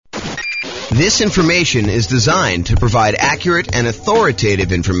This information is designed to provide accurate and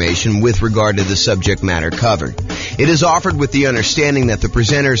authoritative information with regard to the subject matter covered. It is offered with the understanding that the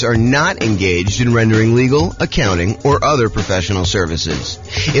presenters are not engaged in rendering legal, accounting, or other professional services.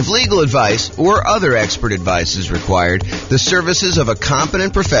 If legal advice or other expert advice is required, the services of a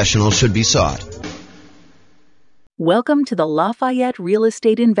competent professional should be sought. Welcome to the Lafayette Real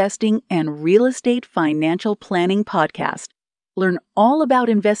Estate Investing and Real Estate Financial Planning Podcast. Learn all about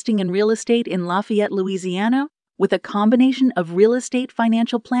investing in real estate in Lafayette, Louisiana, with a combination of real estate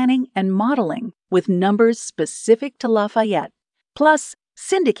financial planning and modeling with numbers specific to Lafayette, plus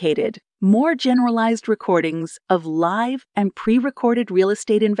syndicated, more generalized recordings of live and pre-recorded real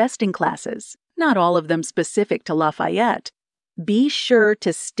estate investing classes, not all of them specific to Lafayette. Be sure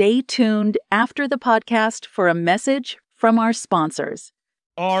to stay tuned after the podcast for a message from our sponsors.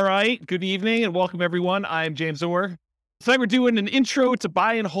 All right. Good evening and welcome, everyone. I'm James Orr. Tonight we're doing an intro to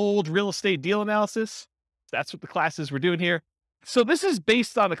buy and hold real estate deal analysis. That's what the class is we're doing here. So this is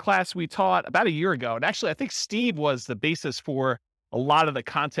based on a class we taught about a year ago. And actually, I think Steve was the basis for a lot of the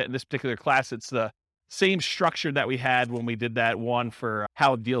content in this particular class. It's the same structure that we had when we did that one for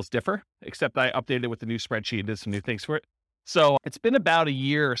how deals differ, except I updated it with the new spreadsheet and did some new things for it. So it's been about a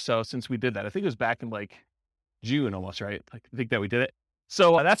year or so since we did that. I think it was back in like June almost, right? I think that we did it.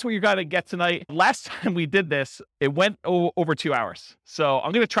 So that's what you're going to get tonight. Last time we did this, it went over 2 hours. So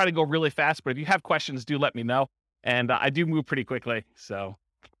I'm going to try to go really fast, but if you have questions, do let me know. And I do move pretty quickly. So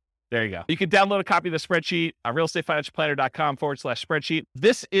there you go. You can download a copy of the spreadsheet on realestatefinancialplanner.com/spreadsheet.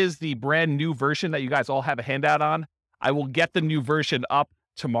 This is the brand new version that you guys all have a handout on. I will get the new version up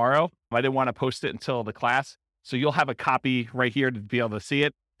tomorrow. I didn't want to post it until the class. So you'll have a copy right here to be able to see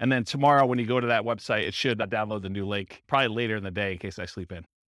it. And then tomorrow when you go to that website, it should download the new link, probably later in the day in case I sleep in.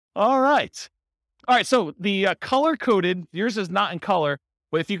 All right. So the color-coded, yours is not in color,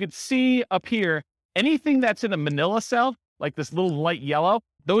 but if you could see up here, anything that's in a manila cell, like this little light yellow,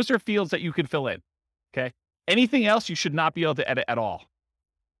 those are fields that you can fill in, okay? Anything else you should not be able to edit at all.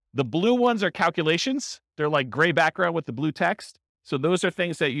 The blue ones are calculations. They're like gray background with the blue text. So those are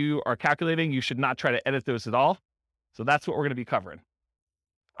things that you are calculating. You should not try to edit those at all. So that's what we're going to be covering.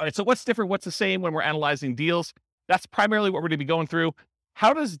 All right, so what's different? What's the same when we're analyzing deals? That's primarily what we're going to be going through.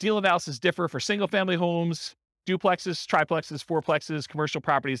 How does deal analysis differ for single-family homes, duplexes, triplexes, fourplexes, commercial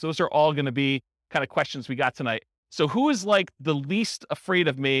properties? Those are all going to be kind of questions we got tonight. So who is like the least afraid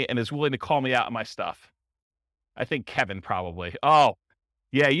of me and is willing to call me out on my stuff? I think Kevin probably. Oh,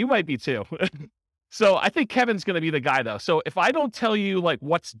 yeah, you might be too. So I think Kevin's going to be the guy though. So if I don't tell you like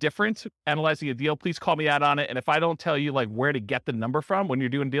what's different analyzing a deal, please call me out on it. And if I don't tell you like where to get the number from when you're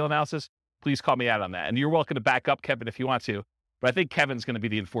doing deal analysis, please call me out on that. And you're welcome to back up Kevin if you want to, but I think Kevin's going to be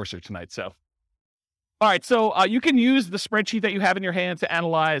the enforcer tonight. So, all right. So you can use the spreadsheet that you have in your hand to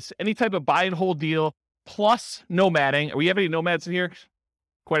analyze any type of buy and hold deal plus nomading. We have any nomads in here?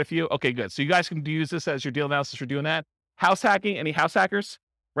 Quite a few. Okay, good. So you guys can use this as your deal analysis for doing that. House hacking, any house hackers?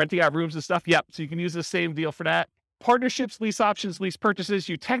 Renting out rooms and stuff. Yep. So you can use the same deal for that. Partnerships, lease options, lease purchases.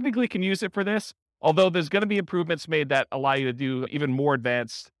 You technically can use it for this, although there's going to be improvements made that allow you to do even more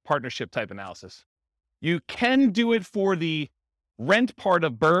advanced partnership type analysis. You can do it for the rent part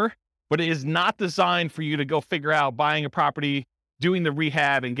of BRRRR, but it is not designed for you to go figure out buying a property, doing the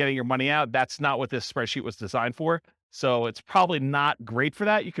rehab and getting your money out. That's not what this spreadsheet was designed for. So it's probably not great for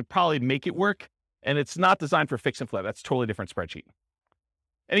that. You could probably make it work, and it's not designed for fix and flip. That's a totally different spreadsheet.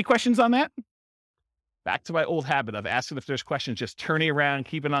 Any questions on that? Back to my old habit of asking if there's questions, just turning around,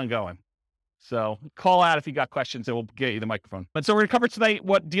 keeping on going. So call out if you got questions and we'll get you the microphone. And so we're going to cover tonight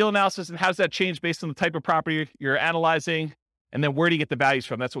what deal analysis and how does that change based on the type of property you're analyzing, and then where do you get the values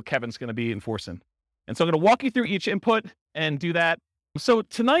from? That's what Kevin's going to be enforcing. And so I'm going to walk you through each input and do that. So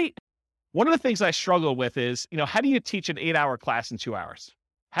tonight, one of the things I struggle with is, how do you teach an 8-hour class in 2 hours?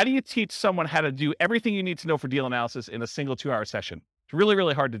 How do you teach someone how to do everything you need to know for deal analysis in a single 2-hour session? It's really,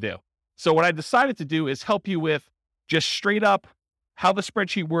 really hard to do. So what I decided to do is help you with just straight up how the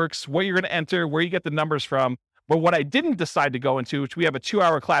spreadsheet works, what you're going to enter, where you get the numbers from. But what I didn't decide to go into, which we have a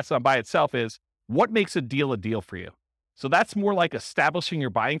 2-hour class on by itself, is what makes a deal for you. So that's more like establishing your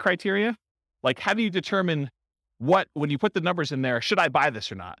buying criteria. Like, how do you determine when you put the numbers in there, should I buy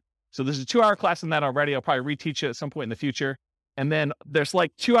this or not? So there's a 2-hour class on that already. I'll probably reteach it at some point in the future. And then there's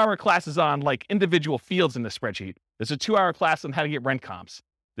like 2-hour classes on like individual fields in the spreadsheet. There's a 2-hour class on how to get rent comps.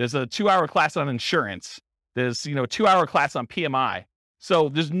 There's a 2-hour class on insurance. There's, a 2-hour class on PMI. So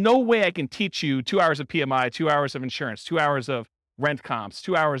there's no way I can teach you 2 hours of PMI, 2 hours of insurance, 2 hours of rent comps,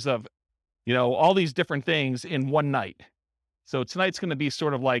 2 hours of, all these different things in one night. So tonight's going to be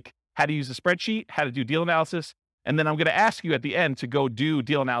sort of like how to use a spreadsheet, how to do deal analysis, And then I'm going to ask you at the end to go do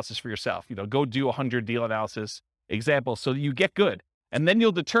deal analysis for yourself. Go do 100 deal analysis examples so that you get good. And then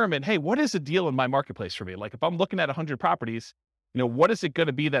you'll determine, hey, what is a deal in my marketplace for me? Like if I'm looking at 100 properties, what is it going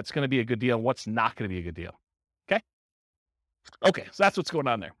to be that's going to be a good deal and what's not going to be a good deal? Okay, so that's what's going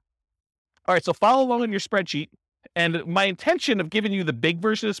on there. All right, so follow along in your spreadsheet. And my intention of giving you the big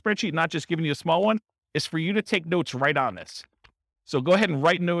version of the spreadsheet, not just giving you a small one, is for you to take notes right on this. So go ahead and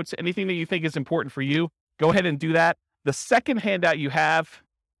write notes. Anything that you think is important for you, go ahead and do that. The second handout you have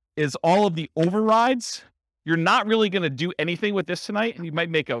is all of the overrides. You're not really going to do anything with this tonight. You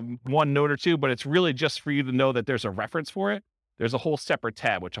might make one note or two, but it's really just for you to know that there's a reference for it. There's a whole separate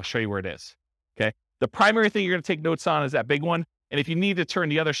tab, which I'll show you where it is. Okay. The primary thing you're going to take notes on is that big one. And if you need to turn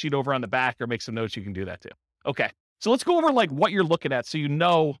the other sheet over on the back or make some notes, you can do that too. Okay. So let's go over like what you're looking at so you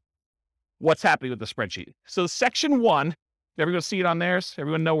know what's happening with the spreadsheet. So section 1, everyone see it on theirs?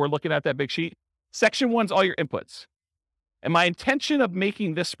 Everyone know we're looking at that big sheet? Section 1's all your inputs. And my intention of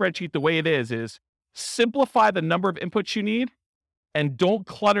making this spreadsheet the way it is simplify the number of inputs you need and don't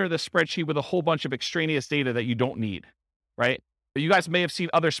clutter the spreadsheet with a whole bunch of extraneous data that you don't need, right? You guys may have seen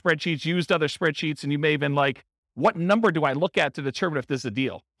other spreadsheets, used other spreadsheets, and you may have been like, what number do I look at to determine if this is a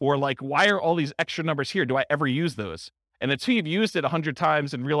deal? Or like, why are all these extra numbers here? Do I ever use those? And until you've used it 100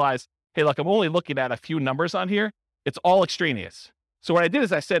 times and realized, hey, look, I'm only looking at a few numbers on here, it's all extraneous. So what I did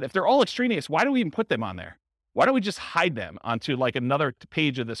is I said, if they're all extraneous, why do we even put them on there? Why don't we just hide them onto like another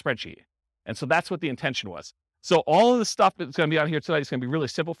page of the spreadsheet? And so that's what the intention was. So all of the stuff that's going to be on here tonight is going to be really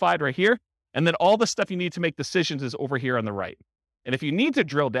simplified right here. And then all the stuff you need to make decisions is over here on the right. And if you need to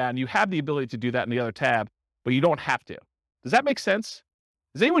drill down, you have the ability to do that in the other tab, but you don't have to. Does that make sense?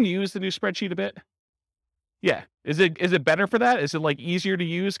 Does anyone use the new spreadsheet a bit? Yeah. Is it better for that? Is it like easier to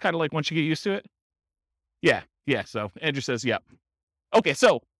use, kind of like once you get used to it? Yeah. So Andrew says, yep. Okay,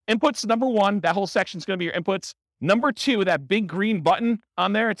 so inputs, number 1, that whole section is going to be your inputs. Number 2, that big green button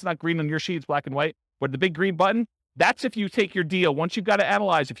on there, it's not green on your sheet, it's black and white, but the big green button, that's if you take your deal. Once you've got to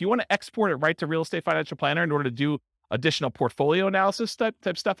analyze, if you want to export it right to Real Estate Financial Planner in order to do additional portfolio analysis type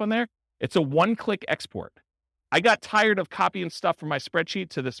stuff on there, it's a one-click export. I got tired of copying stuff from my spreadsheet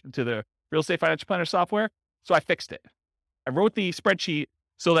to the Real Estate Financial Planner software, so I fixed it. I wrote the spreadsheet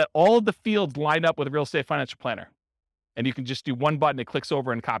so that all of the fields line up with Real Estate Financial Planner. And you can just do one button, it clicks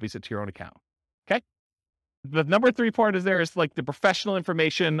over and copies it to your own account. Okay? The number 3 part is like the professional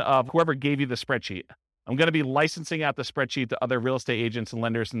information of whoever gave you the spreadsheet. I'm going to be licensing out the spreadsheet to other real estate agents and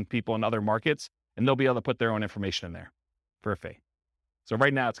lenders and people in other markets, and they'll be able to put their own information in there for a fee. So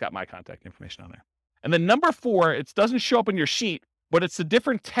right now it's got my contact information on there. And then number 4, it doesn't show up in your sheet, but it's the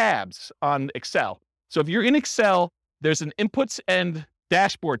different tabs on Excel. So if you're in Excel, there's an inputs and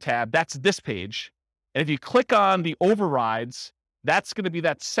dashboard tab. That's this page. And if you click on the overrides, that's going to be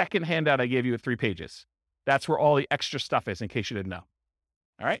that second handout I gave you with 3 pages. That's where all the extra stuff is, in case you didn't know.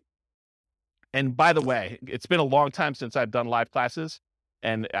 All right. And by the way, it's been a long time since I've done live classes,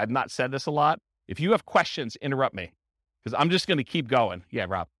 and I've not said this a lot. If you have questions, interrupt me, because I'm just going to keep going. Yeah,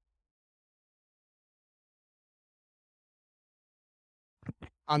 Rob.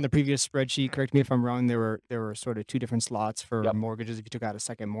 On the previous spreadsheet, correct me if I'm wrong, there were sort of 2 different slots for mortgages if you took out a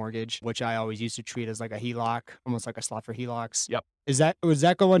second mortgage, which I always used to treat as like a HELOC, almost like a slot for HELOCs. Yep. Does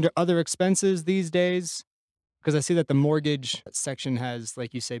that go under other expenses these days? Because I see that the mortgage section has,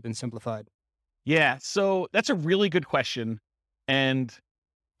 like you say, been simplified. Yeah, so that's a really good question. And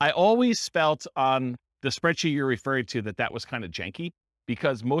I always felt on the spreadsheet you're referring to that was kind of janky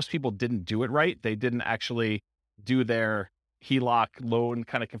because most people didn't do it right. They didn't actually do their HELOC loan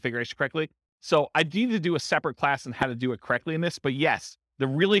kind of configuration correctly. So I need to do a separate class on how to do it correctly in this. But yes, the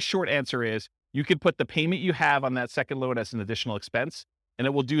really short answer is you can put the payment you have on that second loan as an additional expense, and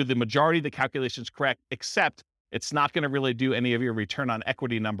it will do the majority of the calculations correct, except it's not going to really do any of your return on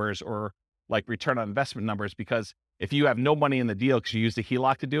equity numbers or like return on investment numbers, because if you have no money in the deal because you used a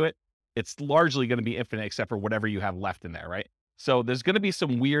HELOC to do it, it's largely going to be infinite except for whatever you have left in there, right? So there's going to be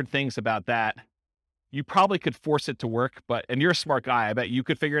some weird things about that. You probably could force it to work, and you're a smart guy. I bet you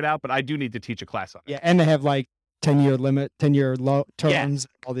could figure it out, but I do need to teach a class on it. Yeah, and they have like 10-year limit, 10-year low terms,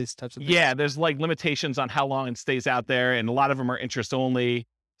 all these types of things. Yeah, there's like limitations on how long it stays out there, and a lot of them are interest only.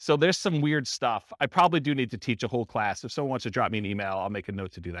 So there's some weird stuff. I probably do need to teach a whole class. If someone wants to drop me an email, I'll make a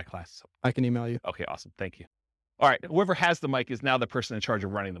note to do that class. I can email you. Okay, awesome. Thank you. All right, whoever has the mic is now the person in charge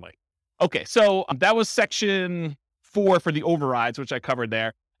of running the mic. Okay, so that was section 4 for the overrides, which I covered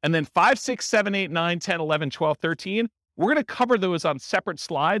there. And then 5, 6, 7, 8, 9, 10, 11, 12, 13, we're going to cover those on separate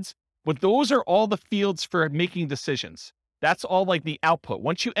slides, but those are all the fields for making decisions. That's all like the output.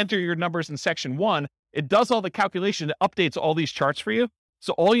 Once you enter your numbers in section 1, it does all the calculation. It updates all these charts for you.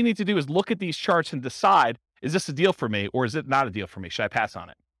 So all you need to do is look at these charts and decide is this a deal for me or is it not a deal for me? Should I pass on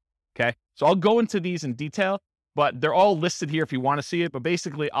it? Okay. So I'll go into these in detail, but they're all listed here if you want to see it. But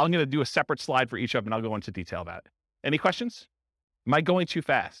basically, I'm going to do a separate slide for each of them and I'll go into detail about it. Any questions? Am I going too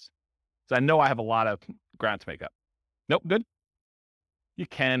fast? Because I know I have a lot of ground to make up. Nope. Good. You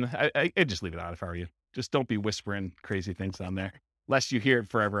can. I'd just leave it on if I were you. Just don't be whispering crazy things on there, lest you hear it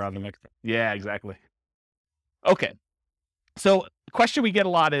forever on the microphone. Yeah, exactly. Okay. So the question we get a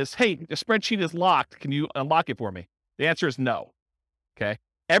lot is, hey, the spreadsheet is locked. Can you unlock it for me? The answer is no. Okay.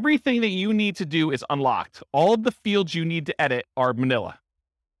 Everything that you need to do is unlocked. All of the fields you need to edit are manila.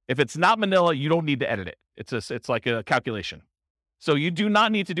 If it's not manila, you don't need to edit it. It's like a calculation. So you do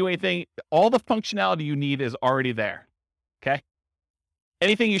not need to do anything. All the functionality you need is already there. Okay.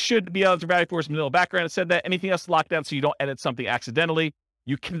 Anything you should be able to value for is manila background. It said that. Anything else locked down so you don't edit something accidentally.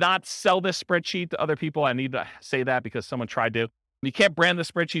 You cannot sell this spreadsheet to other people. I need to say that because someone tried to. You can't brand the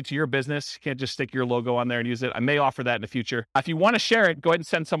spreadsheet to your business. You can't just stick your logo on there and use it. I may offer that in the future. If you want to share it, go ahead and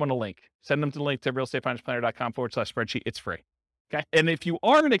send someone a link. Send them to the link to realestatefinancialplanner.com/spreadsheet. It's free. Okay. And if you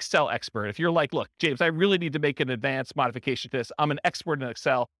are an Excel expert, if you're like, look, James, I really need to make an advanced modification to this. I'm an expert in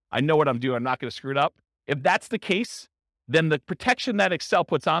Excel. I know what I'm doing. I'm not going to screw it up. If that's the case, then the protection that Excel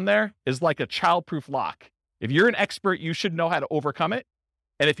puts on there is like a child-proof lock. If you're an expert, you should know how to overcome it.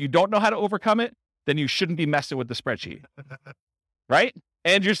 And if you don't know how to overcome it, then you shouldn't be messing with the spreadsheet. Right?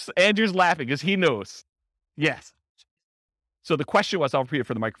 Andrew's laughing because he knows. Yes. So the question was, I'll repeat it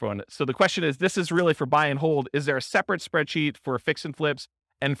for the microphone. So the question is, this is really for buy and hold. Is there a separate spreadsheet for fix and flips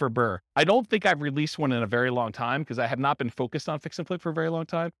and for BRRRR? I don't think I've released one in a very long time because I have not been focused on fix and flip for a very long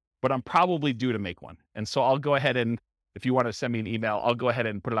time, but I'm probably due to make one. And so I'll go ahead and, if you want to send me an email, I'll go ahead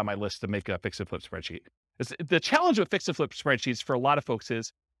and put it on my list to make a fix and flip spreadsheet. The challenge with fix and flip spreadsheets for a lot of folks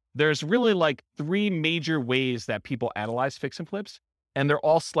is there's really like 3 major ways that people analyze fix and flips, and they're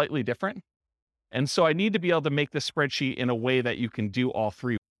all slightly different. And so I need to be able to make the spreadsheet in a way that you can do all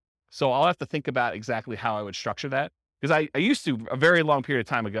 3. So I'll have to think about exactly how I would structure that. Because I used to, a very long period of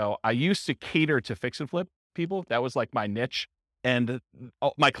time ago, I used to cater to fix and flip people. That was like my niche. And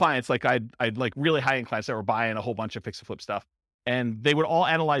my clients, like I'd like really high-end clients that were buying a whole bunch of fix and flip stuff. And they would all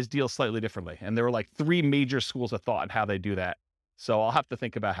analyze deals slightly differently. And there were like 3 major schools of thought on how they do that. So I'll have to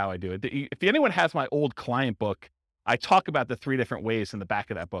think about how I do it. If anyone has my old client book, I talk about the 3 different ways in the back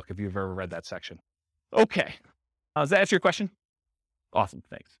of that book, if you've ever read that section. Okay. Does that answer your question? Awesome.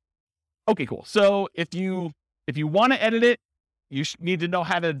 Thanks. Okay, cool. So if you want to edit it, you need to know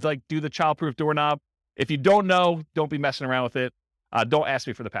how to like do the child-proof doorknob. If you don't know, don't be messing around with it. Don't ask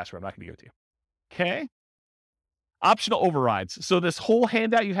me for the password. I'm not going to give it to you. Okay. Optional overrides. So this whole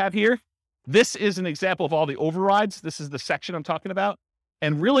handout you have here, this is an example of all the overrides. This is the section I'm talking about.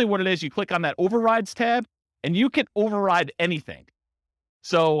 And really what it is, you click on that overrides tab and you can override anything.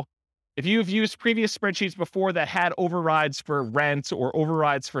 So if you've used previous spreadsheets before that had overrides for rent or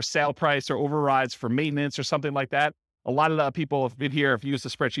overrides for sale price or overrides for maintenance or something like that, a lot of the people have been here have used a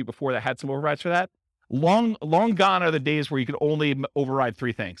spreadsheet before that had some overrides for that. Long gone are the days where you could only override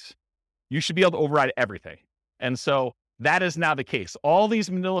 3 things. You should be able to override everything. And so that is now the case. All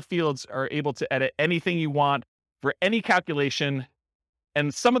these manila fields are able to edit anything you want for any calculation.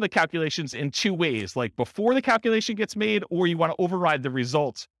 And some of the calculations in 2 ways, like before the calculation gets made, or you want to override the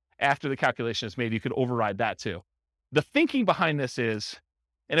results after the calculation is made, you could override that too. The thinking behind this is,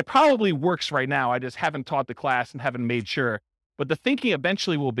 and it probably works right now, I just haven't taught the class and haven't made sure, but the thinking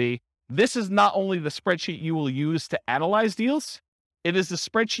eventually will be, this is not only the spreadsheet you will use to analyze deals, it is the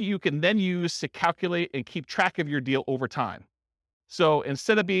spreadsheet you can then use to calculate and keep track of your deal over time. So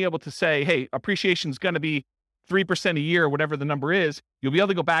instead of being able to say, hey, appreciation is going to be 3% a year, whatever the number is, you'll be able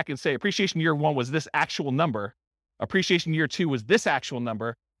to go back and say, appreciation year 1 was this actual number. Appreciation year 2 was this actual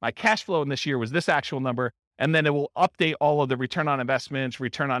number. My cash flow in this year was this actual number. And then it will update all of the return on investments,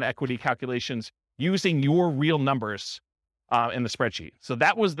 return on equity calculations using your real numbers in the spreadsheet. So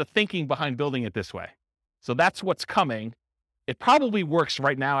that was the thinking behind building it this way. So that's what's coming. It probably works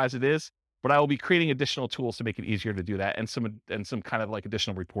right now as it is, but I will be creating additional tools to make it easier to do that and some kind of like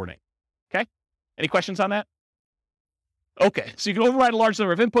additional reporting. Okay. Any questions on that? Okay. So you can override a large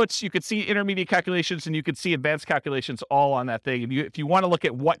number of inputs. You could see intermediate calculations and you could see advanced calculations all on that thing. And if you want to look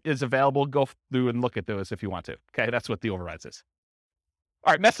at what is available, go through and look at those if you want to. Okay. That's what the overrides is.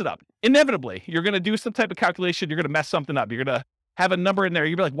 All right. Mess it up. Inevitably, you're going to do some type of calculation. You're going to mess something up. You're going to have a number in there.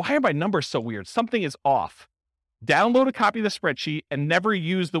 You'll be like, why are my numbers so weird? Something is off. Download a copy of the spreadsheet and never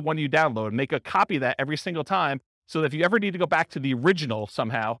use the one you download. Make a copy of that every single time so that if you ever need to go back to the original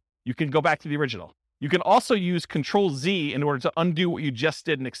somehow, you can go back to the original. You can also use Control-Z in order to undo what you just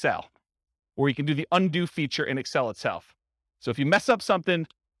did in Excel, or you can do the undo feature in Excel itself. So if you mess up something,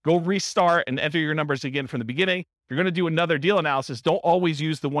 Go restart and enter your numbers again from the beginning. If you're going to do another deal analysis, don't always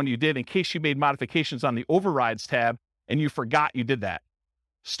use the one you did in case you made modifications on the overrides tab and you forgot you did that.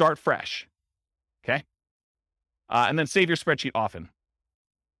 Start fresh. Okay? And then save your spreadsheet often.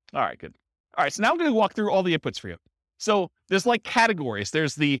 All right, good. All right, so now I'm going to walk through all the inputs for you. So there's like categories.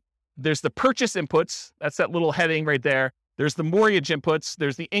 There's the purchase inputs. That's that little heading right there. There's the mortgage inputs.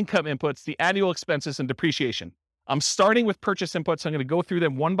 There's the income inputs, the annual expenses, and depreciation. I'm starting with purchase inputs. I'm going to go through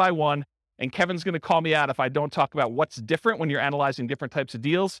them one by one, and Kevin's going to call me out if I don't talk about what's different when you're analyzing different types of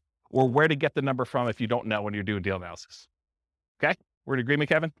deals or where to get the number from if you don't know when you're doing deal analysis. Okay? We're in agreement,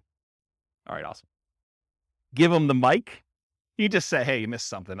 Kevin? All right, awesome. Give him the mic. You just say, hey, you missed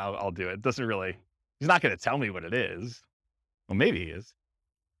something. I'll do it. It doesn't really, he's not going to tell me what it is. Well, maybe he is.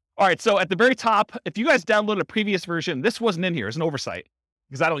 All right, so at the very top, if you guys downloaded a previous version, this wasn't in here. It's an oversight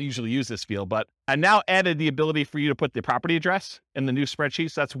because I don't usually use this field, but I now added the ability for you to put the property address in the new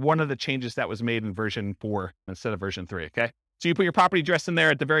spreadsheet. So that's one of the changes that was made in version 4 instead of version 3, okay? So you put your property address in there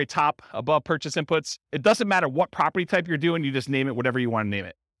at the very top above purchase inputs. It doesn't matter what property type you're doing. You just name it whatever you want to name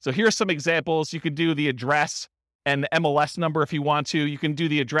it. So here's some examples. You could do the address and the MLS number if you want to. You can do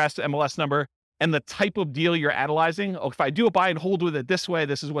the address, MLS number, and the type of deal you're analyzing. Oh, if I do a buy and hold with it this way,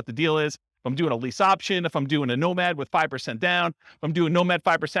 this is what the deal is. If I'm doing a lease option, if I'm doing a Nomad with 5% down, if I'm doing Nomad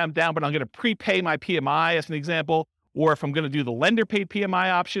 5% down, but I'm going to prepay my PMI as an example, or if I'm going to do the lender paid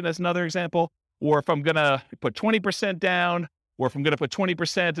PMI option as another example, or if I'm going to put 20% down, or if I'm going to put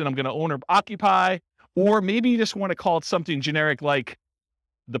 20% and I'm going to own or occupy, or maybe you just want to call it something generic like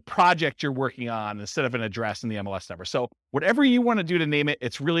the project you're working on instead of an address and the MLS number. So whatever you want to do to name it,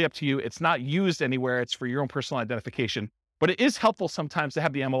 it's really up to you. It's not used anywhere. It's for your own personal identification, but it is helpful sometimes to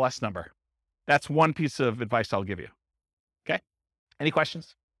have the MLS number. That's one piece of advice I'll give you. Okay. Any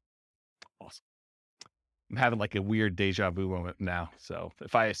questions? Awesome. I'm having like a weird deja vu moment now. So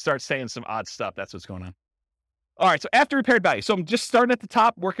if I start saying some odd stuff, that's what's going on. All right. So after repaired value. So I'm just starting at the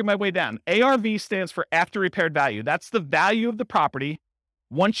top, working my way down. ARV stands for after repaired value. That's the value of the property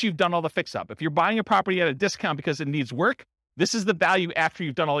once you've done all the fix up. If you're buying a property at a discount because it needs work, this is the value after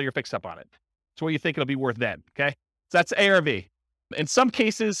you've done all your fix up on it. It's what you think it'll be worth then. Okay. So that's ARV. In some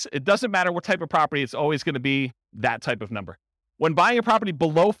cases, it doesn't matter what type of property, it's always going to be that type of number. When buying a property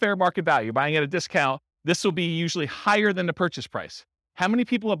below fair market value, buying at a discount, this will be usually higher than the purchase price. How many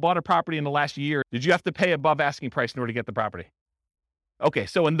people have bought a property in the last year? Did you have to pay above asking price in order to get the property? Okay,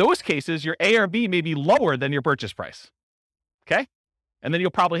 so in those cases, your ARV may be lower than your purchase price. Okay? And then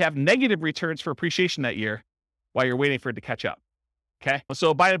you'll probably have negative returns for appreciation that year while you're waiting for it to catch up. Okay?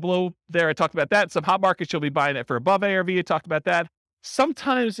 So buy it below there, I talked about that. Some hot markets, you'll be buying it for above ARV, I talked about that.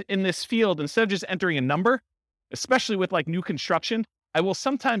 Sometimes in this field, instead of just entering a number, especially with like new construction, I will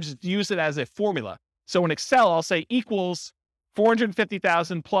sometimes use it as a formula. So in Excel, I'll say equals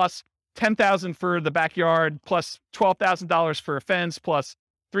 450,000 plus 10,000 for the backyard, plus $12,000 for a fence, plus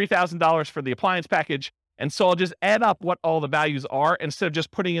 $3,000 for the appliance package. And so I'll just add up what all the values are instead of just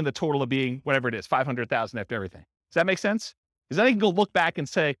putting in the total of being whatever it is, 500,000 after everything. Does that make sense? Because then I can go look back and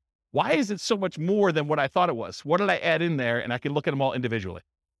say, why is it so much more than what I thought it was? What did I add in there? And I can look at them all individually.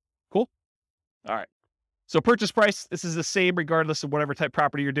 Cool? All right. So purchase price, this is the same regardless of whatever type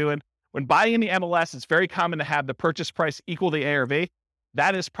property you're doing. When buying in the MLS, it's very common to have the purchase price equal the ARV.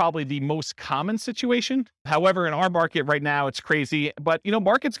 That is probably the most common situation. However, in our market right now, it's crazy. But,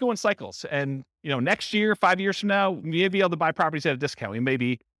 markets go in cycles. And, next year, 5 years from now, we may be able to buy properties at a discount. We may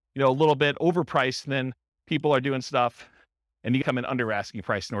be, a little bit overpriced than people are doing stuff. And you come in under asking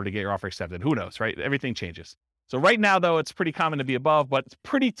price in order to get your offer accepted. Who knows, right? Everything changes. So right now, though, it's pretty common to be above, but it's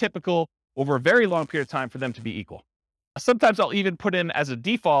pretty typical over a very long period of time for them to be equal. Sometimes I'll even put in as a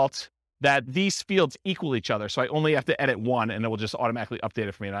default that these fields equal each other. So I only have to edit one and it will just automatically update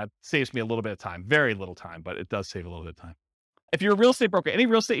it for me. And that saves me a little bit of time, very little time, but it does save a little bit of time. If you're a real estate broker, any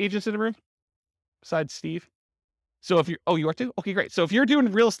real estate agents in the room besides Steve? So if you are too? Okay, great. So if you're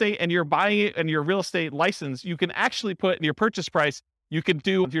doing real estate and you're buying it and your real estate license, you can actually put in your purchase price, you can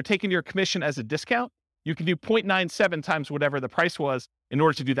do, if you're taking your commission as a discount, you can do 0.97 times whatever the price was in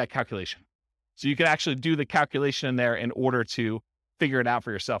order to do that calculation. So you can actually do the calculation in there in order to figure it out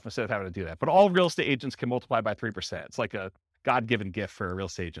for yourself instead of having to do that. But all real estate agents can multiply by 3%. It's like a God-given gift for real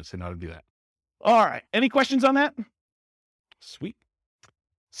estate agents to know how to do that. All right. Any questions on that? Sweet.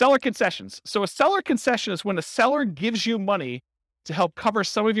 Seller concessions. So a seller concession is when a seller gives you money to help cover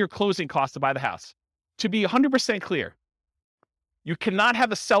some of your closing costs to buy the house. To be 100% clear, you cannot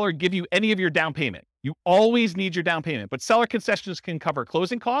have a seller give you any of your down payment. You always need your down payment, but seller concessions can cover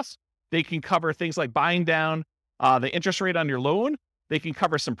closing costs. They can cover things like buying down the interest rate on your loan. They can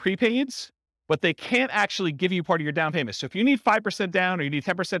cover some prepaids, but they can't actually give you part of your down payment. So if you need 5% down or you need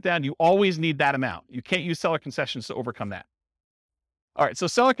 10% down, you always need that amount. You can't use seller concessions to overcome that. All right, so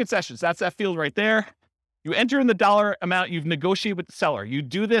seller concessions, that's that field right there. You enter in the dollar amount you've negotiated with the seller. You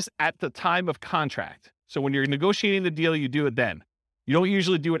do this at the time of contract. So when you're negotiating the deal, you do it then. You don't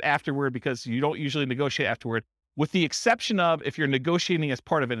usually do it afterward because you don't usually negotiate afterward, with the exception of if you're negotiating as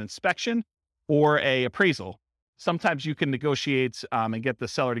part of an inspection or a appraisal. Sometimes you can negotiate and get the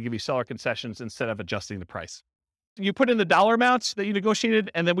seller to give you seller concessions instead of adjusting the price. You put in the dollar amounts that you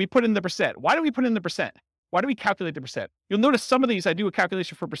negotiated, and then we put in the percent. Why do we put in the percent? Why do we calculate the percent? You'll notice some of these, I do a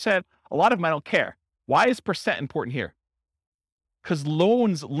calculation for percent. A lot of them I don't care. Why is percent important here? Because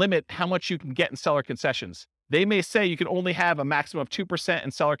loans limit how much you can get in seller concessions. They may say you can only have a maximum of 2% in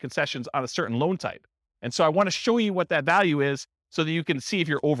seller concessions on a certain loan type. And so I want to show you what that value is so that you can see if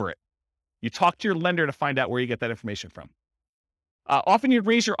you're over it. You talk to your lender to find out where you get that information from. Often you'd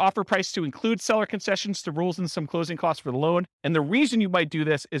raise your offer price to include seller concessions to rules and some closing costs for the loan. And the reason you might do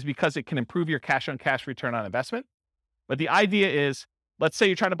this is because it can improve your cash-on-cash return on investment. But the idea is, let's say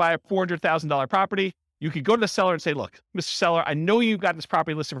you're trying to buy a $400,000 property. You could go to the seller and say, look, Mr. Seller, I know you've got this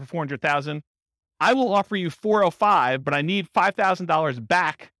property listed for $400,000. I will offer you $405,000, but I need $5,000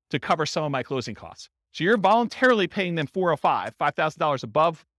 back to cover some of my closing costs. So you're voluntarily paying them $405,000, $5,000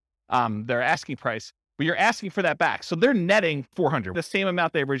 above their asking price, but you're asking for that back. So they're netting $400,000, the same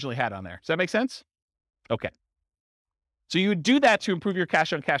amount they originally had on there. Does that make sense? Okay. So you would do that to improve your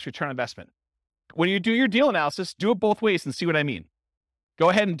cash-on-cash return on investment. When you do your deal analysis, do it both ways and see what I mean. Go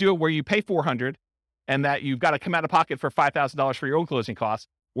ahead and do it where you pay $400,000 and that you've got to come out of pocket for $5,000 for your own closing costs,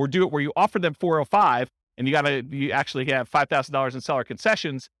 or do it where you offer them $405,000 and you actually have $5,000 in seller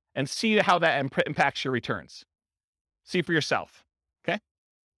concessions, and see how that impacts your returns. See for yourself. Okay.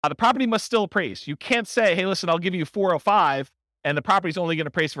 The property must still appraise. You can't say, hey, listen, I'll give you $405,000 and the property's only going to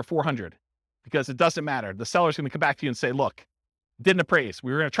appraise for $400,000 because it doesn't matter. The seller's going to come back to you and say, look, didn't appraise.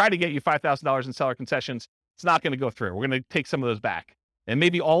 We were going to try to get you $5,000 in seller concessions. It's not going to go through. We're going to take some of those back. And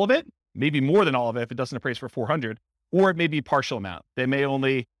maybe all of it, maybe more than all of it if it doesn't appraise for $400,000, or it may be partial amount. They may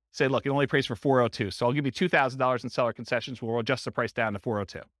only say, look, it only appraised for $402,000. So I'll give you $2,000 in seller concessions. We'll adjust the price down to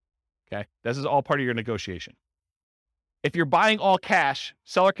 $402,000. Okay. This is all part of your negotiation. If you're buying all cash,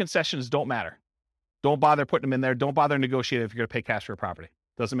 seller concessions don't matter. Don't bother putting them in there. Don't bother negotiating if you're going to pay cash for a property.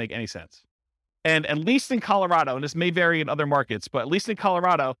 Doesn't make any sense. And at least in Colorado, and this may vary in other markets, but at least in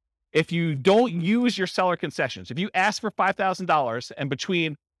Colorado, if you don't use your seller concessions, if you ask for $5,000 and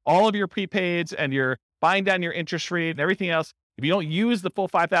between all of your prepaids and you're buying down your interest rate and everything else, if you don't use the full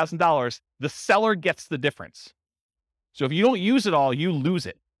 $5,000, the seller gets the difference. So if you don't use it all, you lose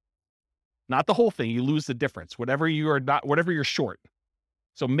it. Not the whole thing, you lose the difference, whatever you're short.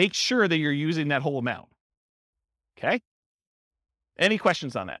 So make sure that you're using that whole amount. Okay? Any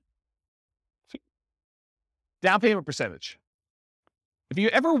questions on that? Down payment percentage. If you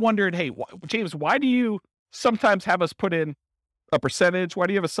ever wondered, hey, James, why do you sometimes have us put in a percentage? Why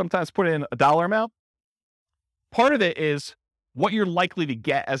do you have us sometimes put in a dollar amount? Part of it is what you're likely to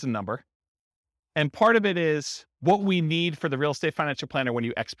get as a number. And part of it is what we need for the real estate financial planner when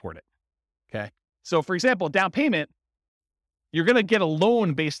you export it. Okay. So for example, down payment, you're going to get a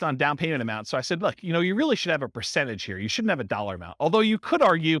loan based on down payment amount. So I said, look, you really should have a percentage here. You shouldn't have a dollar amount. Although you could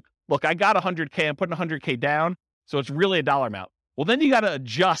argue, look, I got $100K, I'm putting $100K down. So it's really a dollar amount. Well, then you got to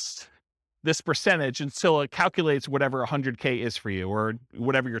adjust this percentage until it calculates whatever $100K is for you or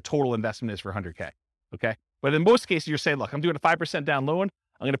whatever your total investment is for $100K. Okay. But in most cases, you're saying, look, I'm doing a 5% down loan.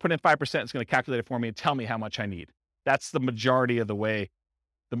 I'm going to put in 5%. It's going to calculate it for me and tell me how much I need. That's the majority of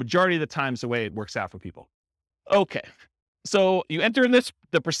the times the way it works out for people. Okay. So you enter in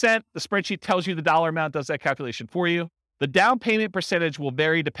the percent, the spreadsheet tells you the dollar amount, does that calculation for you. The down payment percentage will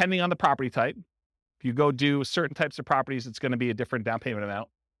vary depending on the property type. If you go do certain types of properties, it's going to be a different down payment amount.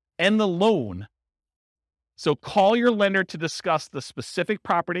 And the loan. So call your lender to discuss the specific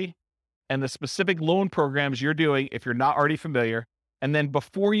property and the specific loan programs you're doing if you're not already familiar. And then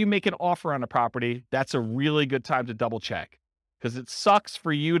before you make an offer on a property, that's a really good time to double check. Because it sucks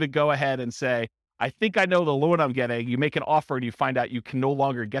for you to go ahead and say, I think I know the loan I'm getting. You make an offer and you find out you can no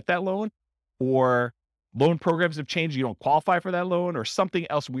longer get that loan, or loan programs have changed, you don't qualify for that loan, or something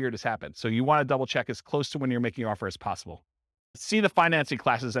else weird has happened. So you want to double check as close to when you're making your offer as possible. See the financing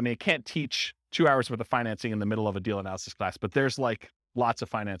classes. I mean, I can't teach 2 hours worth of financing in the middle of a deal analysis class, but there's like lots of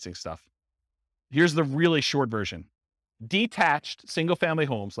financing stuff. Here's the really short version. Detached single family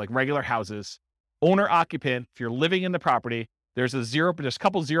homes, like regular houses, owner occupant, if you're living in the property, there's a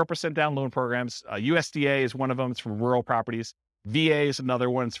couple 0% down loan programs. USDA is one of them. It's for rural properties. VA is another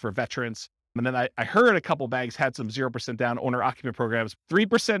one. It's for veterans. And then I heard a couple banks had some 0% down owner occupant programs.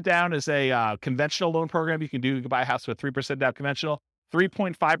 3% down is a conventional loan program you can do. You can buy a house with 3% down conventional.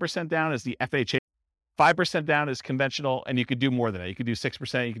 3.5% down is the FHA. 5% down is conventional, and you could do more than that. You could do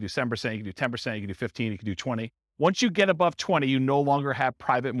 6%, you could do 7%, you could do 10%, you could do 15%, you could do 20%. Once you get above 20%, you no longer have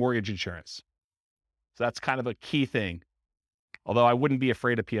private mortgage insurance. So that's kind of a key thing. Although I wouldn't be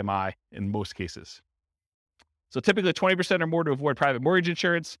afraid of PMI in most cases. So typically 20% or more to avoid private mortgage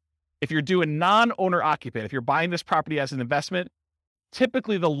insurance. If you're doing non-owner occupant, if you're buying this property as an investment,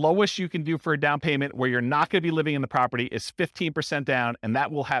 typically the lowest you can do for a down payment where you're not going to be living in the property is 15% down, and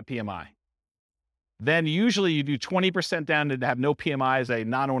that will have PMI. Then usually you do 20% down to have no PMI as a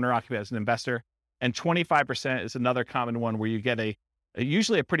non-owner occupant as an investor, and 25% is another common one where you get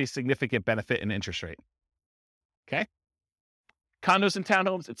usually a pretty significant benefit in interest rate. Okay? Condos and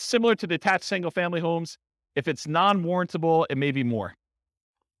townhomes, it's similar to detached single-family homes. If it's non-warrantable, it may be more.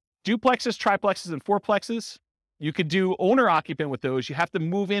 Duplexes, triplexes, and fourplexes, you could do owner-occupant with those. You have to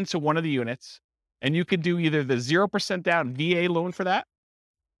move into one of the units, and you could do either the 0% down VA loan for that.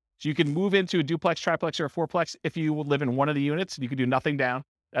 So you can move into a duplex, triplex, or a fourplex if you live in one of the units. You could do nothing down.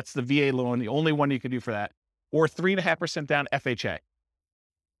 That's the VA loan, the only one you can do for that. Or 3.5% down FHA.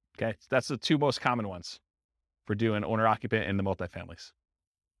 Okay, so that's the two most common ones for doing owner-occupant in the multifamilies.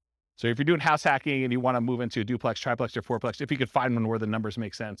 So if you're doing house hacking and you want to move into a duplex, triplex, or fourplex, if you could find one where the numbers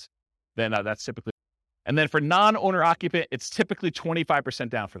make sense, then that's typically. And then for non-owner occupant, it's typically 25%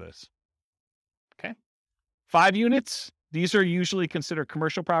 down for this. Okay. 5 units, these are usually considered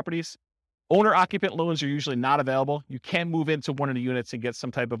commercial properties. Owner occupant loans are usually not available. You can move into one of the units and get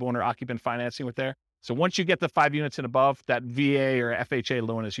some type of owner occupant financing with there. So once you get the 5 units and above, that VA or FHA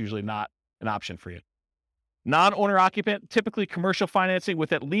loan is usually not an option for you. Non-owner occupant, typically commercial financing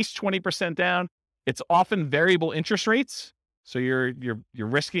with at least 20% down. It's often variable interest rates. So you're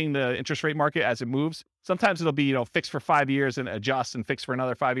risking the interest rate market as it moves. Sometimes it'll be, fixed for 5 years and adjust, and fixed for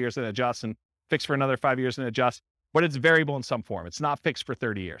another 5 years and adjust, and fixed for another 5 years and adjust. But it's variable in some form. It's not fixed for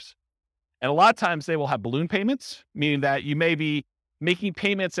 30 years. And a lot of times they will have balloon payments, meaning that you may be making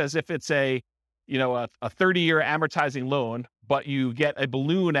payments as if it's a 30-year amortizing loan, but you get a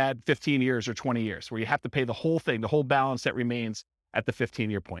balloon at 15 years or 20 years where you have to pay the whole thing, the whole balance that remains at the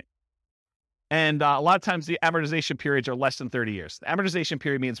 15-year point. And a lot of times the amortization periods are less than 30 years. The amortization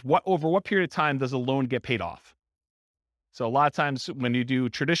period means over what period of time does a loan get paid off? So a lot of times when you do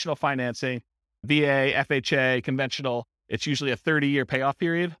traditional financing, VA, FHA, conventional, it's usually a 30-year payoff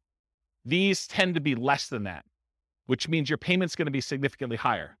period. These tend to be less than that, which means your payment's going to be significantly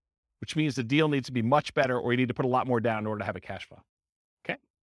higher, which means the deal needs to be much better, or you need to put a lot more down in order to have a cash flow. Okay.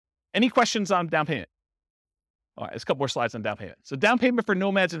 Any questions on down payment? All right, there's a couple more slides on down payment. So down payment for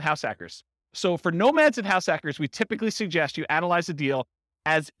nomads and house hackers. So for nomads and house hackers, we typically suggest you analyze the deal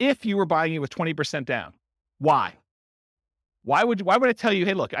as if you were buying it with 20% down. Why? Why would I tell you,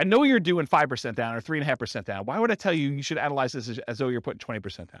 hey, look, I know you're doing 5% down or 3.5% down. Why would I tell you should analyze this as though you're putting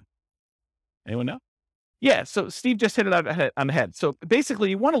 20% down? Anyone know? Yeah, so Steve just hit it on the head. So basically,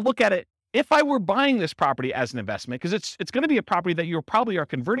 you want to look at it, if I were buying this property as an investment, because it's going to be a property that you probably are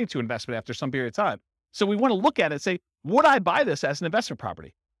converting to investment after some period of time. So we want to look at it and say, would I buy this as an investment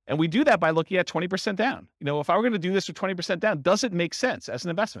property? And we do that by looking at 20% down. If I were going to do this with 20% down, does it make sense as an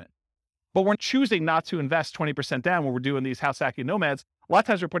investment? But we're choosing not to invest 20% down when we're doing these house hacking nomads. A lot of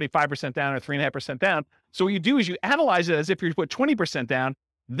times we're putting 5% down or 3.5% down. So what you do is you analyze it as if you put 20% down.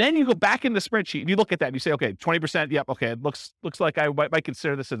 Then you go back in the spreadsheet and you look at that and you say, okay, 20%, yep, okay, it looks like I might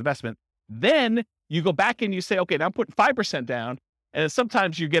consider this an investment. Then you go back and you say, okay, now I'm putting 5% down. And then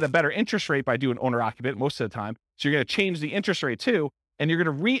sometimes you get a better interest rate by doing owner occupant most of the time. So you're going to change the interest rate too, and you're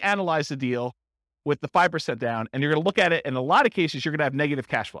going to reanalyze the deal with the 5% down, and you're going to look at it. In a lot of cases, you're going to have negative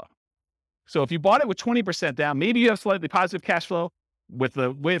cash flow. So if you bought it with 20% down, maybe you have slightly positive cash flow. With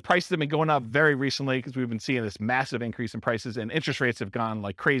the way the prices have been going up very recently, because we've been seeing this massive increase in prices, and interest rates have gone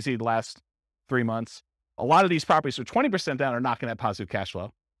like crazy the last 3 months. A lot of these properties with 20% down are not going to have positive cash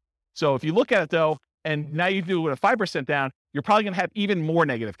flow. So if you look at it though, and now you do it with a 5% down, you're probably going to have even more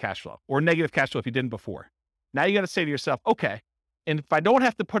negative cash flow, or negative cash flow if you didn't before. Now you got to say to yourself, okay, and if I don't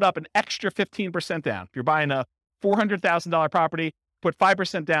have to put up an extra 15% down, if you're buying a $400,000 property, put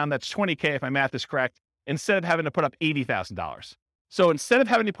 5% down, that's $20K if my math is correct, instead of having to put up $80,000. So instead of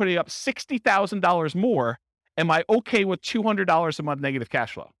having to put up $60,000 more, am I okay with $200 a month negative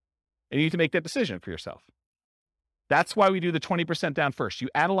cash flow? And you need to make that decision for yourself. That's why we do the 20% down first. You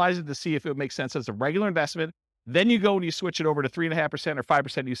analyze it to see if it makes sense as a regular investment. Then you go and you switch it over to 3.5% or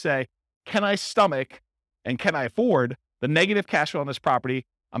 5%. You say, can I stomach and can I afford the negative cash flow on this property?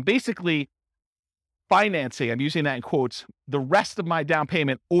 I'm basically financing, I'm using that in quotes, the rest of my down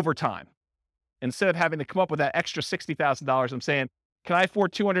payment over time. instead of having to come up with that extra $60,000, I'm saying, can I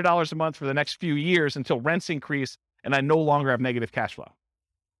afford $200 a month for the next few years until rents increase and I no longer have negative cash flow?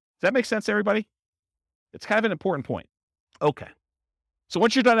 Does that make sense, everybody? It's kind of an important point. Okay. So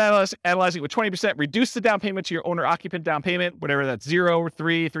once you're done analyzing with 20%, reduce the down payment to your owner-occupant down payment, whatever that's 0,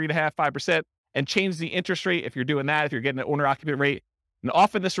 3, 3.5%, 5%, and change the interest rate if you're doing that, if you're getting an owner-occupant rate. And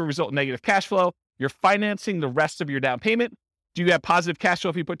often this will result in negative cash flow. You're financing the rest of your down payment. Do you have positive cash flow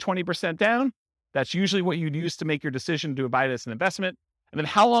if you put 20% down? That's usually what you'd use to make your decision to buy it as an investment. And then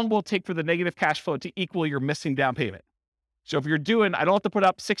how long will it take for the negative cash flow to equal your missing down payment? So if you're doing, I don't have to put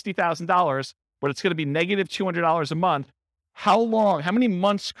up $60,000, but it's going to be negative $200 a month. How many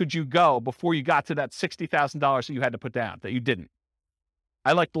months could you go before you got to that $60,000 that you had to put down, that you didn't?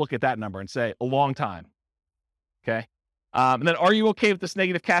 I like to look at that number and say a long time. Okay. And then are you okay with this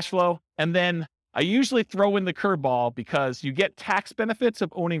negative cash flow? And then I usually throw in the curveball because you get tax benefits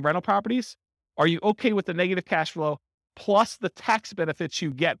of owning rental properties. Are you okay with the negative cash flow plus the tax benefits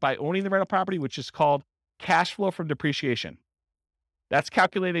you get by owning the rental property, which is called cash flow from depreciation? That's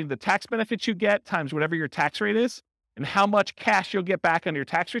calculating the tax benefits you get times whatever your tax rate is and how much cash you'll get back on your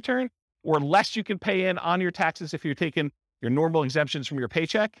tax return or less you can pay in on your taxes if you're taking your normal exemptions from your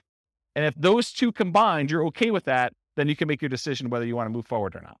paycheck. And if those two combined, you're okay with that, then you can make your decision whether you want to move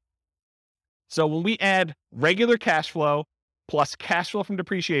forward or not. So when we add regular cash flow plus cash flow from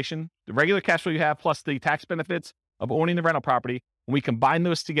depreciation, the regular cash flow you have plus the tax benefits of owning the rental property, when we combine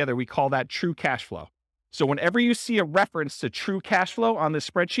those together, we call that true cash flow. So whenever you see a reference to true cash flow on this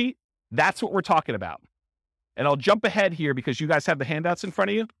spreadsheet, that's what we're talking about. And I'll jump ahead here because you guys have the handouts in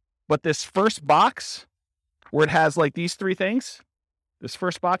front of you. But this first box where it has like these three things, this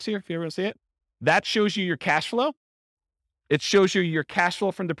first box here, if you ever see it, that shows you your cash flow. It shows you your cash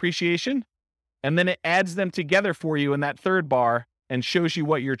flow from depreciation. And then it adds them together for you in that third bar and shows you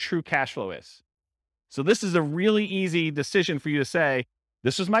what your true cash flow is. So this is a really easy decision for you to say,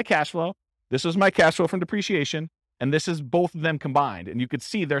 this is my cash flow. This is my cash flow from depreciation. And this is both of them combined. And you could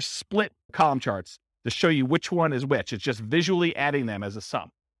see they're split column charts to show you which one is which. It's just visually adding them as a sum.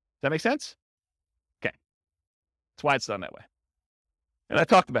 Does that make sense? Okay. That's why it's done that way. And I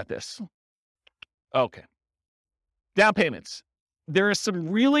talked about this. Okay. Down payments. There are some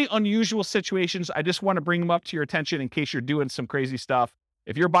really unusual situations. I just want to bring them up to your attention in case you're doing some crazy stuff.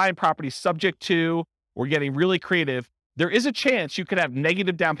 If you're buying property subject to or getting really creative, there is a chance you could have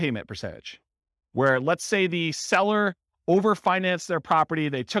negative down payment percentage where let's say the seller overfinanced their property.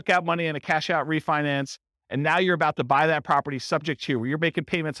 They took out money in a cash out refinance. And now you're about to buy that property subject to where you're making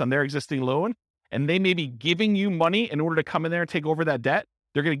payments on their existing loan. And they may be giving you money in order to come in there and take over that debt.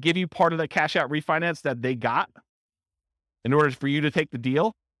 They're going to give you part of the cash out refinance that they got in order for you to take the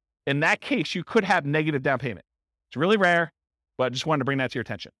deal. In that case, you could have negative down payment. It's really rare, but I just wanted to bring that to your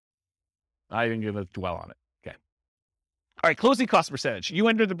attention. I ain't going to dwell on it. Okay. All right, closing cost percentage. You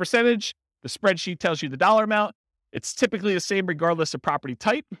enter the percentage. The spreadsheet tells you the dollar amount. It's typically the same regardless of property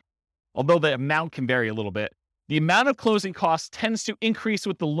type, although the amount can vary a little bit. The amount of closing costs tends to increase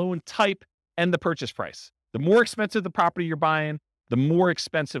with the loan type and the purchase price. The more expensive the property you're buying, the more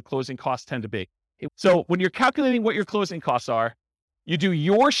expensive closing costs tend to be. So when you're calculating what your closing costs are, you do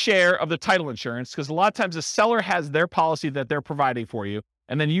your share of the title insurance, because a lot of times the seller has their policy that they're providing for you,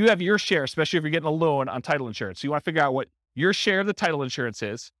 and then you have your share, especially if you're getting a loan on title insurance. So you want to figure out what your share of the title insurance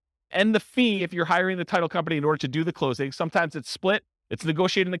is, and the fee if you're hiring the title company in order to do the closing. Sometimes it's split. It's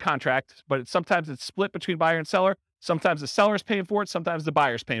negotiated in the contract, but sometimes it's split between buyer and seller. Sometimes the seller's paying for it. Sometimes the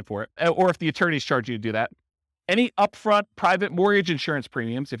buyer's paying for it, or if the attorneys charge you to do that. Any upfront private mortgage insurance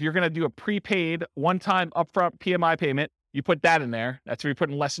premiums, if you're going to do a prepaid one-time upfront PMI payment, you put that in there. That's where you're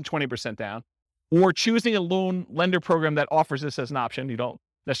putting less than 20% down. Or choosing a loan lender program that offers this as an option. You don't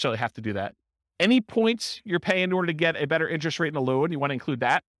necessarily have to do that. Any points you're paying in order to get a better interest rate in a loan, you want to include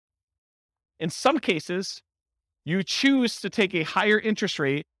that. In some cases, you choose to take a higher interest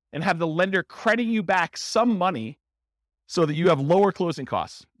rate and have the lender credit you back some money so that you have lower closing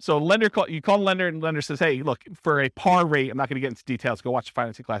costs. So you call the lender and the lender says, hey, look, for a par rate, I'm not going to get into details, go watch the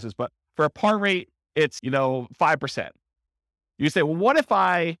financing classes, but for a par rate, it's 5%. You say, well, what if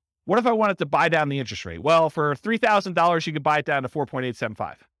I wanted to buy down the interest rate? Well, for $3,000, you could buy it down to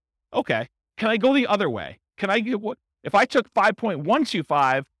 4.875. Okay. Can I go the other way? If I took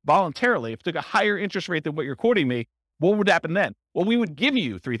 5.125 voluntarily, if I took a higher interest rate than what you're quoting me, what would happen then? Well, we would give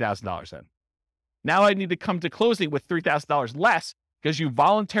you $3,000 then. Now I need to come to closing with $3,000 less because you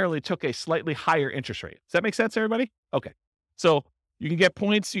voluntarily took a slightly higher interest rate. Does that make sense, everybody? Okay. So you can get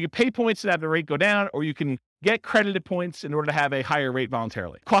points, you can pay points to have the rate go down, or you can get credited points in order to have a higher rate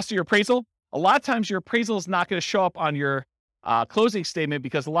voluntarily. Cost of your appraisal. A lot of times your appraisal is not going to show up on your closing statement,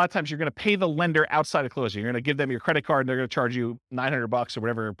 because a lot of times you're going to pay the lender outside of closing. You're going to give them your credit card and they're going to charge you $900 or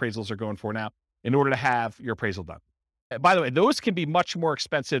whatever appraisals are going for now in order to have your appraisal done. By the way, those can be much more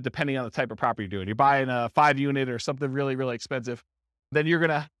expensive depending on the type of property you're doing. You're buying a 5-unit or something really, really expensive, then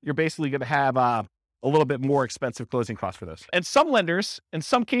you're basically going to have a little bit more expensive closing costs for those. And some lenders, in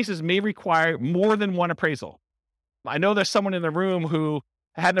some cases, may require more than one appraisal. I know there's someone in the room who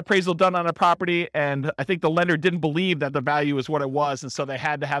had an appraisal done on a property, and I think the lender didn't believe that the value was what it was, and so they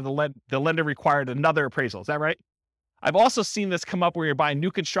had to have the lender required another appraisal. Is that right? I've also seen this come up where you're buying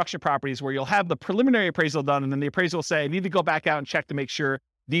new construction properties where you'll have the preliminary appraisal done, and then the appraisal will say, I need to go back out and check to make sure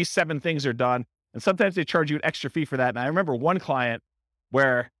these 7 things are done. And sometimes they charge you an extra fee for that. And I remember one client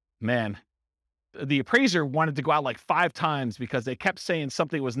where, man, the appraiser wanted to go out like 5 times because they kept saying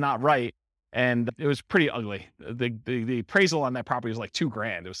something was not right. And it was pretty ugly. The appraisal on that property was like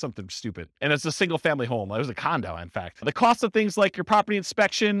 $2,000. It was something stupid. And it's a single family home. It was a condo, in fact. The cost of things like your property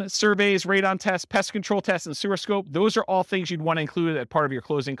inspection, surveys, radon tests, pest control tests, and sewer scope, those are all things you'd want to include as part of your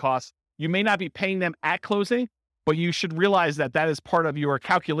closing costs. You may not be paying them at closing, but you should realize that that is part of your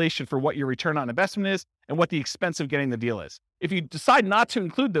calculation for what your return on investment is and what the expense of getting the deal is. If you decide not to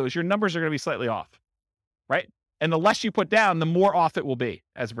include those, your numbers are going to be slightly off, right? And the less you put down, the more off it will be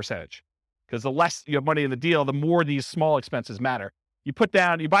as a percentage. Because the less you have money in the deal, the more these small expenses matter. You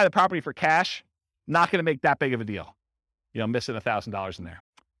buy the property for cash, not going to make that big of a deal. Missing $1,000 in there.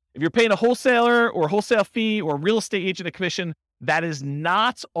 If you're paying a wholesaler or wholesale fee or real estate agent a commission, that is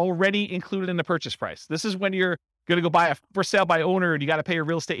not already included in the purchase price. This is when you're going to go buy a for sale by owner and you got to pay your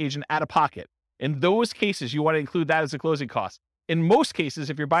real estate agent out of pocket. In those cases, you want to include that as a closing cost. In most cases,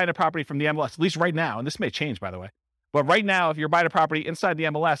 if you're buying a property from the MLS, at least right now, and this may change, by the way, but right now, if you're buying a property inside the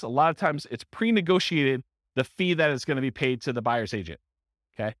MLS, a lot of times it's pre-negotiated the fee that is going to be paid to the buyer's agent,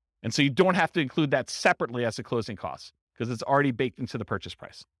 okay? And so you don't have to include that separately as a closing cost because it's already baked into the purchase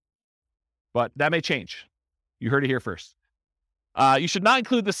price. But that may change. You heard it here first. You should not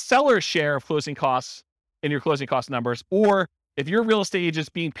include the seller's share of closing costs in your closing cost numbers, or if your real estate agent is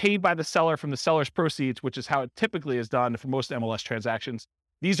being paid by the seller from the seller's proceeds, which is how it typically is done for most MLS transactions,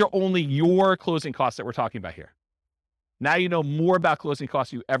 these are only your closing costs that we're talking about here. Now you know more about closing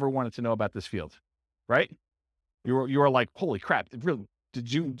costs you ever wanted to know about this field, right? You were like, holy crap,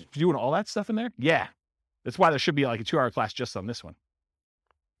 did you doing all that stuff in there? Yeah. That's why there should be like a 2-hour class just on this one.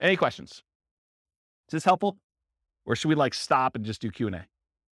 Any questions? Is this helpful? Or should we stop and just do Q&A?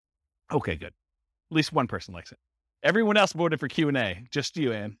 Okay, good. At least one person likes it. Everyone else voted for Q&A. Just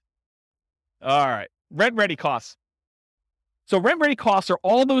you, Ann. All right. Rent ready costs. So rent ready costs are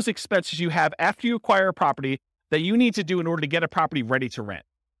all those expenses you have after you acquire a property that you need to do in order to get a property ready to rent.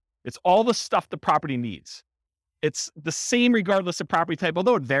 It's all the stuff the property needs. It's the same regardless of property type,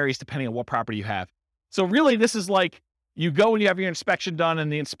 although it varies depending on what property you have. So really, this is like you go and you have your inspection done and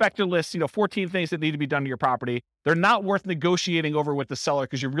the inspector lists, 14 things that need to be done to your property. They're not worth negotiating over with the seller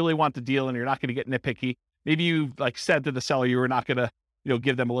because you really want the deal and you're not going to get nitpicky. Maybe you said to the seller you were not going to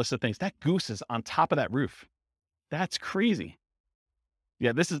give them a list of things. That goose is on top of that roof. That's crazy.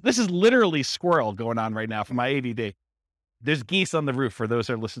 Yeah, this is literally squirrel going on right now for my ADD. There's geese on the roof for those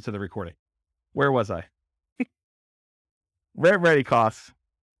who listen to the recording. Where was I? Rent ready costs.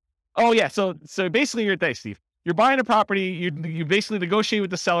 Oh yeah, so basically thanks, Steve. You're buying a property, you basically negotiate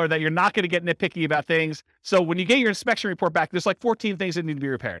with the seller that you're not going to get nitpicky about things. So when you get your inspection report back, there's 14 things that need to be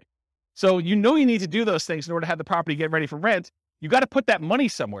repaired. So you need to do those things in order to have the property get ready for rent. You got to put that money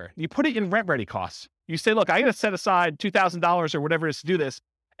somewhere. You put it in rent ready costs. You say, look, I got to set aside $2,000 or whatever it is to do this.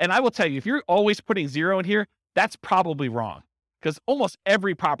 And I will tell you, if you're always putting zero in here, that's probably wrong because almost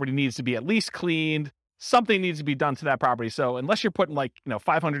every property needs to be at least cleaned. Something needs to be done to that property. So unless you're putting $500 to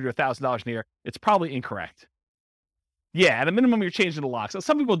 $1,000 in here, it's probably incorrect. Yeah, at a minimum, you're changing the locks. So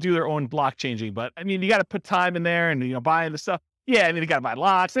some people do their own block changing, but you got to put time in there and, buying the stuff. Yeah, you got to buy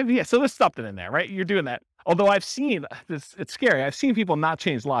locks. Yeah, so there's something in there, right? You're doing that. Although I've seen, it's scary. I've seen people not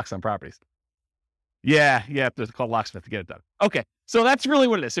change locks on properties. Yeah, you have to call locksmith to get it done. Okay, so that's really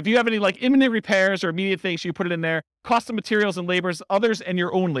what it is. If you have any imminent repairs or immediate things, you put it in there. Cost of materials and labors, others and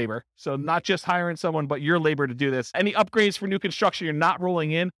your own labor. So not just hiring someone, but your labor to do this. Any upgrades for new construction you're not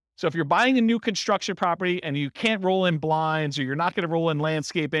rolling in. So if you're buying a new construction property and you can't roll in blinds or you're not going to roll in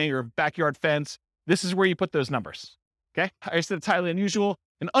landscaping or backyard fence, this is where you put those numbers. Okay, I said it's highly unusual.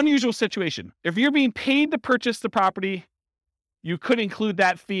 An unusual situation. If you're being paid to purchase the property, you could include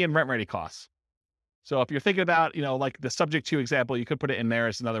that fee in rent ready costs. So if you're thinking about, the subject to example, you could put it in there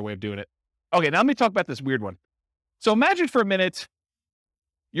as another way of doing it. Okay, now let me talk about this weird one. So imagine for a minute,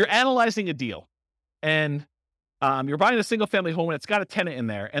 you're analyzing a deal and you're buying a single family home and it's got a tenant in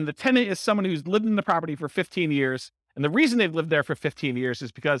there. And the tenant is someone who's lived in the property for 15 years And the reason they've lived there for 15 years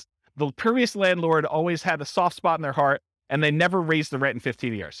is because the previous landlord always had a soft spot in their heart and they never raised the rent in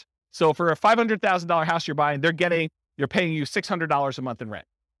 15 years. So for a $500,000 house you're buying, you're paying you $600 a month in rent.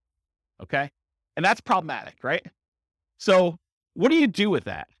 Okay. And that's problematic, right? So what do you do with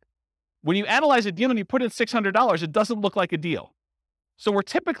that? When you analyze a deal and you put in $600, it doesn't look like a deal. So we're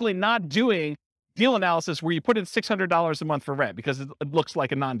typically not doing deal analysis where you put in $600 a month for rent because it looks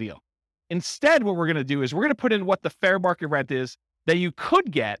like a non-deal. Instead, what we're going to do is we're going to put in what the fair market rent is that you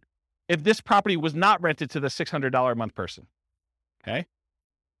could get if this property was not rented to the $600 a month person. Okay.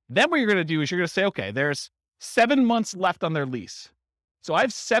 Then what you're going to do is you're going to say, okay, there's 7 months left on their lease. So I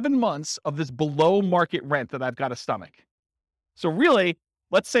have 7 months of this below market rent that I've got to stomach. So really,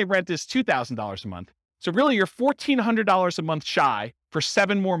 let's say rent is $2,000 a month. So really you're $1,400 a month shy for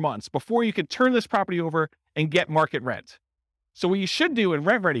 7 more months before you can turn this property over and get market rent. So what you should do in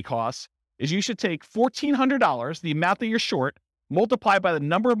rent ready costs is you should take $1,400, the amount that you're short, multiply by the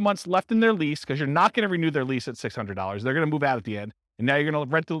number of months left in their lease, because you're not going to renew their lease at $600. They're going to move out at the end. And now you're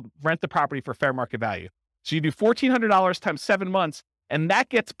going to rent the property for fair market value. So you do $1,400 times 7 months, and that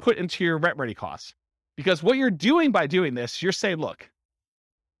gets put into your rent ready costs. Because what you're doing by doing this, you're saying, look,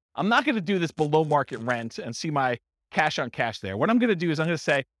 I'm not going to do this below market rent and see my cash on cash there. What I'm going to do is I'm going to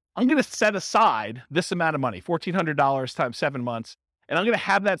say, I'm going to set aside this amount of money, $1,400 times 7 months, and I'm going to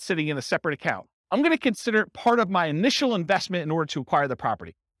have that sitting in a separate account. I'm going to consider it part of my initial investment in order to acquire the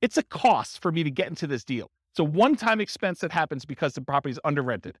property. It's a cost for me to get into this deal. It's a one-time expense that happens because the property is under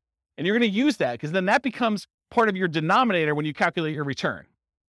rented. And you're going to use that because then that becomes part of your denominator when you calculate your return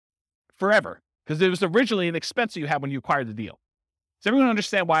forever, because it was originally an expense that you had when you acquired the deal. Does everyone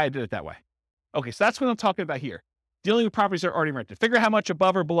understand why I did it that way? Okay, so that's what I'm talking about here. Dealing with properties that are already rented. Figure out how much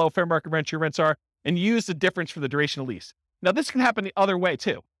above or below fair market rent your rents are and use the difference for the duration of lease. Now, this can happen the other way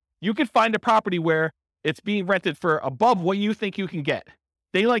too. You could find a property where it's being rented for above what you think you can get.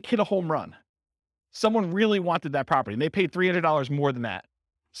 They like hit a home run. Someone really wanted that property and they paid $300 more than that.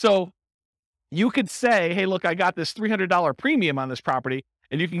 So you could say, hey, look, I got this $300 premium on this property,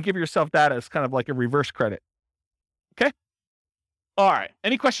 and you can give yourself that as kind of like a reverse credit. Okay. All right.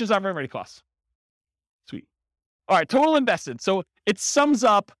 Any questions on rent ready costs? Sweet. All right. Total invested. So it sums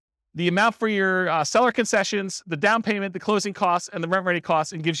up the amount for your seller concessions, the down payment, the closing costs, and the rent ready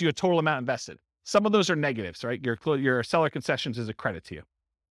costs, and gives you a total amount invested. Some of those are negatives, right? Your seller concessions is a credit to you.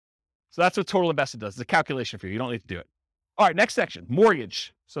 So that's what total invested does. It's a calculation for you. You don't need to do it. All right, next section,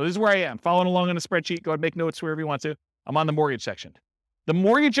 mortgage. So this is where I am. Following along on the spreadsheet. Go ahead and make notes wherever you want to. I'm on the mortgage section. The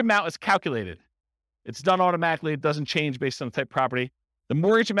mortgage amount is calculated. It's done automatically. It doesn't change based on the type of property. The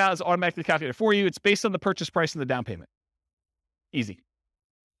mortgage amount is automatically calculated for you. It's based on the purchase price and the down payment. Easy.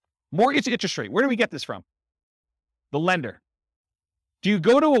 Mortgage interest rate. Where do we get this from? The lender. Do you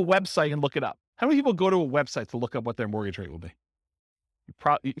go to a website and look it up? How many people go to a website to look up what their mortgage rate will be?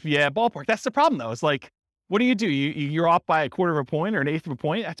 Yeah, ballpark. That's the problem, though. It's like, what do? You're off by a quarter of a point or an eighth of a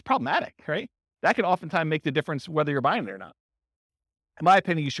point. That's problematic, right? That can oftentimes make the difference whether you're buying it or not. In my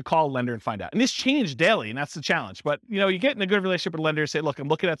opinion, you should call a lender and find out. And this changes daily, and that's the challenge. But, you get in a good relationship with a lender, say, look, I'm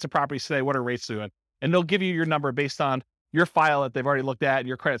looking at some properties today. What are rates doing? And they'll give you your number based on your file that they've already looked at,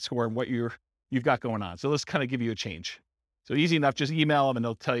 your credit score, and what you've got going on. So let's kind of give you a change. So easy enough, just email them and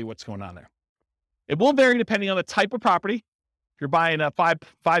they'll tell you what's going on there. It will vary depending on the type of property. If you're buying a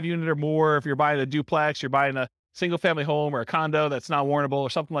five unit or more, if you're buying a duplex, you're buying a single family home or a condo that's not warrantable or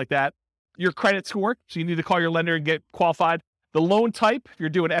something like that. Your credit score, so you need to call your lender and get qualified. The loan type, if you're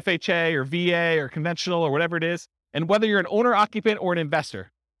doing FHA or VA or conventional or whatever it is, and whether you're an owner occupant or an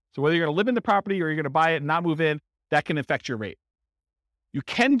investor. So whether you're going to live in the property or you're going to buy it and not move in, that can affect your rate. You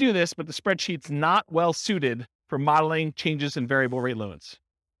can do this, but the spreadsheet's not well suited for modeling changes in variable rate loans.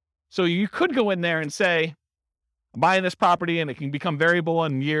 So you could go in there and say, I'm buying this property and it can become variable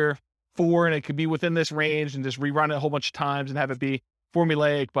in year 4 and it could be within this range and just rerun it a whole bunch of times and have it be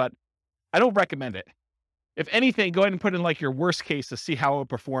formulaic, but I don't recommend it. If anything, go ahead and put in like your worst case to see how it would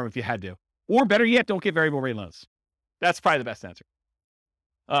perform if you had to. Or better yet, don't get variable rate loans. That's probably the best answer.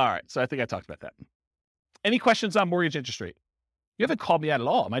 All right, so I think I talked about that. Any questions on mortgage interest rate? You haven't called me out at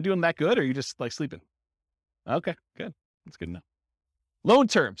all. Am I doing that good or are you just like sleeping? Okay, good. That's good enough. Loan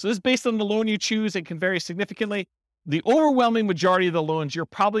term. So this is based on the loan you choose and can vary significantly. The overwhelming majority of the loans you're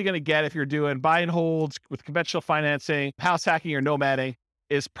probably going to get if you're doing buy and holds with conventional financing, house hacking or nomading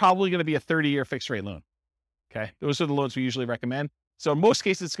is probably going to be a 30-year fixed rate loan. Okay. Those are the loans we usually recommend. So in most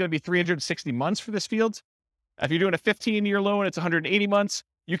cases, it's going to be 360 months for this field. If you're doing a 15-year loan, it's 180 months.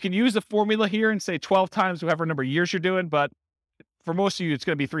 You can use the formula here and say 12 times whatever number of years you're doing, but for most of you, it's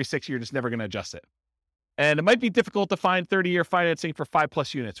going to be 360. You're just never going to adjust it. And it might be difficult to find 30-year financing for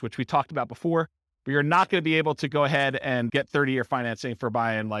 5+ units, which we talked about before. but you're not going to be able to go ahead and get 30-year financing for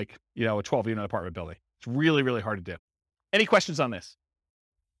buying like, a 12-unit apartment building. It's really, really hard to do. Any questions on this?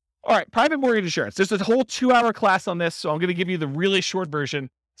 All right, private mortgage insurance. There's a whole 2-hour class on this, so I'm going to give you the really short version.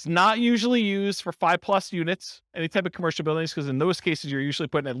 It's not usually used for 5+ units, any type of commercial buildings, because in those cases, you're usually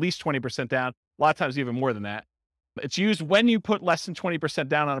putting at least 20% down, a lot of times even more than that. It's used when you put less than 20%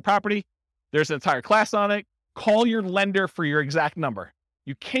 down on a property. There's an entire class on it. Call your lender for your exact number.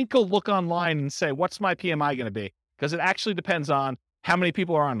 You can't go look online and say, what's my PMI going to be? Because it actually depends on how many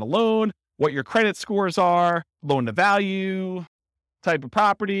people are on the loan, what your credit scores are, loan to value, type of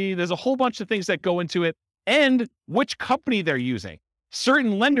property. There's a whole bunch of things that go into it, and which company they're using.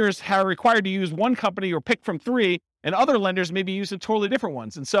 Certain lenders are required to use one company or pick from 3, and other lenders may be using totally different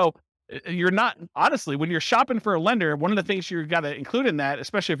ones. And so you're not, honestly, when you're shopping for a lender, one of the things you've got to include in that,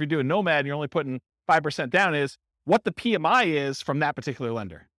 especially if you're doing Nomad and you're only putting 5% down, is what the PMI is from that particular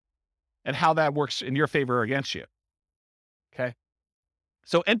lender and how that works in your favor or against you. Okay.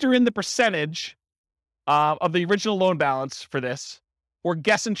 So enter in the percentage of the original loan balance for this, or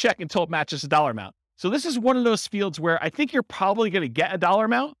guess and check until it matches the dollar amount. So this is one of those fields where I think you're probably going to get a dollar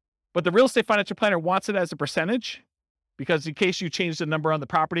amount, but the real estate financial planner wants it as a percentage, because in case you change the number on the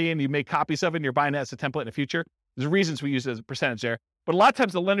property and you make copies of it and you're buying it as a template in the future, there's reasons we use it as a percentage there. But a lot of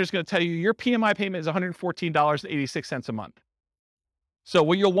times the lender's going to tell you your PMI payment is $114.86 a month. So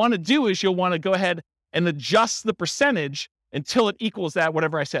what you'll want to do is you'll want to go ahead and adjust the percentage until it equals that,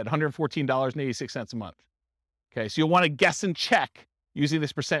 whatever I said, $114.86 a month. Okay, so you'll want to guess and check using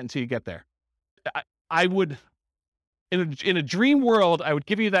this percent until you get there. I would, in a dream world, I would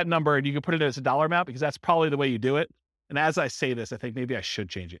give you that number and you can put it as a dollar amount, because that's probably the way you do it. And as I say this, I think maybe I should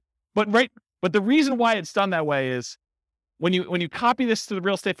change it. But the reason why it's done that way is when you copy this to the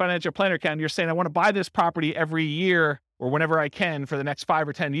real estate financial planner account, you're saying, I want to buy this property every year or whenever I can for the next 5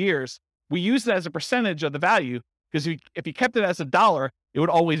 or 10 years. We use it as a percentage of the value, because if you kept it as a dollar, it would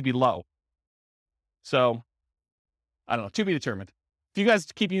always be low. So I don't know, to be determined. If you guys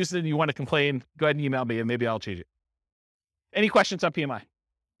keep using it and you want to complain, go ahead and email me and maybe I'll change it. Any questions on PMI?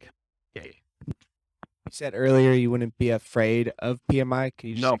 Yeah. You said earlier you wouldn't be afraid of PMI. Can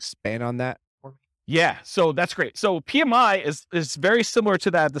you just No. expand on that for me? Yeah, so that's great. So PMI is very similar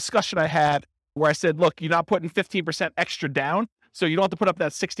to that discussion I had where I said, look, you're not putting 15% extra down, so you don't have to put up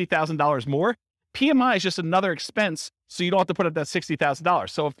that $60,000 more. PMI is just another expense, so you don't have to put up that $60,000.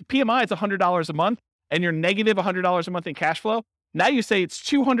 So if the PMI is $100 a month and you're negative $100 a month in cash flow, now you say it's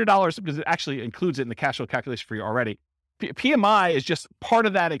 $200, because it actually includes it in the cash flow calculation for you already. PMI is just part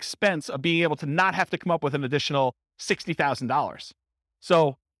of that expense of being able to not have to come up with an additional $60,000.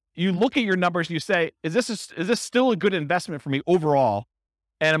 So you look at your numbers and you say, is this still a good investment for me overall?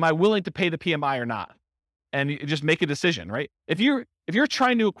 And am I willing to pay the PMI or not? And you just make a decision, right? If you're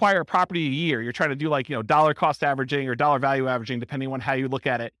trying to acquire a property a year, you're trying to do like, dollar cost averaging or dollar value averaging, depending on how you look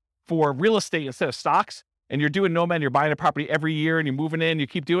at it, for real estate instead of stocks, and you're doing Nomad, you're buying a property every year and you're moving in, you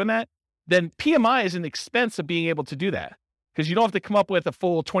keep doing that, then PMI is an expense of being able to do that, because you don't have to come up with a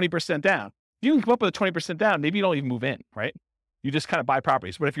full 20% down. If you can come up with a 20% down, maybe you don't even move in, right? You just kind of buy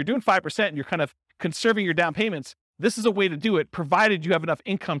properties. But if you're doing 5% and you're kind of conserving your down payments, this is a way to do it, provided you have enough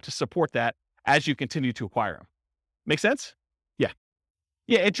income to support that as you continue to acquire them. Make sense? Yeah.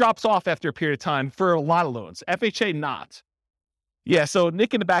 Yeah, it drops off after a period of time for a lot of loans. FHA, not. Yeah, so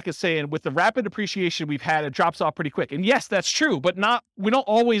Nick in the back is saying, with the rapid appreciation we've had, it drops off pretty quick. And yes, that's true, but we don't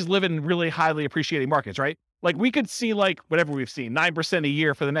always live in really highly appreciating markets, right? Like we could see whatever we've seen, 9% a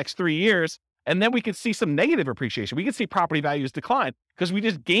year for the next 3 years, and then we could see some negative appreciation. We could see property values decline because we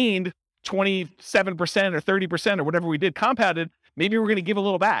just gained 27% or 30% or whatever we did compounded. Maybe we're going to give a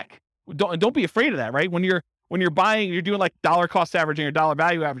little back. Don't be afraid of that, right? When you're buying, you're doing like dollar cost averaging or dollar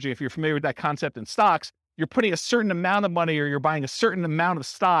value averaging. If you're familiar with that concept in stocks, you're putting a certain amount of money or you're buying a certain amount of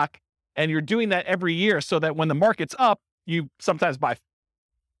stock, and you're doing that every year so that when the market's up, you sometimes buy.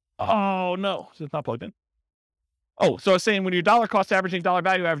 Oh no, it's not plugged in. Oh, so I was saying when you're dollar cost averaging, dollar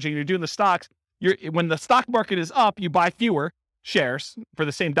value averaging, you're doing the stocks, when the stock market is up, you buy fewer shares for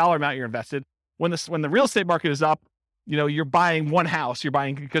the same dollar amount you're invested. When the real estate market is up, you're buying one house, you're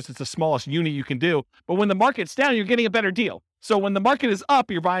buying because it's the smallest unit you can do. But when the market's down, you're getting a better deal. So when the market is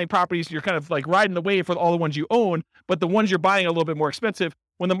up, you're buying properties, you're kind of like riding the wave for all the ones you own, but the ones you're buying are a little bit more expensive.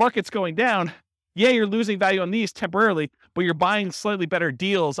 When the market's going down, yeah, you're losing value on these temporarily, but you're buying slightly better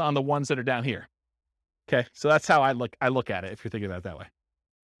deals on the ones that are down here. Okay, so that's how I look at it if you're thinking about it that way.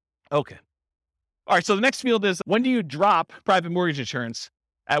 Okay. All right, so the next field is, when do you drop private mortgage insurance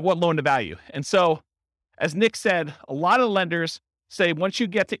at what loan to value? And so, as Nick said, a lot of lenders say once you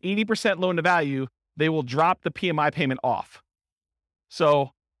get to 80% loan to value, they will drop the PMI payment off.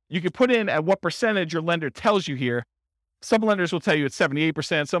 So you can put in at what percentage your lender tells you here. Some lenders will tell you it's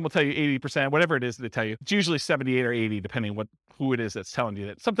 78%. Some will tell you 80%, whatever it is they tell you. It's usually 78 or 80, depending on who it is that's telling you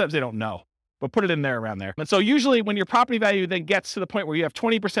that. Sometimes they don't know, but put it in there around there. And so usually when your property value then gets to the point where you have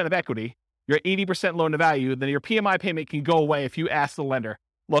 20% of equity, you're at 80% loan to value, then your PMI payment can go away if you ask the lender,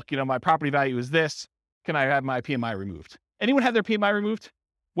 look, my property value is this. Can I have my PMI removed? Anyone have their PMI removed?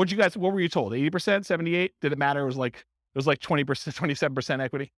 What were you told? 80%, 78? Did it matter? It was like 20%, 27%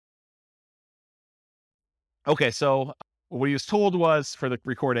 equity. Okay, so what he was told was, for the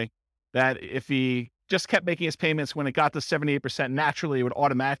recording, that if he just kept making his payments, when it got to 78%, naturally it would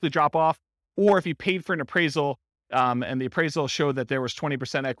automatically drop off. Or if he paid for an appraisal and the appraisal showed that there was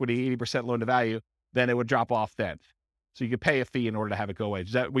 20% equity, 80% loan to value, then it would drop off then. So you could pay a fee in order to have it go away.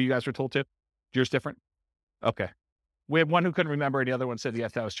 Is that what you guys were told too? Yours different? Okay. We had one who couldn't remember and the other one said,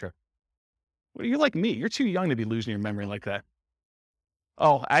 yes, that was true. Well, you're like me. You're too young to be losing your memory like that.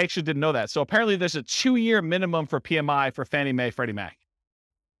 Oh, I actually didn't know that. So apparently there's a 2-year minimum for PMI for Fannie Mae, Freddie Mac.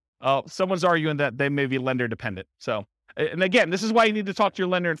 Oh, someone's arguing that they may be lender dependent. So, and again, this is why you need to talk to your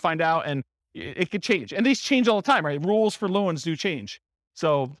lender and find out, and it could change. And these change all the time, right? Rules for loans do change.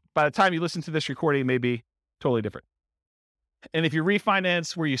 So by the time you listen to this recording, it may be totally different. And if you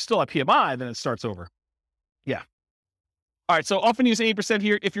refinance where you still have PMI, then it starts over. Yeah. All right, so often use 80%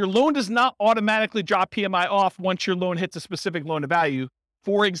 here. If your loan does not automatically drop PMI off once your loan hits a specific loan to value,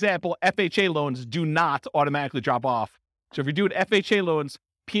 for example, FHA loans do not automatically drop off. So if you're doing FHA loans,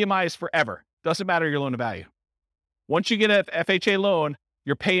 PMI is forever. Doesn't matter your loan to value. Once you get an FHA loan,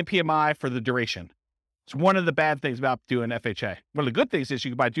 you're paying PMI for the duration. It's one of the bad things about doing FHA. One of the good things is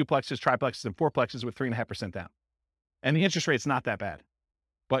you can buy duplexes, triplexes, and fourplexes with 3.5% down. And the interest rate's not that bad.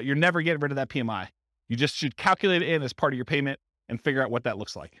 But you're never getting rid of that PMI. You just should calculate it in as part of your payment and figure out what that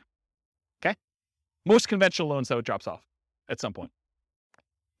looks like. Okay? Most conventional loans, though, it drops off at some point.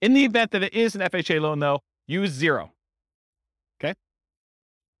 In the event that it is an FHA loan, though, use 0. Okay?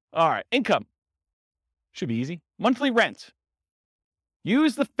 All right, income. Should be easy. Monthly rent.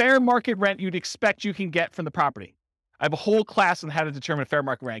 Use the fair market rent you'd expect you can get from the property. I have a whole class on how to determine fair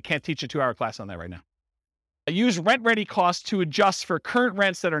market rent. I can't teach a 2-hour class on that right now. I use rent-ready costs to adjust for current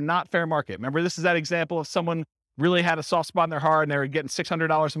rents that are not fair market. Remember, this is that example of someone really had a soft spot in their heart and they were getting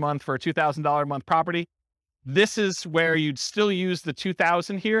 $600 a month for a $2,000 a month property. This is where you'd still use the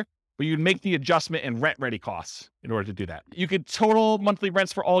 $2,000 here, but you'd make the adjustment in rent-ready costs in order to do that. You could total monthly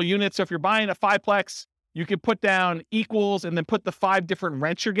rents for all units. So if you're buying a 5-plex, you could put down equals and then put the 5 different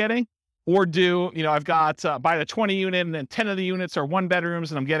rents you're getting, or do, I've got buy the 20 unit and then 10 of the units are 1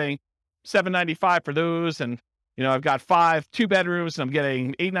 bedrooms and I'm getting $795 for those. And, I've got 5 2-bedrooms and I'm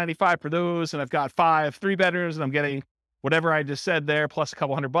getting $895 for those. And I've got 5 3-bedrooms and I'm getting whatever I just said there, plus a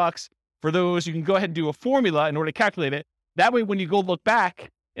couple $100 for those. You can go ahead and do a formula in order to calculate it. That way, when you go look back,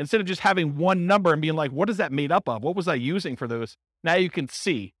 instead of just having one number and being like, what is that made up of? What was I using for those? Now you can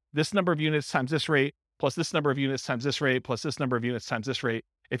see this number of units times this rate, plus this number of units times this rate, plus this number of units times this rate,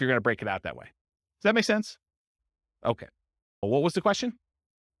 if you're going to break it out that way. Does that make sense? Okay. Well, what was the question?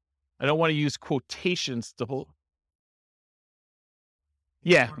 I don't want to use quotations to hold.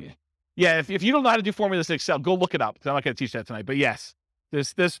 Yeah. If you don't know how to do formulas in Excel, go look it up. I'm not going to teach that tonight, but yes,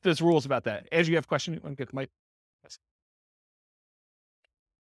 there's rules about that. Andrew, you have a question? You want to get the mic? Yes.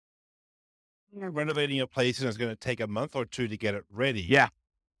 You're renovating a place and it's going to take a month or 2 to get it ready. Yeah.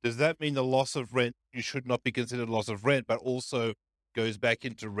 Does that mean the loss of rent, you should not be considered loss of rent, but also goes back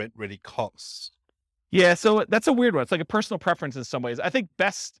into rent-ready costs? Yeah, so that's a weird one. It's like a personal preference in some ways. I think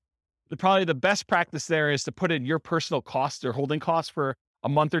probably the best practice there is to put in your personal costs or holding costs for a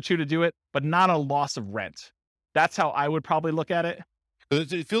month or 2 to do it, but not a loss of rent. That's how I would probably look at it.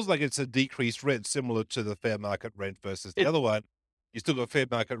 It feels like it's a decreased rent, similar to the fair market rent versus the other one. You still got fair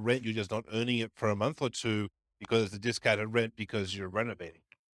market rent, you're just not earning it for a month or 2 because it's a discounted rent because you're renovating.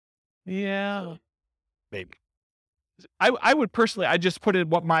 Yeah. Maybe. I would personally, I just put in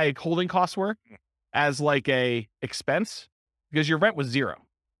what my holding costs were as like a expense because your rent was 0.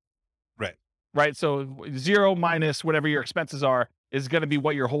 Right. So 0 minus whatever your expenses are is going to be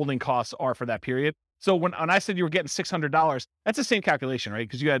what your holding costs are for that period. So when I said you were getting $600, that's the same calculation, right?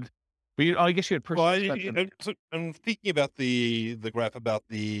 Because I guess you had personal expenses. So I'm thinking about the graph about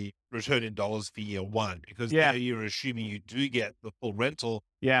the return in dollars for year 1, because there you're assuming you do get the full rental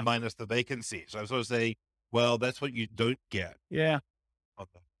minus the vacancy. So I was sort of saying, well, that's what you don't get. Yeah.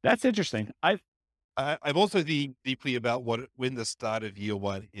 That's interesting. I'm also deeply about when the start of year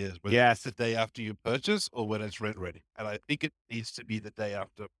 1 is. Whether it's the day after you purchase or when it's rent ready. And I think it needs to be the day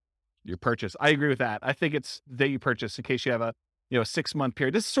after your purchase. I agree with that. I think it's the day you purchase in case you have a 6-month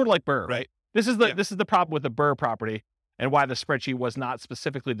period. This is sort of like Burr, right? This is the problem with the Burr property. and why the spreadsheet was not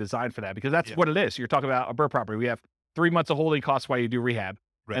specifically designed for that, because that's what it is. You're talking about a BRRRR property. We have 3 months of holding costs while you do rehab,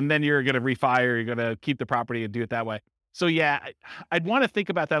 and then you're going to refi or you're going to keep the property and do it that way. So yeah, I'd want to think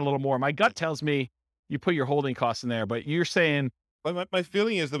about that a little more. My gut tells me you put your holding costs in there, but you're saying... My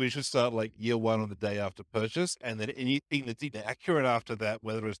feeling is that we should start like year one on the day after purchase, and then anything that's inaccurate after that,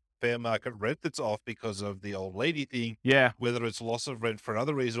 whether it's fair market rent that's off because of the old lady thing, whether it's loss of rent for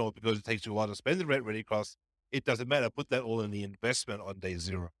another reason or because it takes you a while to spend the rent ready costs, it doesn't matter. Put that all in the investment on day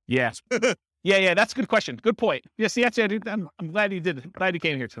 0. Yeah. Yeah. That's a good question. Good point. Yes, actually, I'm glad you did it. Glad you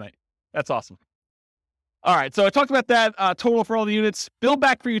came here tonight. That's awesome. All right. So I talked about that total for all the units. Bill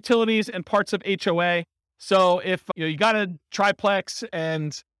back for utilities and parts of HOA. So if you got a triplex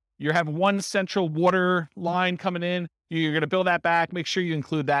and you have one central water line coming in, you're going to bill that back. Make sure you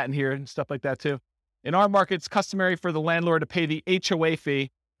include that in here and stuff like that too. In our market, it's customary for the landlord to pay the HOA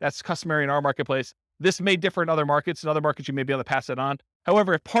fee. That's customary in our marketplace. This may differ in other markets. In other markets, you may be able to pass it on.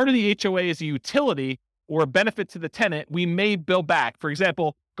 However, if part of the HOA is a utility or a benefit to the tenant, we may bill back. For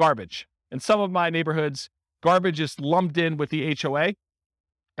example, garbage. In some of my neighborhoods, garbage is lumped in with the HOA.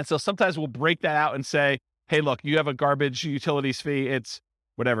 And so sometimes we'll break that out and say, hey, look, you have a garbage utilities fee. It's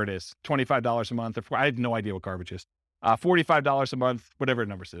whatever it is, $25 a month. I have no idea what garbage is. $45 a month, whatever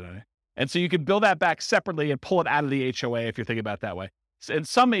numbers it is. And so you can bill that back separately and pull it out of the HOA if you're thinking about it that way. In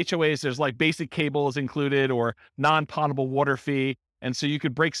some HOAs, there's like basic cables included or non-potable water fee. And so you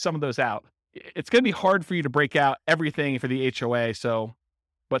could break some of those out. It's going to be hard for you to break out everything for the HOA.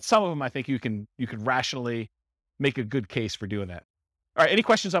 But some of them, I think you could rationally make a good case for doing that. All right. Any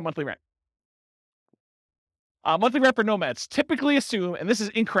questions on monthly rent? Monthly rent for nomads typically assume, and this is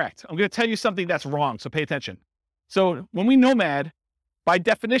incorrect. I'm going to tell you something that's wrong, so pay attention. So when we nomad, by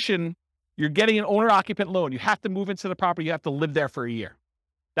definition, you're getting an owner-occupant loan. You have to move into the property. You have to live there for a year.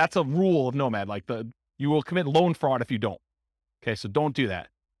 That's a rule of nomad. You will commit loan fraud if you don't. Okay, so don't do that.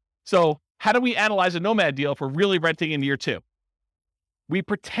 So how do we analyze a nomad deal if we're really renting in year 2? We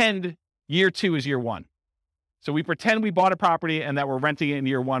pretend year 2 is year 1. So we pretend we bought a property and that we're renting it in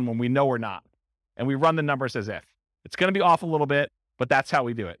year 1 when we know we're not. And we run the numbers as if. It's going to be off a little bit, but that's how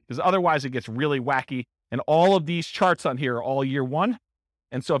we do it. Because otherwise it gets really wacky. And all of these charts on here are all year 1.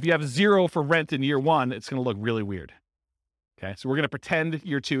 And so if you have 0 for rent in year 1, it's going to look really weird. Okay, so we're going to pretend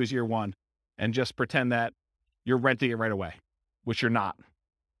year 2 is year 1 and just pretend that you're renting it right away, which you're not.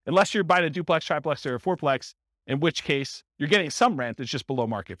 Unless you're buying a duplex, triplex, or a fourplex, in which case you're getting some rent that's just below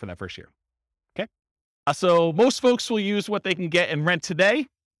market for that first year. Okay, so most folks will use what they can get in rent today.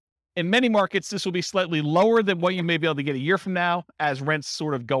 In many markets, this will be slightly lower than what you may be able to get a year from now as rents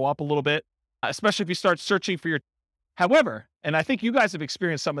sort of go up a little bit, especially if you start searching for your... However, and I think you guys have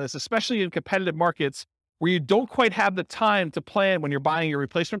experienced some of this, especially in competitive markets where you don't quite have the time to plan when you're buying your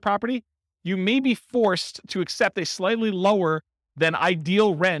replacement property, you may be forced to accept a slightly lower than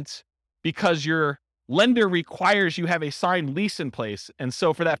ideal rent because your lender requires you have a signed lease in place. And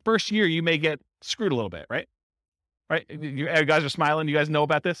so for that first year, you may get screwed a little bit, right? Right? You guys are smiling. You guys know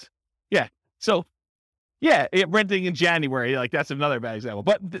about this? Yeah. So, renting in January, that's another bad example.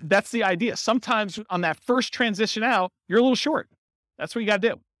 But that's the idea. Sometimes on that first transition out, you're a little short. That's what you got to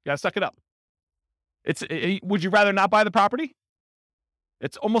do. You got to suck it up. Would you rather not buy the property?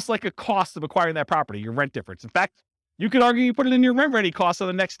 It's almost like a cost of acquiring that property, your rent difference. In fact, you could argue you put it in your rent ready cost on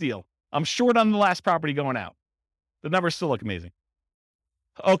the next deal. I'm short on the last property going out. The numbers still look amazing.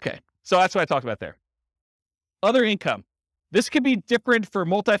 Okay. So that's what I talked about there. Other income. This could be different for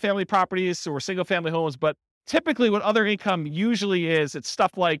multifamily properties or single family homes, but typically what other income usually is, it's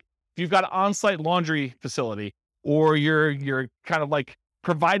stuff like if you've got an on-site laundry facility or you're kind of like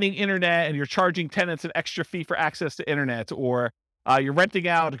providing internet and you're charging tenants an extra fee for access to internet, or you're renting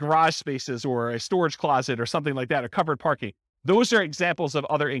out garage spaces or a storage closet or something like that, or covered parking. Those are examples of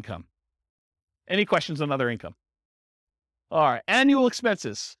other income. Any questions on other income? All right, annual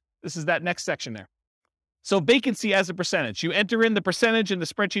expenses. This is that next section there. So vacancy as a percentage. You enter in the percentage and the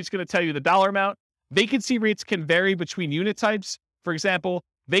spreadsheet's going to tell you the dollar amount. Vacancy rates can vary between unit types. For example,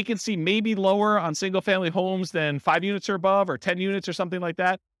 vacancy may be lower on single family homes than 5 units or above or 10 units or something like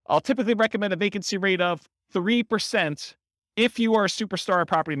that. I'll typically recommend a vacancy rate of 3% if you are a superstar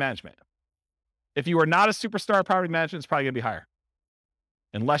property management. If you are not a superstar property management, it's probably going to be higher.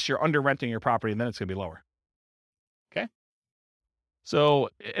 Unless you're under renting your property, and then it's going to be lower. Okay? So,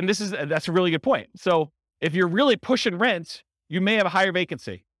 and that's a really good point. So, if you're really pushing rent, you may have a higher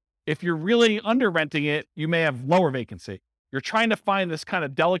vacancy. If you're really under renting it, you may have lower vacancy. You're trying to find this kind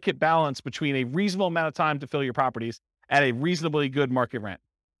of delicate balance between a reasonable amount of time to fill your properties at a reasonably good market rent.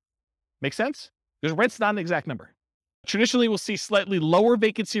 Make sense? Because rent's not an exact number. Traditionally, we'll see slightly lower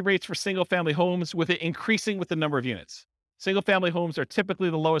vacancy rates for single family homes with it increasing with the number of units. Single family homes are typically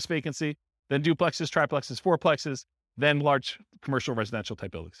the lowest vacancy, then duplexes, triplexes, fourplexes, then large commercial residential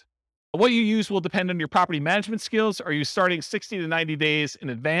type buildings. What you use will depend on your property management skills. Are you starting 60 to 90 days in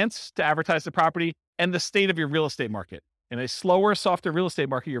advance to advertise the property, and the state of your real estate market? In a slower, softer real estate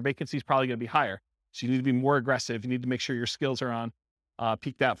market, your vacancy is probably going to be higher. So you need to be more aggressive. You need to make sure your skills are on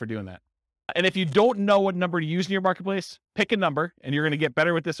peaked out for doing that. And if you don't know what number to use in your marketplace, pick a number, and you're going to get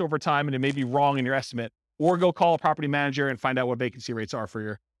better with this over time, and it may be wrong in your estimate, or go call a property manager and find out what vacancy rates are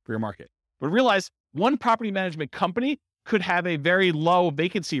for your market. But realize one property management company could have a very low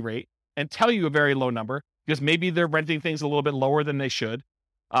vacancy rate and tell you a very low number because maybe they're renting things a little bit lower than they should,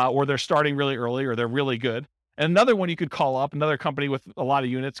 or they're starting really early, or they're really good. And another one you could call up, another company with a lot of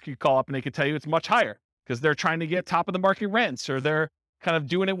units could call up and they could tell you it's much higher because they're trying to get top of the market rents, or they're kind of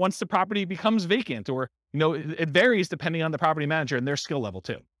doing it once the property becomes vacant, or, it varies depending on the property manager and their skill level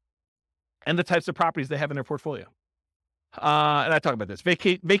too, and the types of properties they have in their portfolio. And I talk about this.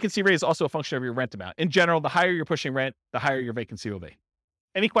 Vacancy rate is also a function of your rent amount. In general, the higher you're pushing rent, the higher your vacancy will be.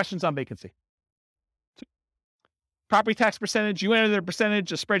 Any questions on vacancy? Property tax percentage, you enter the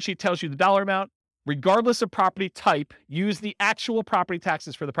percentage, a spreadsheet tells you the dollar amount. Regardless of property type, use the actual property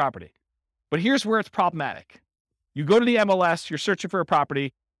taxes for the property. But here's where it's problematic. You go to the MLS, you're searching for a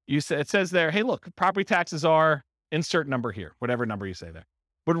property, it says there, hey, look, property taxes are insert number here, whatever number you say there.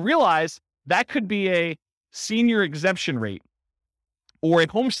 But realize that could be a senior exemption rate or a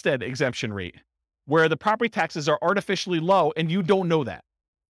homestead exemption rate where the property taxes are artificially low and you don't know that.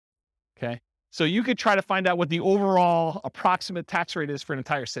 Okay. So you could try to find out what the overall approximate tax rate is for an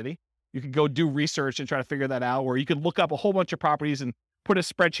entire city. You could go do research and try to figure that out, or you could look up a whole bunch of properties and put a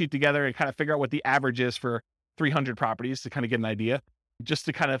spreadsheet together and kind of figure out what the average is for 300 properties to kind of get an idea, just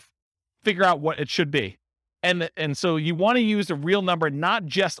to kind of figure out what it should be. And so you want to use a real number, not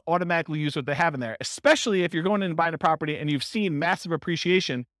just automatically use what they have in there, especially if you're going in and buying a property and you've seen massive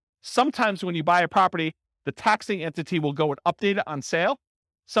appreciation. Sometimes when you buy a property, the taxing entity will go and update it on sale.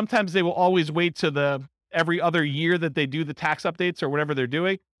 Sometimes they will always wait to every other year that they do the tax updates or whatever they're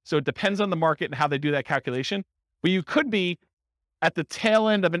doing. So it depends on the market and how they do that calculation. But you could be at the tail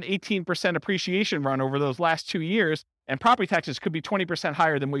end of an 18% appreciation run over those last 2 years, and property taxes could be 20%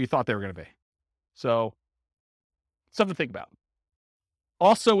 higher than what you thought they were going to be. So something to think about.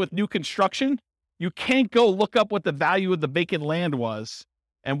 Also, with new construction, you can't go look up what the value of the vacant land was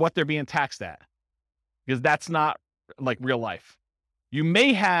and what they're being taxed at, because that's not like real life. You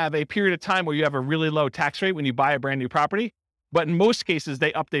may have a period of time where you have a really low tax rate when you buy a brand new property, but in most cases,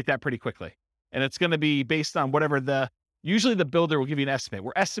 they update that pretty quickly. And it's going to be based on whatever usually the builder will give you an estimate.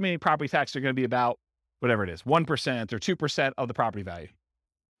 We're estimating property taxes are going to be about whatever it is, 1% or 2% of the property value.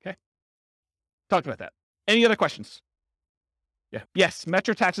 Okay. Talked about that. Any other questions? Yeah. Yes,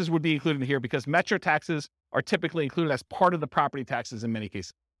 metro taxes would be included in here because metro taxes are typically included as part of the property taxes in many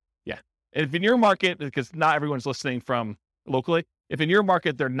cases. Yeah. And if in your market, because not everyone's listening from locally, if in your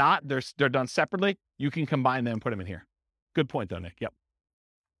market they're not, they're done separately, you can combine them and put them in here. Good point though, Nick. Yep.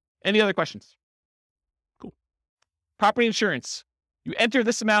 Any other questions? Cool. Property insurance. You enter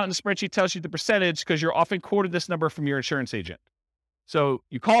this amount and the spreadsheet tells you the percentage because you're often quoted this number from your insurance agent. So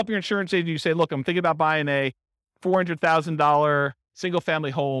you call up your insurance agent, you say, look, I'm thinking about buying a $400,000 single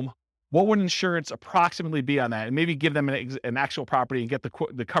family home. What would insurance approximately be on that? And maybe give them an actual property and get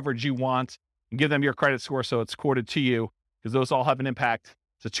the coverage you want and give them your credit score so it's quoted to you, because those all have an impact.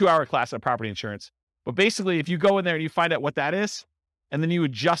 It's a 2-hour class on property insurance. But basically, if you go in there and you find out what that is, and then you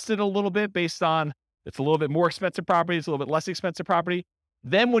adjust it a little bit based on it's a little bit more expensive property, it's a little bit less expensive property,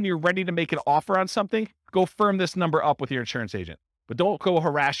 then when you're ready to make an offer on something, go firm this number up with your insurance agent. But don't go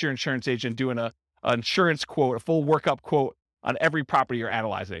harass your insurance agent doing an insurance quote, a full workup quote on every property you're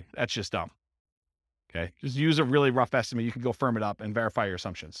analyzing. That's just dumb. Okay. Just use a really rough estimate. You can go firm it up and verify your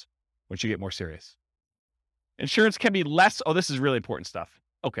assumptions once you get more serious. Insurance can be less. Oh, this is really important stuff.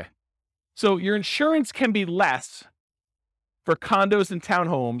 Okay. So your insurance can be less for condos and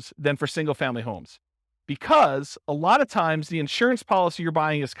townhomes than for single family homes, because a lot of times the insurance policy you're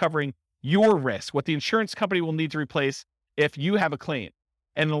buying is covering your risk, what the insurance company will need to replace if you have a claim.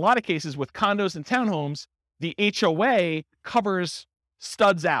 And in a lot of cases with condos and townhomes, the HOA covers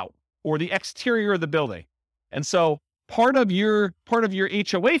studs out or the exterior of the building. And so part of your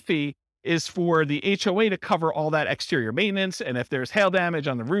HOA fee is for the HOA to cover all that exterior maintenance. And if there's hail damage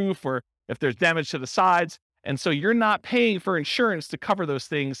on the roof or if there's damage to the sides. And so you're not paying for insurance to cover those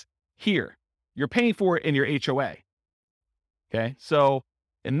things here. You're paying for it in your HOA. Okay. So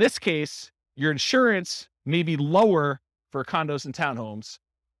in this case, your insurance may be lower for condos and townhomes,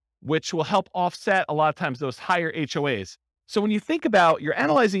 which will help offset a lot of times those higher HOAs. So when you think about, you're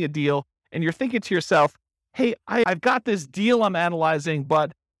analyzing a deal and you're thinking to yourself, hey, I've got this deal I'm analyzing,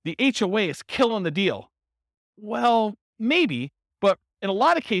 but the HOA is killing the deal. Well, maybe, but in a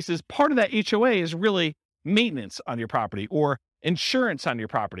lot of cases, part of that HOA is really maintenance on your property or insurance on your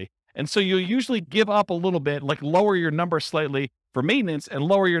property. And so you'll usually give up a little bit, like lower your number slightly for maintenance and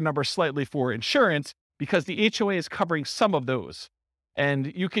lower your number slightly for insurance, because the HOA is covering some of those.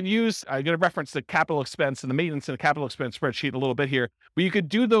 And you can use, I'm going to reference the capital expense and the maintenance and the capital expense spreadsheet a little bit here, but you could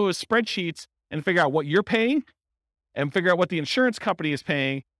do those spreadsheets and figure out what you're paying and figure out what the insurance company is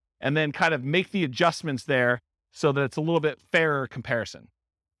paying, and then kind of make the adjustments there so that it's a little bit fairer comparison.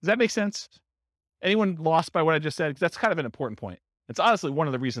 Does that make sense? Anyone lost by what I just said? Because that's kind of an important point. It's honestly one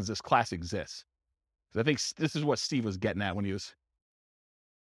of the reasons this class exists. Because I think this is what Steve was getting at when he was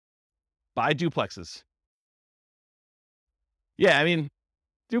buy duplexes. Yeah, I mean,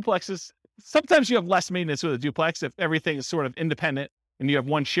 duplexes, sometimes you have less maintenance with a duplex if everything is sort of independent and you have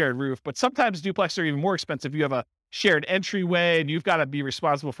one shared roof, but sometimes duplexes are even more expensive. You have a shared entryway and you've got to be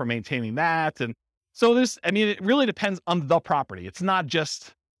responsible for maintaining that. And so it really depends on the property. It's not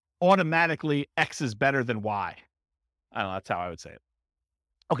just automatically X is better than Y. I don't know, that's how I would say it.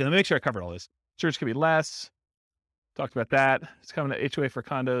 Okay, let me make sure I covered all this. Insurance can be less. Talked about that. It's coming to HOA for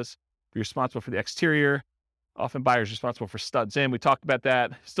condos. Be responsible for the exterior. Often buyers responsible for studs in. We talked about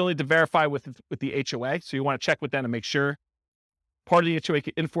that. Still need to verify with the HOA. So you want to check with them to make sure. Part of the HOA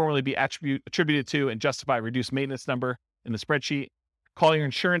can informally be attributed to and justify a reduced maintenance number in the spreadsheet. Call your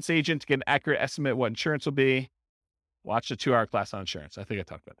insurance agent to get an accurate estimate of what insurance will be. Watch the 2-hour class on insurance. I think I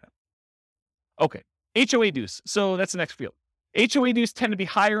talked about that. Okay. HOA dues. So that's the next field. HOA dues tend to be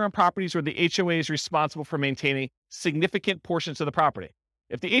higher on properties where the HOA is responsible for maintaining significant portions of the property.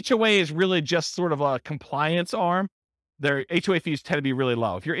 If the HOA is really just sort of a compliance arm, their HOA fees tend to be really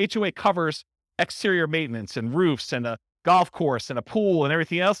low. If your HOA covers exterior maintenance and roofs and a golf course and a pool and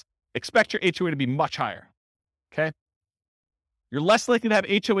everything else, expect your HOA to be much higher. Okay? You're less likely to have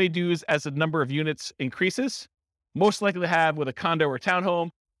HOA dues as the number of units increases. Most likely to have with a condo or townhome,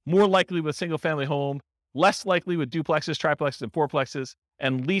 more likely with a single family home, less likely with duplexes, triplexes, and fourplexes,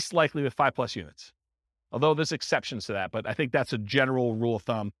 and least likely with 5+ units. Although there's exceptions to that, but I think that's a general rule of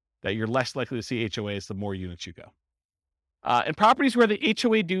thumb that you're less likely to see HOAs the more units you go. In properties where the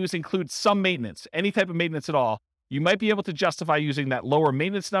HOA dues include some maintenance, any type of maintenance at all, you might be able to justify using that lower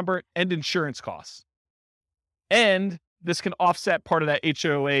maintenance number and insurance costs. And this can offset part of that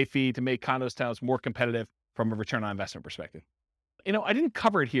HOA fee to make condos, towns more competitive from a return on investment perspective. I didn't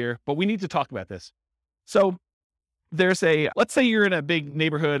cover it here, but we need to talk about this. So let's say you're in a big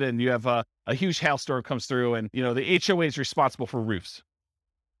neighborhood and you have a huge hailstorm comes through and, the HOA is responsible for roofs.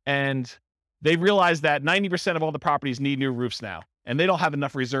 And they realize that 90% of all the properties need new roofs now. And they don't have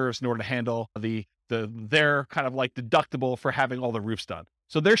enough reserves in order to handle their kind of like deductible for having all the roofs done.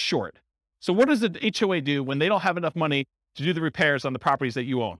 So they're short. So what does the HOA do when they don't have enough money to do the repairs on the properties that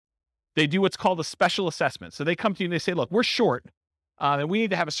you own? They do what's called a special assessment. So they come to you and they say, look, we're short and we need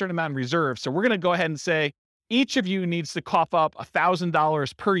to have a certain amount in reserve. So we're going to go ahead and say, each of you needs to cough up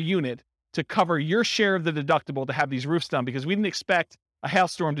 $1,000 per unit to cover your share of the deductible to have these roofs done, because we didn't expect a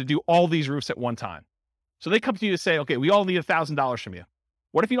hailstorm to do all these roofs at one time. So they come to you to say, okay, we all need $1,000 from you.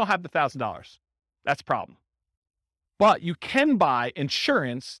 What if you don't have the $1,000? That's a problem. But you can buy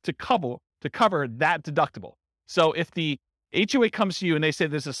insurance to cover that deductible. So if the HOA comes to you and they say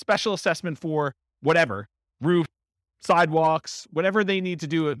there's a special assessment for whatever, roof, sidewalks, whatever they need to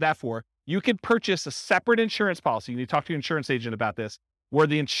do that for, you can purchase a separate insurance policy. You need to talk to your insurance agent about this, where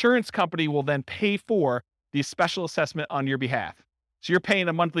the insurance company will then pay for the special assessment on your behalf. So you're paying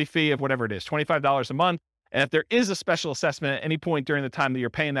a monthly fee of whatever it is, $25 a month. And if there is a special assessment at any point during the time that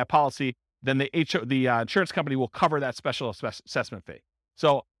you're paying that policy, then the insurance company will cover that special assessment fee.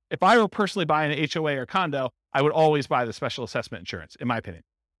 So if I were personally buying an HOA or condo, I would always buy the special assessment insurance, in my opinion.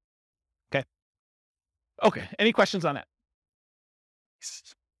 Okay. Any questions on that?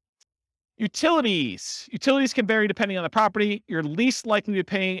 Utilities. Utilities can vary depending on the property. You're least likely to be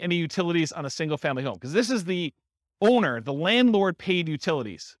paying any utilities on a single family home because this is the owner, the landlord paid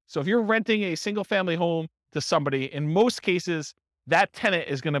utilities. So if you're renting a single family home to somebody, in most cases, that tenant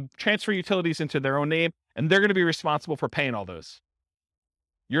is going to transfer utilities into their own name and they're going to be responsible for paying all those.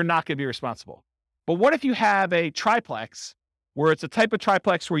 You're not going to be responsible. But what if you have a triplex where it's a type of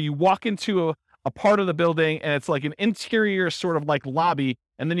triplex where you walk into a part of the building and it's like an interior sort of like lobby,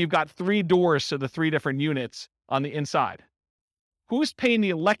 and then you've got 3 doors to the 3 different units on the inside? Who's paying the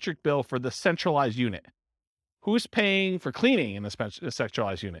electric bill for the centralized unit? Who's paying for cleaning in the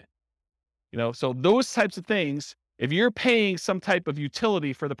centralized unit? So those types of things, if you're paying some type of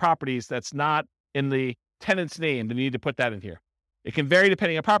utility for the properties that's not in the tenant's name, then you need to put that in here. It can vary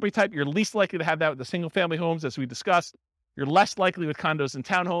depending on property type. You're least likely to have that with the single family homes, as we discussed. You're less likely with condos and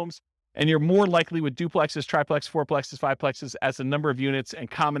townhomes, and you're more likely with duplexes, triplex, fourplexes, fiveplexes as the number of units and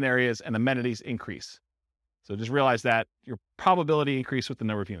common areas and amenities increase. So just realize that your probability increase with the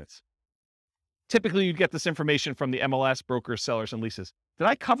number of units. Typically, you'd get this information from the MLS, brokers, sellers, and leases. Did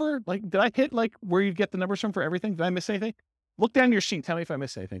I hit where you'd get the numbers from for everything? Did I miss anything? Look down your sheet. Tell me if I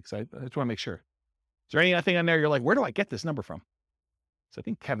missed anything, because I just want to make sure. Is there anything on there you're like, where do I get this number from? So I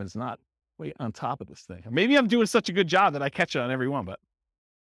think Kevin's not way on top of this thing. Or maybe I'm doing such a good job that I catch it on every one, but.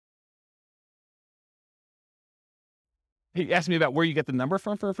 He asked me about where you get the number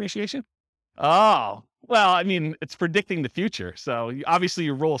from for appreciation. Oh, well, I mean, it's predicting the future. So obviously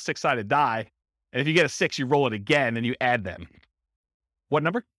you roll a 6-sided die. And if you get a 6, you roll it again and you add them. What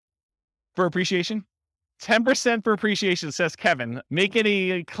number for appreciation? 10% for appreciation, says Kevin. Make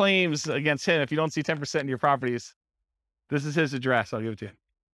any claims against him if you don't see 10% in your properties. This is his address. I'll give it to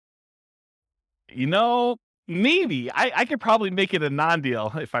you. Maybe. I could probably make it a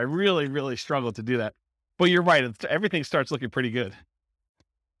non-deal if I really, really struggle to do that. But you're right. Everything starts looking pretty good,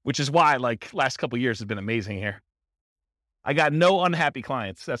 which is why, last couple of years has been amazing here. I got no unhappy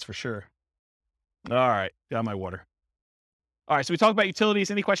clients, that's for sure. All right, got my water. All right, so we talked about utilities.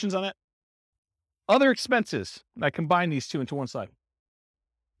 Any questions on that? Other expenses. I combine these two into one slide.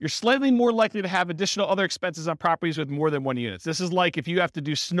 You're slightly more likely to have additional other expenses on properties with more than one unit. This is like if you have to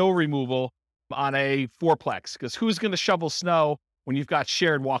do snow removal on a fourplex, because who's going to shovel snow when you've got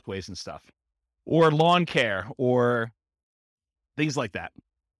shared walkways and stuff? Or lawn care, or things like that.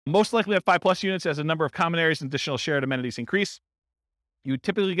 Most likely have 5+ units as a number of common areas and additional shared amenities increase. You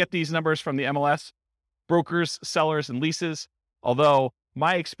typically get these numbers from the MLS, brokers, sellers, and leases, although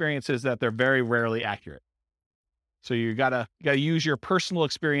my experience is that they're very rarely accurate. So you gotta use your personal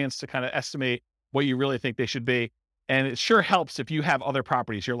experience to kind of estimate what you really think they should be. And it sure helps if you have other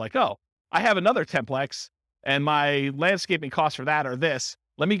properties. You're like, oh, I have another 10plex and my landscaping costs for that are this.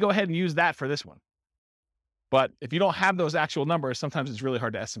 Let me go ahead and use that for this one. But if you don't have those actual numbers, sometimes it's really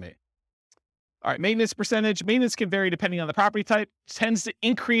hard to estimate. All right, maintenance percentage. Maintenance can vary depending on the property type. It tends to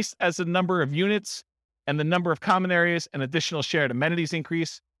increase as the number of units and the number of common areas and additional shared amenities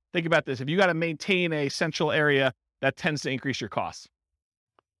increase. Think about this. If you got to maintain a central area, that tends to increase your costs.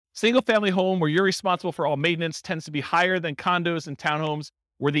 Single family home where you're responsible for all maintenance tends to be higher than condos and townhomes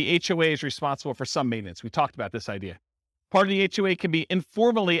where the HOA is responsible for some maintenance. We talked about this idea. Part of the HOA can be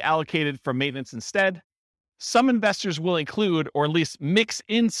informally allocated for maintenance instead. Some investors will include or at least mix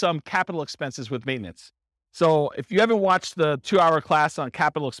in some capital expenses with maintenance. So if you haven't watched the 2-hour class on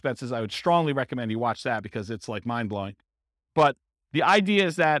capital expenses, I would strongly recommend you watch that because it's mind-blowing. But the idea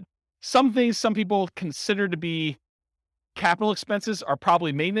is that some things some people consider to be capital expenses are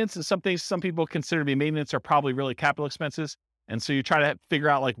probably maintenance, and some things some people consider to be maintenance are probably really capital expenses. And so you try to figure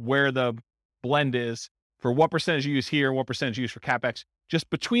out where the blend is for what percentage you use here and what percentage you use for CapEx. Just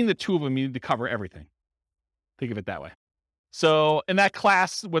between the two of them, you need to cover everything. Think of it that way. So in that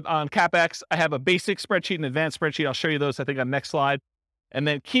class on CapEx, I have a basic spreadsheet and advanced spreadsheet. I'll show you those, I think, on the next slide. And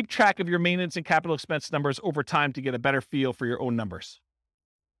then keep track of your maintenance and capital expense numbers over time to get a better feel for your own numbers.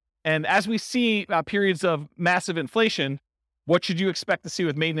 And as we see periods of massive inflation, what should you expect to see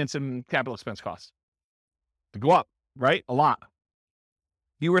with maintenance and capital expense costs? To go up, right? A lot.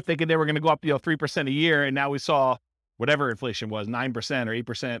 You were thinking they were going to go up 3% a year, and now we saw whatever inflation was, 9% or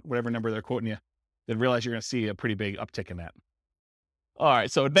 8%, whatever number they're quoting you. Then realize you're going to see a pretty big uptick in that. All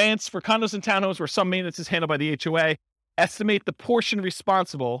right, so advance for condos and townhomes where some maintenance is handled by the HOA. Estimate the portion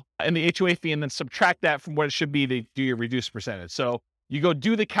responsible in the HOA fee and then subtract that from what it should be to do your reduced percentage. So you go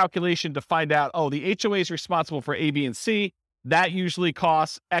do the calculation to find out, the HOA is responsible for A, B, and C. That usually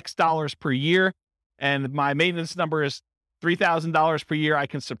costs X dollars per year. And my maintenance number is $3,000 per year. I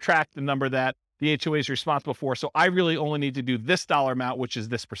can subtract the number that the HOA is responsible for. So I really only need to do this dollar amount, which is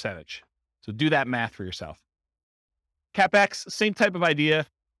this percentage. So do that math for yourself. CapEx, same type of idea.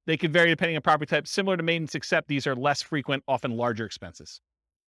 They can vary depending on property type, similar to maintenance, except these are less frequent, often larger expenses.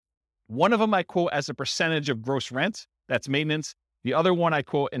 One of them I quote as a percentage of gross rent. That's maintenance. The other one I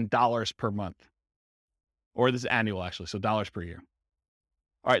quote in dollars per month. Or this is annual, actually, so dollars per year.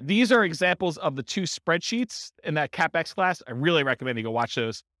 All right, these are examples of the two spreadsheets in that CapEx class. I really recommend you go watch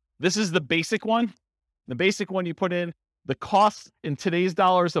those. This is the basic one. The basic one you put in the cost in today's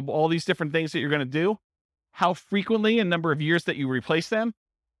dollars of all these different things that you're going to do, how frequently and number of years that you replace them,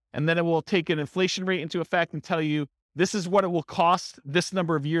 and then it will take an inflation rate into effect and tell you this is what it will cost this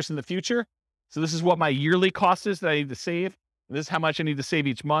number of years in the future. So this is what my yearly cost is that I need to save. And this is how much I need to save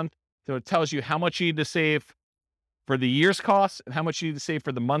each month. So it tells you how much you need to save for the year's costs and how much you need to save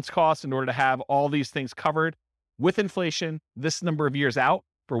for the month's costs in order to have all these things covered with inflation, this number of years out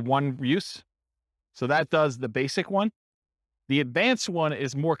for one use. So that does the basic one. The advanced one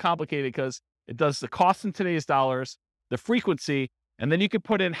is more complicated because it does the cost in today's dollars, the frequency, and then you can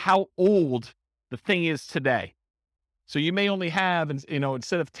put in how old the thing is today. So you may only have,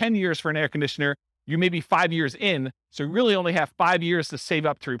 instead of 10 years for an air conditioner, you may be 5 years in. So you really only have 5 years to save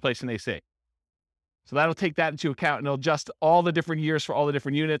up to replace an AC. So that'll take that into account, and it'll adjust all the different years for all the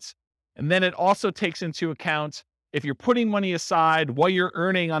different units. And then it also takes into account if you're putting money aside, what you're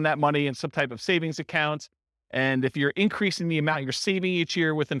earning on that money in some type of savings account, and if you're increasing the amount you're saving each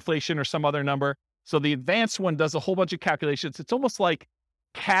year with inflation or some other number. So the advanced one does a whole bunch of calculations. It's almost like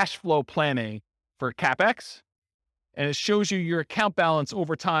cash flow planning for CapEx, and it shows you your account balance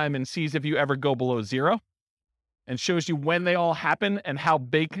over time and sees if you ever go below zero, and shows you when they all happen and how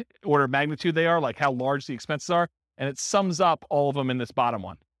big order of magnitude they are, like how large the expenses are, and it sums up all of them in this bottom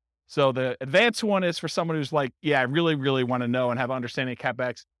one. So the advanced one is for someone who's like, yeah, I really, really want to know and have an understanding of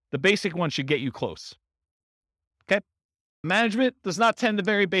CapEx. The basic one should get you close. Okay. Management does not tend to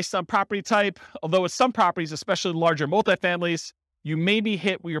vary based on property type, although with some properties, especially larger multifamilies, you may be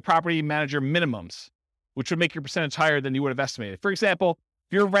hit with your property manager minimums, which would make your percentage higher than you would have estimated. For example,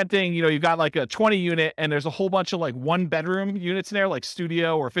 if you're renting, you've got like a 20 unit and there's a whole bunch of like 1-bedroom units in there, like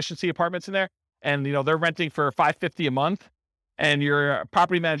studio or efficiency apartments in there. And, they're renting for $550 a month, and your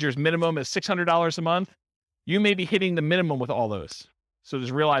property manager's minimum is $600 a month, you may be hitting the minimum with all those. So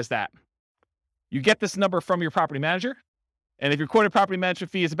just realize that. You get this number from your property manager, and if your quoted property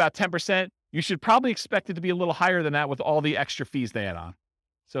management fee is about 10%, you should probably expect it to be a little higher than that with all the extra fees they add on.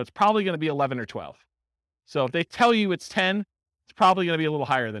 So it's probably going to be 11 or 12. So if they tell you it's 10, it's probably going to be a little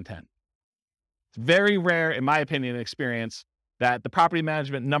higher than 10. It's very rare, in my opinion and experience, that the property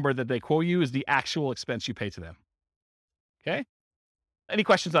management number that they quote you is the actual expense you pay to them. Okay. Any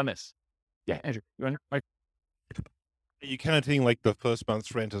questions on this? Yeah, Andrew, you want to? Are you counting like the first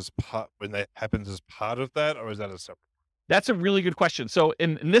month's rent as part when that happens as part of that, or is that a separate? That's a really good question. So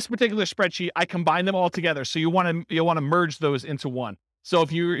in this particular spreadsheet, I combine them all together. So you'll want to merge those into one. So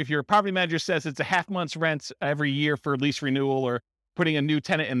if your property manager says it's a half month's rent every year for lease renewal or putting a new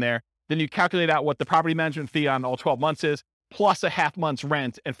tenant in there, then you calculate out what the property management fee on all 12 months is, plus a half month's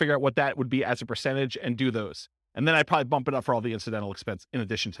rent, and figure out what that would be as a percentage and do those. And then I'd probably bump it up for all the incidental expense in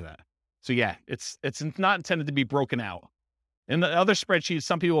addition to that. So yeah, it's not intended to be broken out. In the other spreadsheets,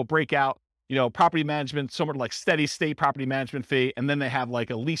 some people will break out, property management, somewhat like steady state property management fee, and then they have like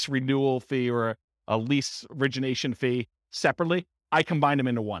a lease renewal fee or a lease origination fee separately. I combine them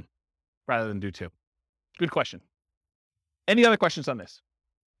into one rather than do two. Good question. Any other questions on this?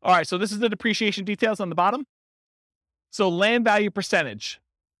 All right, so this is the depreciation details on the bottom. So land value percentage.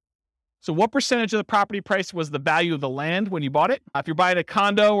 So what percentage of the property price was the value of the land when you bought it? If you're buying a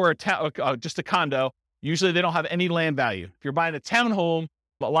condo or just a condo, usually they don't have any land value. If you're buying a townhome,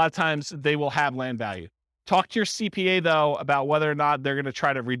 a lot of times they will have land value. Talk to your CPA, though, about whether or not they're going to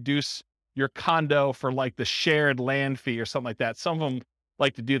try to reduce your condo for like the shared land fee or something like that. Some of them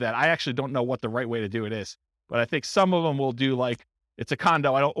like to do that. I actually don't know what the right way to do it is, but I think some of them will do like, it's a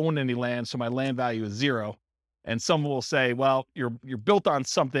condo, I don't own any land, so my land value is zero. And some will say, well, you're built on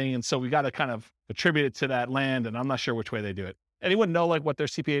something, and so we got to kind of attribute it to that land, and I'm not sure which way they do it. Anyone know like what their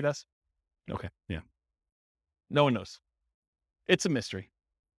CPA does? Okay, yeah. No one knows. It's a mystery.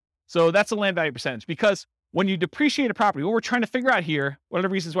 So that's the land value percentage, because when you depreciate a property, what we're trying to figure out here, one of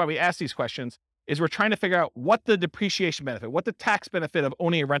the reasons why we ask these questions, is we're trying to figure out what the depreciation benefit, what the tax benefit of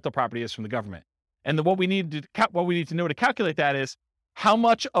owning a rental property is from the government. And then what we need to know to calculate that is how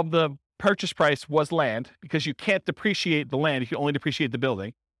much of the purchase price was land, because you can't depreciate the land, you can only depreciate the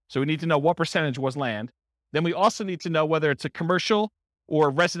building. So we need to know what percentage was land. Then we also need to know whether it's a commercial or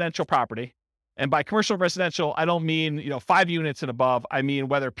residential property. And by commercial residential, I don't mean, 5 units and above. I mean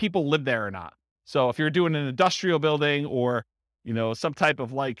whether people live there or not. So if you're doing an industrial building or, some type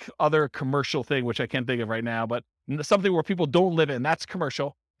of like other commercial thing, which I can't think of right now, but something where people don't live in, that's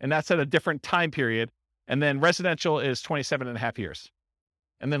commercial. And that's at a different time period. And then residential is 27.5 years.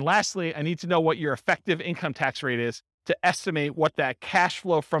 And then lastly, I need to know what your effective income tax rate is to estimate what that cash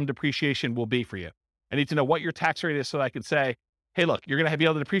flow from depreciation will be for you. I need to know what your tax rate is so that I can say, hey, look, you're going to be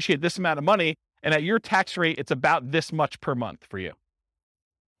able to depreciate this amount of money, and at your tax rate, it's about this much per month for you.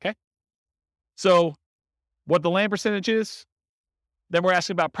 Okay? So what the land percentage is, then we're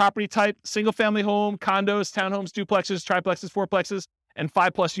asking about property type, single family home, condos, townhomes, duplexes, triplexes, fourplexes, and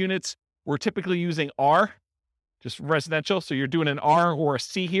 5+ units. We're typically using R, just residential. So you're doing an R or a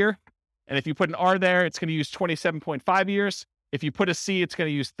C here. And if you put an R there, it's going to use 27.5 years. If you put a C, it's going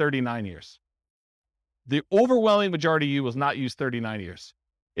to use 39 years. The overwhelming majority of you will not use 39 years.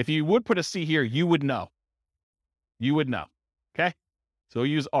 If you would put a C here, you would know. You would know. Okay? So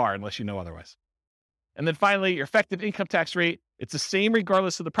use R unless you know otherwise. And then finally, your effective income tax rate, it's the same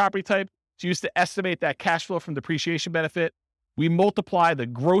regardless of the property type. It's used to estimate that cash flow from depreciation benefit. We multiply the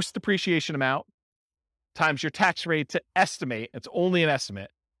gross depreciation amount times your tax rate to estimate, it's only an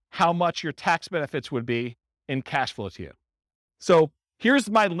estimate, how much your tax benefits would be in cash flow to you. So here's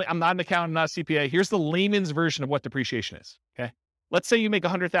I'm not an accountant, not a CPA. Here's the layman's version of what depreciation is, okay? Let's say you make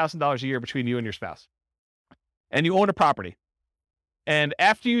 $100,000 a year between you and your spouse, and you own a property. And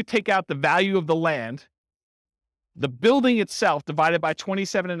after you take out the value of the land, the building itself divided by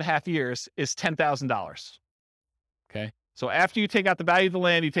 27 and a half years is $10,000, okay? So after you take out the value of the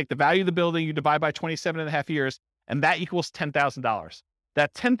land, you take the value of the building, you divide by 27 and a half years, and that equals $10,000.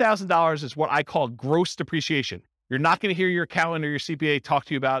 That $10,000 is what I call gross depreciation. You're not going to hear your accountant or your CPA talk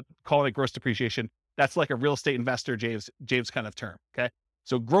to you about calling it gross depreciation. That's like a real estate investor, James kind of term, okay?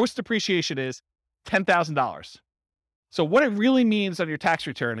 So gross depreciation is $10,000. So what it really means on your tax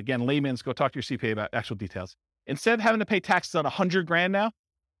return, again, layman's, go talk to your CPA about actual details. Instead of having to pay taxes on $100,000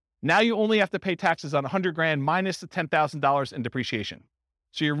 now you only have to pay taxes on $100,000 minus the $10,000 in depreciation.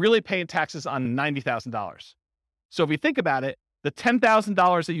 So you're really paying taxes on $90,000. So if you think about it, the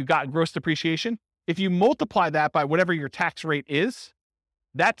 $10,000 that you got in gross depreciation, if you multiply that by whatever your tax rate is,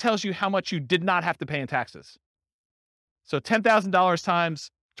 that tells you how much you did not have to pay in taxes. So $10,000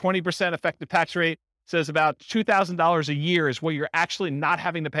 times 20% effective tax rate says about $2,000 a year is what you're actually not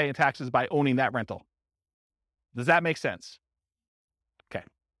having to pay in taxes by owning that rental. Does that make sense? Okay.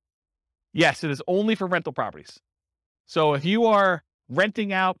 Yes, it is only for rental properties. So if you are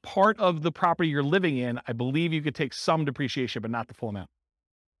renting out part of the property you're living in, I believe you could take some depreciation, but not the full amount.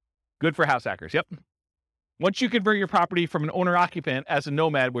 Good for house hackers. Yep. Once you convert your property from an owner-occupant as a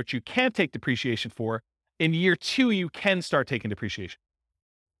nomad, which you can take depreciation for, in year 2, you can start taking depreciation.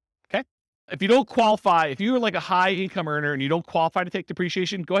 Okay? If you don't qualify, if you're like a high income earner and you don't qualify to take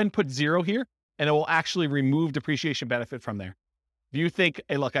depreciation, go ahead and put 0 here, and it will actually remove depreciation benefit from there. If you think,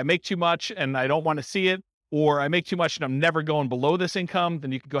 hey, look, I make too much and I don't want to see it, or I make too much and I'm never going below this income,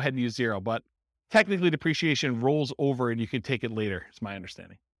 then you can go ahead and use 0. But technically depreciation rolls over and you can take it later, is my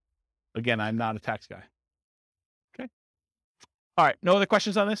understanding. Again, I'm not a tax guy. Okay. All right. No other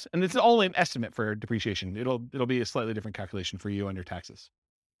questions on this? And it's all an estimate for depreciation. It'll be a slightly different calculation for you on your taxes.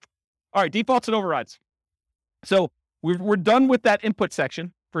 All right. Defaults and overrides. So we're done with that input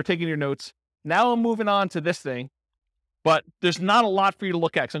section for taking your notes. Now I'm moving on to this thing. But there's not a lot for you to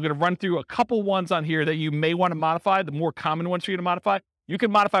look at. So I'm going to run through a couple ones on here that you may want to modify, the more common ones for you to modify. You can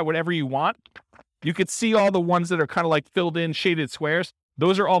modify whatever you want. You can see all the ones that are kind of like filled in shaded squares.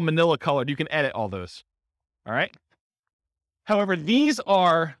 Those are all manila colored. You can edit all those. All right. However, these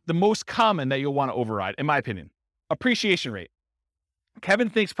are the most common that you'll want to override, in my opinion. Appreciation rate. Kevin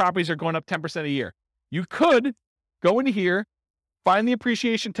thinks properties are going up 10% a year. You could go into here, find the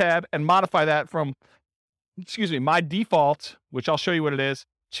appreciation tab, and modify that from my default, which I'll show you what it is,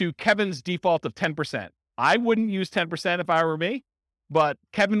 to Kevin's default of 10%. I wouldn't use 10% if I were me, but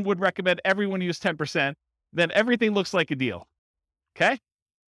Kevin would recommend everyone use 10%. Then everything looks like a deal. Okay?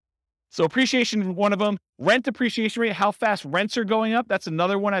 So appreciation is one of them. Rent appreciation rate, how fast rents are going up. That's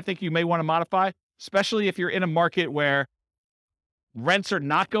another one I think you may want to modify, especially if you're in a market where rents are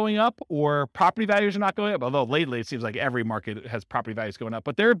not going up or property values are not going up. Although lately it seems like every market has property values going up.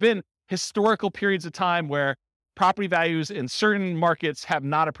 But there have been historical periods of time where property values in certain markets have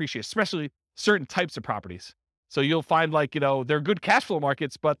not appreciated, especially certain types of properties. So you'll find like, they're good cash flow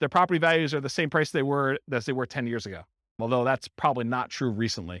markets, but their property values are the same price as they were 10 years ago. Although that's probably not true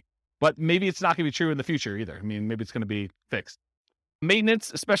recently. But maybe it's not going to be true in the future either. I mean, maybe it's going to be fixed.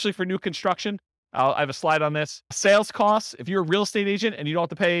 Maintenance, especially for new construction. I have a slide on this. Sales costs. If you're a real estate agent and you don't have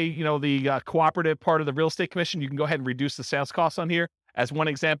to pay, the cooperative part of the real estate commission, you can go ahead and reduce the sales costs on here as one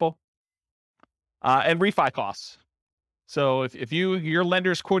example. And refi costs. So if your lender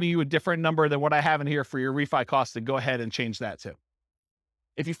is quoting you a different number than what I have in here for your refi costs, then go ahead and change that too.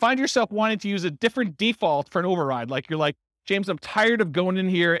 If you find yourself wanting to use a different default for an override, like you're like, James, I'm tired of going in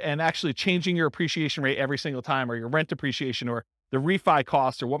here and actually changing your appreciation rate every single time, or your rent appreciation, or the refi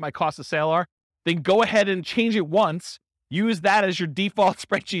costs, or what my cost of sale are, then go ahead and change it once. Use that as your default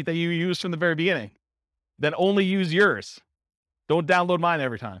spreadsheet that you used from the very beginning. Then only use yours. Don't download mine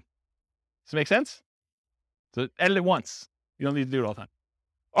every time. Does it make sense? So edit it once. You don't need to do it all the time.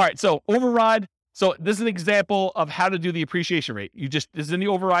 All right, so override. So this is an example of how to do the appreciation rate. This is in the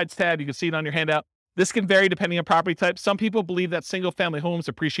overrides tab. You can see it on your handout. This can vary depending on property type. Some people believe that single family homes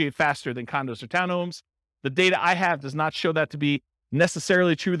appreciate faster than condos or townhomes. The data I have does not show that to be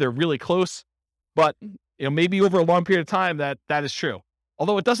necessarily true. They're really close, but maybe over a long period of time that is true.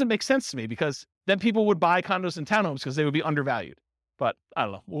 Although it doesn't make sense to me because then people would buy condos and townhomes because they would be undervalued. But I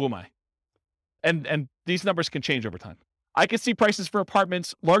don't know. Who am I? And these numbers can change over time. I can see prices for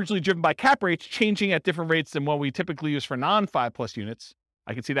apartments largely driven by cap rates changing at different rates than what we typically use for non-5+ units.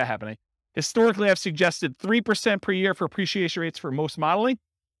 I can see that happening. Historically, I've suggested 3% per year for appreciation rates for most modeling.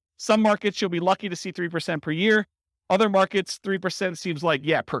 Some markets, you'll be lucky to see 3% per year. Other markets, 3% seems like,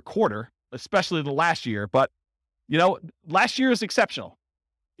 per quarter, especially the last year. But, last year is exceptional.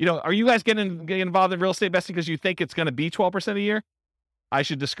 Are you guys getting involved in real estate investing because you think it's going to be 12% a year? I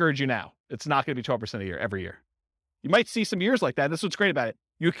should discourage you now. It's not going to be 12% a year every year. You might see some years like that. That's what's great about it.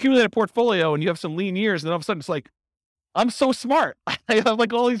 You accumulate a portfolio and you have some lean years, and then all of a sudden it's like, I'm so smart. I have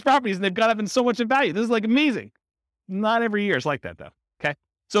like all these properties and they've got up in so much in value. This is like amazing. Not every year is like that though. Okay.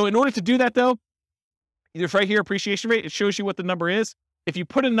 So in order to do that though, either right here, appreciation rate, it shows you what the number is. If you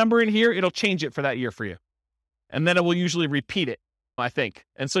put a number in here, it'll change it for that year for you. And then it will usually repeat it, I think.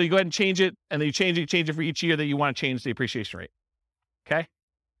 And so you go ahead and change it, and then you change it for each year that you want to change the appreciation rate. Okay.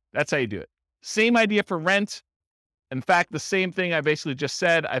 That's how you do it. Same idea for rent. In fact, the same thing I basically just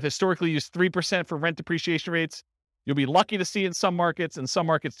said. I've historically used 3% for rent depreciation rates. You'll be lucky to see in some markets. In some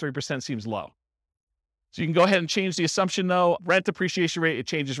markets, 3% seems low. So you can go ahead and change the assumption though. Rent depreciation rate, it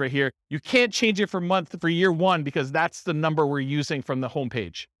changes right here. You can't change it for year one because that's the number we're using from the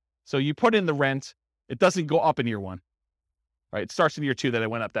homepage. So you put in the rent, it doesn't go up in year one, right? It starts in year two that it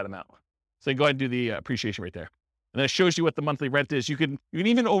went up that amount. So you go ahead and do the appreciation rate there. And then it shows you what the monthly rent is. You can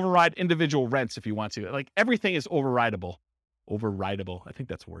even override individual rents if you want to. Like everything is overrideable. Overrideable. I think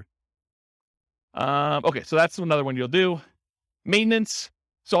that's a word. Okay, so that's another one you'll do. Maintenance.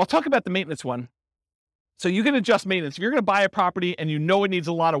 So I'll talk about the maintenance one. So you can adjust maintenance. If you're going to buy a property and you know it needs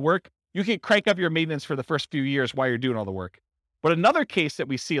a lot of work, you can crank up your maintenance for the first few years while you're doing all the work. But another case that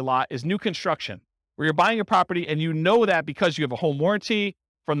we see a lot is new construction, where you're buying a property and you know that because you have a home warranty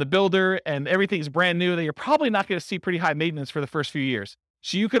from the builder and everything's brand new, that you're probably not going to see pretty high maintenance for the first few years.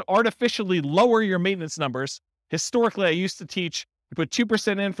 So you can artificially lower your maintenance numbers. Historically, I used to teach you put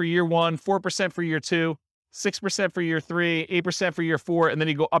 2% in for year one, 4% for year two, 6% for year three, 8% for year four, and then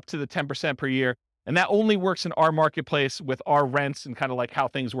you go up to the 10% per year. And that only works in our marketplace with our rents and kind of like how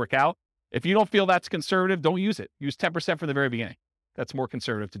things work out. If you don't feel that's conservative, don't use it. Use 10% from the very beginning. That's more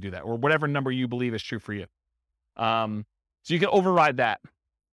conservative to do that, or whatever number you believe is true for you. So you can override that.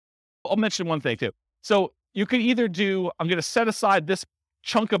 I'll mention one thing too. So you could either do, I'm going to set aside this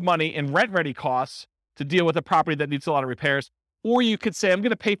chunk of money in rent-ready costs to deal with a property that needs a lot of repairs, or you could say, I'm going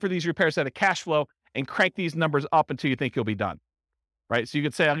to pay for these repairs out of cash flow and crank these numbers up until you think you'll be done, right? So you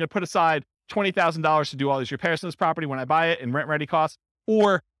could say, I'm going to put aside $20,000 to do all these repairs on this property when I buy it in rent-ready costs,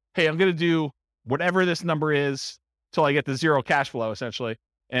 or, hey, I'm going to do whatever this number is till I get to zero cash flow, essentially,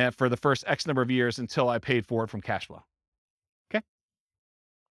 and for the first X number of years until I paid for it from cash flow. Okay.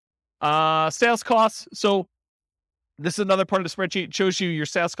 Sales costs. So this is another part of the spreadsheet. It shows you your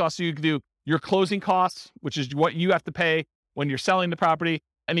sales costs. So you can do your closing costs, which is what you have to pay when you're selling the property,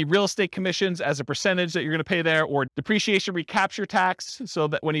 any real estate commissions as a percentage that you're going to pay there, or depreciation recapture tax, so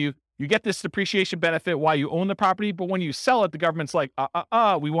that when you get this depreciation benefit while you own the property, but when you sell it, the government's like,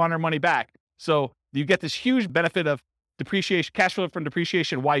 we want our money back. So you get this huge benefit of depreciation, cash flow from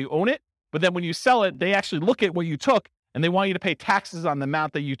depreciation while you own it. But then when you sell it, they actually look at what you took and they want you to pay taxes on the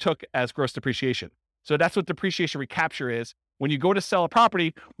amount that you took as gross depreciation. So that's what depreciation recapture is. When you go to sell a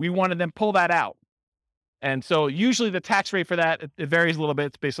property, we want to then pull that out. And so usually the tax rate for that, it varies a little bit.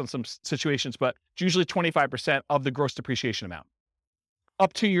 It's based on some situations, but it's usually 25% of the gross depreciation amount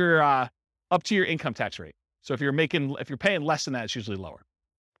up to your income tax rate. So if you're paying less than that, it's usually lower.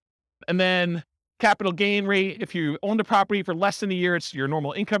 And then capital gain rate, if you own the property for less than a year, it's your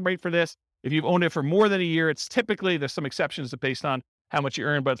normal income rate for this. If you've owned it for more than a year, it's typically, there's some exceptions based on how much you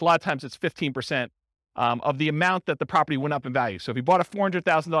earn, but a lot of times it's 15% of the amount that the property went up in value. So if you bought a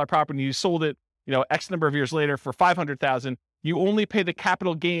 $400,000 property and you sold it, X number of years later for $500,000, you only pay the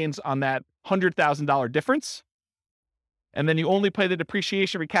capital gains on that $100,000 difference. And then you only pay the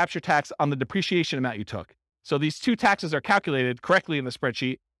depreciation recapture tax on the depreciation amount you took. So these two taxes are calculated correctly in the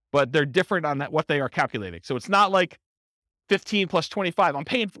spreadsheet, but they're different on what they are calculating. So it's not like 15 plus 25. I'm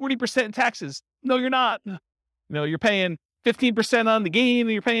paying 40% in taxes. No, you're not. You're paying 15% on the gain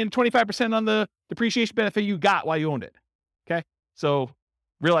and you're paying 25% on the depreciation benefit you got while you owned it. Okay. So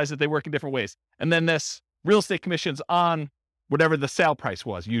realize that they work in different ways. And then this real estate commissions on whatever the sale price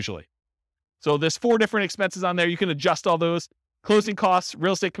was usually. So there's 4 different expenses on there. You can adjust all those: closing costs,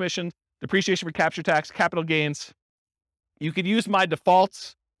 real estate commission, depreciation recapture tax, capital gains. You could use my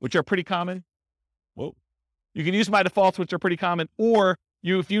defaults, which are pretty common. You can use my defaults, which are pretty common, or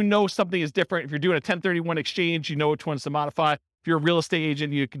if you know something is different, if you're doing a 1031 exchange, you know which ones to modify. If you're a real estate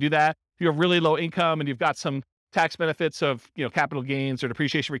agent, you can do that. If you have really low income and you've got some tax benefits of, capital gains or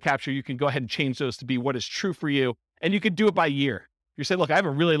depreciation recapture, you can go ahead and change those to be what is true for you. And you could do it by year. You say, look, I have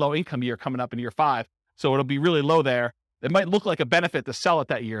a really low income year coming up in year 5, so it'll be really low there. It might look like a benefit to sell it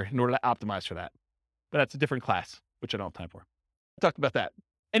that year in order to optimize for that. But that's a different class, which I don't have time for. I talked about that.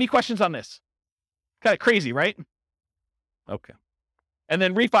 Any questions on this? Kind of crazy, right? Okay. And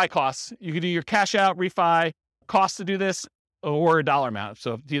then refi costs. You can do your cash out, refi costs to do this, or a dollar amount.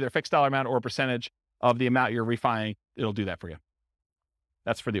 So it's either a fixed dollar amount or a percentage of the amount you're refining. It'll do that for you.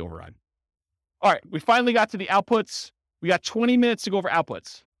 That's for the override. All right. We finally got to the outputs. We got 20 minutes to go over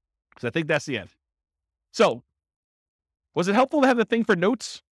outputs because I think that's the end. So was it helpful to have the thing for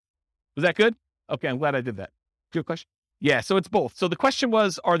notes? Was that good? Okay. I'm glad I did that. Do you have a question? Yeah. So it's both. So the question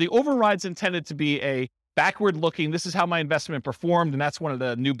was, are the overrides intended to be a backward looking, this is how my investment performed, and that's one of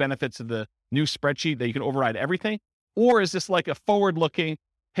the new benefits of the new spreadsheet, that you can override everything? Or is this like a forward looking,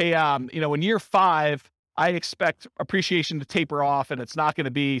 hey, in year 5, I expect appreciation to taper off and it's not going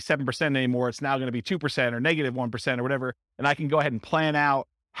to be 7% anymore. It's now going to be 2% or negative 1% or whatever. And I can go ahead and plan out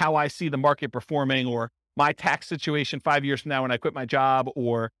how I see the market performing, or my tax situation 5 years from now when I quit my job,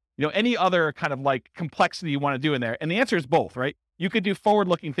 or, any other kind of like complexity you want to do in there. And the answer is both, right? You could do forward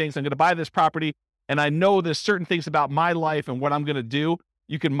looking things. I'm going to buy this property and I know there's certain things about my life and what I'm going to do.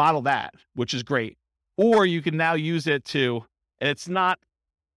 You can model that, which is great. Or you can now use it to, and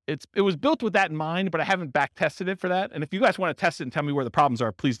it was built with that in mind, but I haven't back tested it for that. And if you guys want to test it and tell me where the problems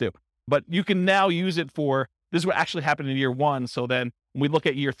are, please do. But you can now use it for, this is what actually happened in year 1. So then when we look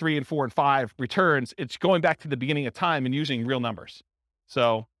at year 3 and 4 and 5 returns, it's going back to the beginning of time and using real numbers.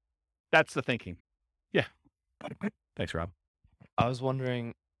 So that's the thinking. Yeah. Thanks, Rob. I was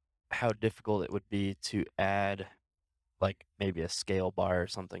wondering how difficult it would be to add like maybe a scale bar or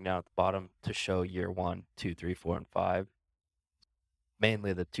something down at the bottom to show year 1, 2, 3, 4, and 5.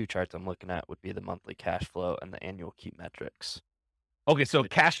 Mainly the 2 charts I'm looking at would be the monthly cash flow and the annual key metrics. Okay,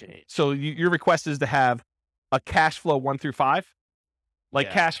 so your request is to have a cash flow 1 through 5, like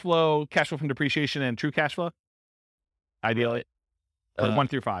cash flow from depreciation and true cash flow. Ideally, 1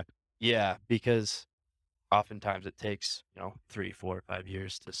 through 5. Yeah, because oftentimes it takes 3, 4, 5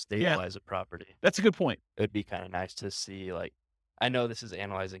 years to stabilize a property. That's a good point. It would be kind of nice to see, like, I know this is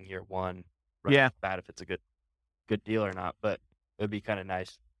analyzing year 1, right? Yeah, bad if it's a good deal or not, but it would be kind of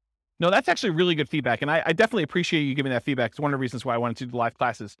nice. No, that's actually really good feedback. And I definitely appreciate you giving that feedback. It's one of the reasons why I wanted to do live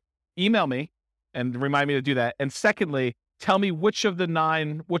classes. Email me and remind me to do that. And secondly, tell me which of the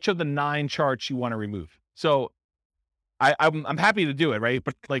 9 charts you want to remove. So I'm happy to do it, right?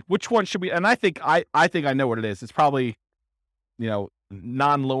 But like, which one should we, and I think I know what it is. It's probably,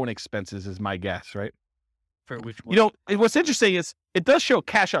 non-loan expenses is my guess, right? For which one? What's interesting is it does show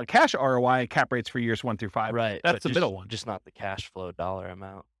cash on cash ROI and cap rates for years 1 through 5. Right. That's the middle one. Just not the cash flow dollar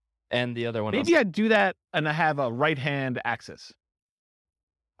amount. And the other one. Maybe I'd do that and I have a right-hand axis.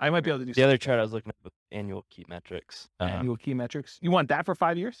 I might be able to do the other chart I was looking at with annual key metrics. Annual key metrics. You want that for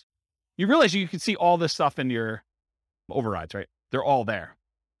 5 years? You realize you can see all this stuff in your overrides, right? They're all there.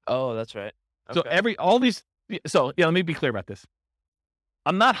 Oh, that's right. Okay. So let me be clear about this.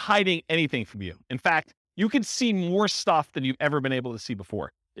 I'm not hiding anything from you. In fact, you can see more stuff than you've ever been able to see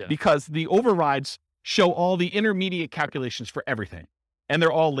before, because the overrides show all the intermediate calculations for everything, and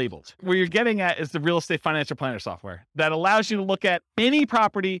they're all labeled. Where you're getting at is the real estate financial planner software that allows you to look at any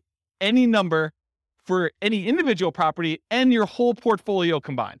property, any number for any individual property and your whole portfolio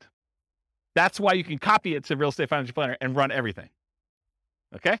combined. That's why you can copy it to Real Estate Financial Planner and run everything.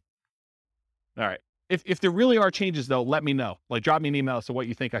 Okay? All right. If there really are changes, though, let me know. Like, drop me an email as to what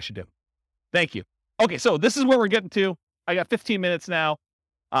you think I should do. Thank you. Okay, so this is where we're getting to. I got 15 minutes now,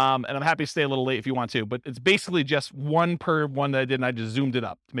 and I'm happy to stay a little late if you want to, but it's basically just one per one that I did, and I just zoomed it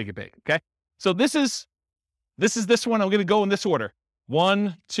up to make it big, okay? So this is this one. I'm going to go in this order.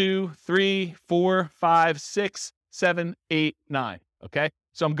 1, 2, 3, 4, 5, 6, 7, 8, 9, okay?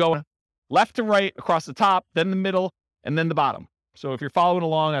 So I'm going left to right across the top, then the middle, and then the bottom. So if you're following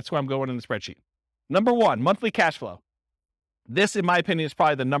along, that's where I'm going in the spreadsheet. Number 1, monthly cash flow. This, in my opinion, is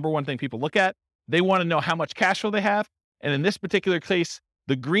probably the number one thing people look at. They want to know how much cash flow they have. And in this particular case,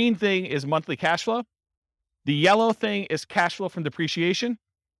 the green thing is monthly cash flow. The yellow thing is cash flow from depreciation.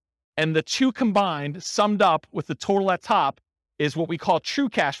 And the 2 combined, summed up with the total at top, is what we call true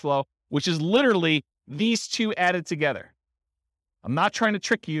cash flow, which is literally these 2 added together. I'm not trying to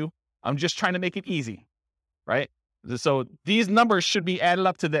trick you. I'm just trying to make it easy, right? So these numbers should be added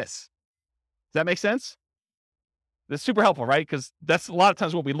up to this. Does that make sense? That's super helpful, right? Because that's a lot of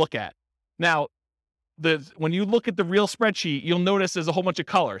times what we look at. Now, when you look at the real spreadsheet, you'll notice there's a whole bunch of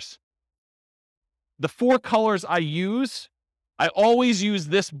colors. The 4 colors I use I always use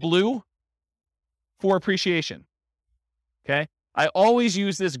this blue for appreciation. Okay. I always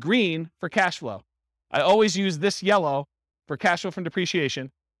use this green for cash flow. I always use this yellow for cash flow from depreciation.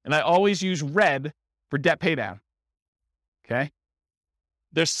 And I always use red for debt paydown. Okay.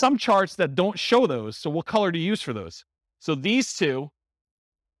 There's some charts that don't show those. So what color to use for those? So these two,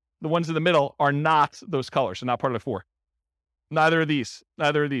 the ones in the middle, are not those colors. So not part of the 4. Neither of these,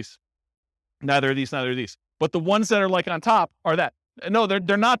 neither of these, neither of these, neither of these. But the ones that are like on top are that. No,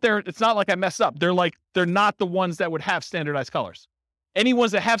 they're not there. It's not like I messed up. They're not the ones that would have standardized colors. Any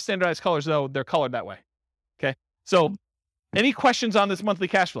ones that have standardized colors, though, they're colored that way. Okay. So any questions on this monthly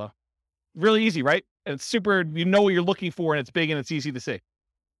cash flow? Really easy, right? And it's super, you know what you're looking for, and it's big and it's easy to see.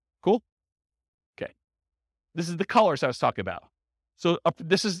 Cool? Okay. This is the colors I was talking about. So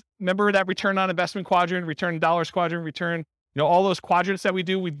this is, remember that return on investment quadrant, return dollars quadrant, return, all those quadrants that we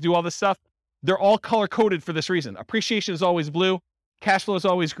do all this stuff. They're all color coded for this reason. Appreciation is always blue. Cash flow is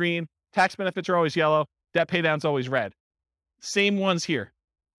always green. Tax benefits are always yellow. Debt pay down is always red. Same ones here.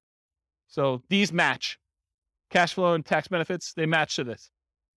 So these match. Cash flow and tax benefits, they match to this.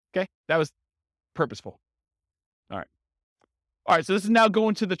 Okay? That was purposeful. All right. So this is now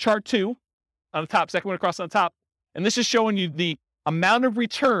going to the chart 2 on the top, second one across on the top. And this is showing you the amount of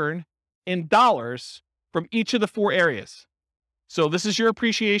return in dollars from each of the 4 areas. So this is your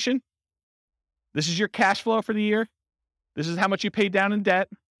appreciation. This is your cash flow for the year. This is how much you paid down in debt.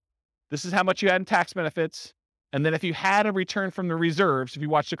 This is how much you had in tax benefits. And then if you had a return from the reserves, if you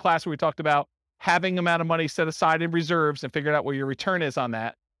watched the class where we talked about having amount of money set aside in reserves and figured out what your return is on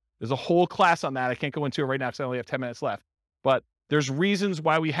that, there's a whole class on that. I can't go into it right now because I only have 10 minutes left. But there's reasons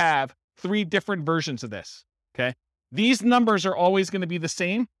why we have 3 different versions of this, okay? These numbers are always going to be the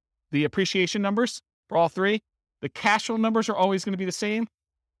same, the appreciation numbers for all 3. The cash flow numbers are always going to be the same.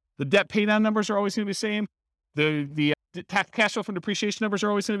 The debt pay down numbers are always going to be the same. The cash flow from depreciation numbers are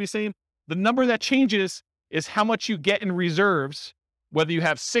always going to be the same. The number that changes is how much you get in reserves, whether you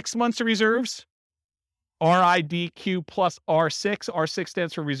have 6 months of reserves, RIDQ plus R6. R6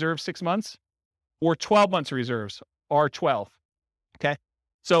 stands for reserve 6 months, or 12 months of reserves, R12. Okay.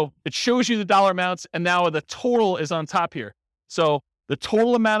 So it shows you the dollar amounts, and now the total is on top here. So the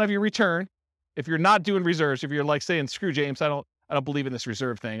total amount of your return, if you're not doing reserves, if you're like saying, screw James, I don't believe in this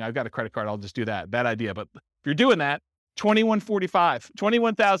reserve thing. I've got a credit card. I'll just do that. Bad idea. But if you're doing that,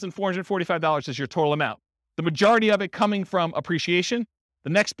 $21,445 is your total amount. The majority of it coming from appreciation. The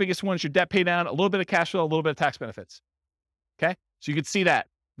next biggest one is your debt pay down, a little bit of cash flow, a little bit of tax benefits. Okay. So you could see that.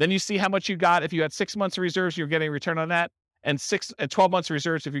 Then you see how much you got. If you had 6 months of reserves, you're getting a return on that. And 12 months of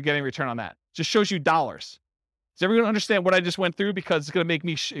reserves, if you're getting a return on that. Just shows you dollars. Does everyone understand what I just went through? Because it's going to make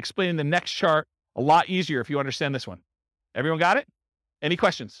me explaining the next chart a lot easier if you understand this one. Everyone got it? Any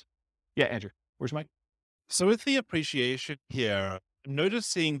questions? Yeah, Andrew, where's Mike? So with the appreciation here, I'm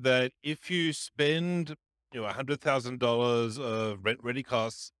noticing that if you spend, $100,000 of rent-ready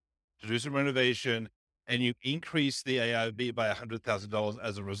costs to do some renovation, and you increase the AIV by $100,000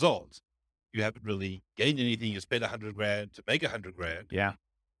 as a result, you haven't really gained anything. You spent $100,000 to make $100,000. Yeah.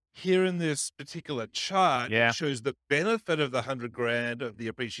 Here in this particular chart, it shows the benefit of the $100,000 of the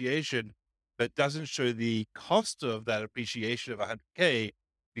appreciation, but doesn't show the cost of that appreciation of $100K,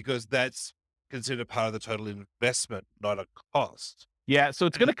 because that's considered part of the total investment, not a cost. Yeah. So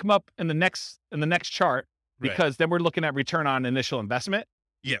it's going to come up in the next chart, because then we're looking at return on initial investment.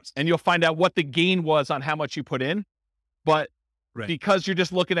 Yes. And you'll find out what the gain was on how much you put in. But because you're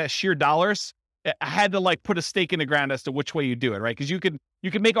just looking at sheer dollars, I had to put a stake in the ground as to which way you do it, right? Because you could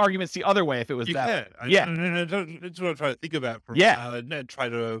make arguments the other way if it was that. Yeah. That's what I'm trying to think about. And try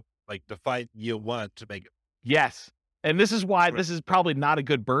to define year 1 to make it. Yes. And this is why this is probably not a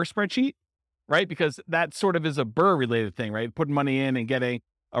good BRRRR spreadsheet, right? Because that sort of is a BRRRR related thing, right? Putting money in and getting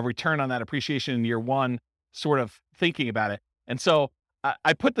a return on that appreciation in year 1, sort of thinking about it. And so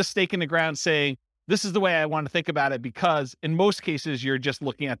I put the stake in the ground saying, this is the way I want to think about it, because in most cases, you're just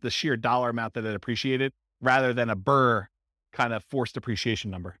looking at the sheer dollar amount that it appreciated rather than a BRRRR kind of forced appreciation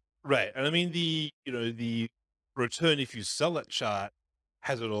number. Right. And I mean, the return, if you sell that chart,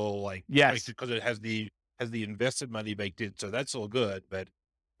 has it all because it has the invested money baked in. So that's all good. But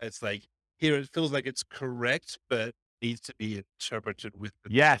it's here it feels like it's correct, but needs to be interpreted with the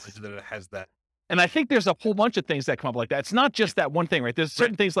knowledge that it has that. And I think there's a whole bunch of things that come up like that. It's not just that one thing, right? There's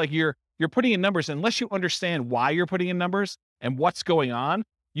certain things like you're putting in numbers, unless you understand why you're putting in numbers and what's going on,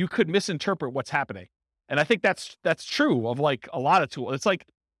 you could misinterpret what's happening. And I think that's true of a lot of tools. It's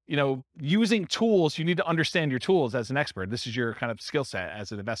using tools, you need to understand your tools as an expert. This is your kind of skill set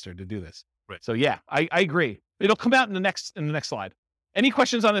as an investor to do this. Right. So yeah, I agree. It'll come out in the next slide. Any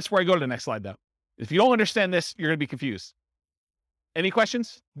questions on this before I go to the next slide though? If you don't understand this, you're going to be confused. Any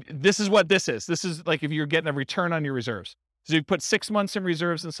questions? This is what this is. This is like if you're getting a return on your reserves. So you put 6 months in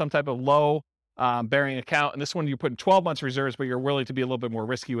reserves in some type of low bearing account. And this one, you're putting 12 months reserves, but you're willing to be a little bit more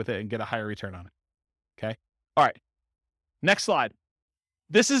risky with it and get a higher return on it. Okay. All right. Next slide.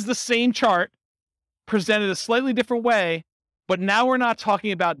 This is the same chart presented a slightly different way, but now we're not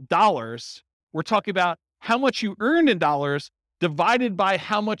talking about dollars. We're talking about how much you earned in dollars divided by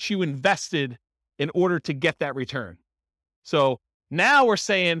how much you invested in order to get that return. So now we're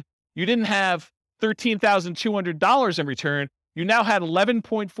saying you didn't have $13,200 in return. You now had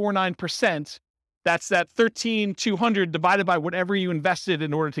 11.49%. That's that 13,200 divided by whatever you invested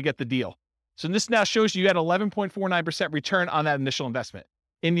in order to get the deal. So this now shows you had 11.49% return on that initial investment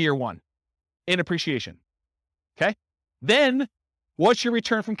in year one in appreciation. Okay. Then what's your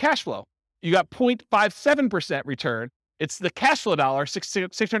return from cash flow? You got 0.57% return. It's the cash flow dollar,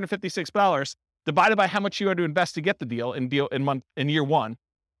 $656 divided by how much you had to invest to get the deal in year one.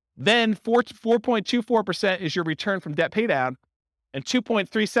 Then 4.24% is your return from debt paydown, and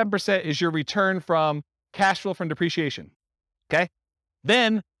 2.37% is your return from cash flow from depreciation. Okay.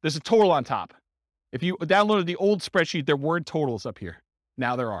 Then there's a total on top. If you downloaded the old spreadsheet, there weren't totals up here.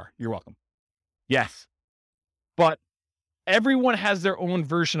 Now there are. You're welcome. Yes. But everyone has their own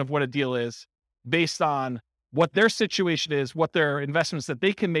version of what a deal is based on what their situation is, what their investments that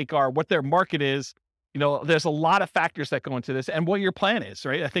they can make are, what their market is. You know, there's a lot of factors that go into this and what your plan is,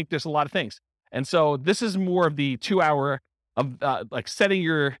 right? I think there's a lot of things. And so this is more of the 2 hour of like setting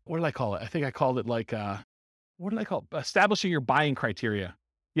your, what did I call it? I think I called it like, what did I call it? Establishing your buying criteria.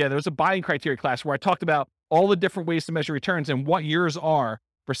 Yeah, there was a buying criteria class where I talked about all the different ways to measure returns and what yours are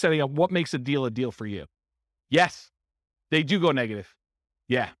for setting up what makes a deal for you. Yes, they do go negative.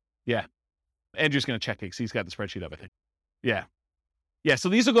 Yeah. Andrew's going to check it because he's got the spreadsheet up, I think. Yeah. So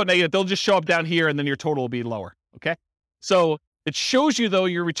these will go negative. They'll just show up down here and then your total will be lower. Okay. So it shows you though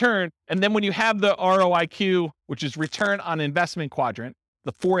your return. And then when you have the ROIQ, which is return on investment quadrant,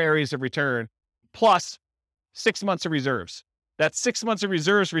 the 4 areas of return plus 6 months of reserves. That 6 months of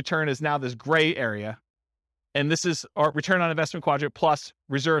reserves return is now this gray area. And this is our return on investment quadrant plus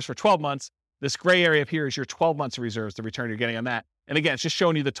reserves for 12 months. This gray area up here is your 12 months of reserves, the return you're getting on that. And again, it's just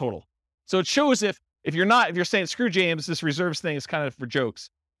showing you the total. So it shows if you're saying, screw James, this reserves thing is kind of for jokes.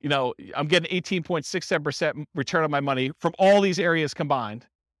 You know, I'm getting 18.67% return on my money from all these areas combined.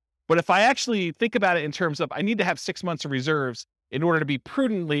 But if I actually think about it in terms of, I need to have 6 months of reserves in order to be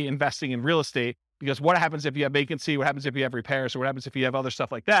prudently investing in real estate, because what happens if you have vacancy? What happens if you have repairs? Or what happens if you have other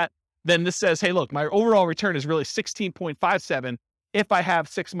stuff like that? Then this says, hey, look, my overall return is really 16.57 if I have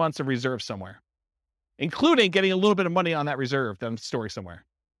 6 months of reserve somewhere, including getting a little bit of money on that reserve that I'm storing somewhere.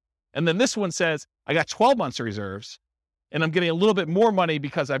 And then this one says, I got 12 months of reserves and I'm getting a little bit more money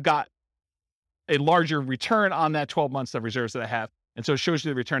because I've got a larger return on that 12 months of reserves that I have. And so it shows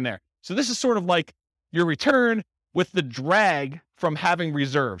you the return there. So this is sort of like your return with the drag from having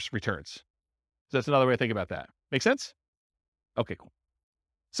reserves returns. So that's another way to think about that. Make sense? Okay, cool.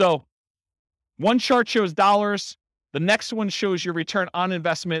 So one chart shows dollars. The next one shows your return on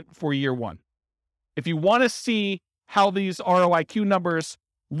investment for year one. If you want to see how these ROIQ numbers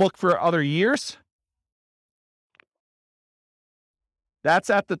look for other years, that's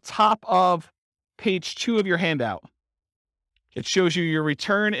at the top of page 2 of your handout. It shows you your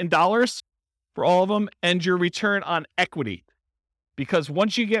return in dollars for all of them and your return on equity. Because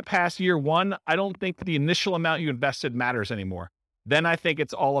once you get past year one, I don't think the initial amount you invested matters anymore. Then I think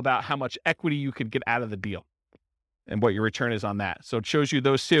it's all about how much equity you could get out of the deal and what your return is on that. So it shows you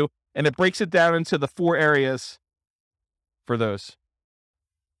those two, and it breaks it down into the 4 areas for those.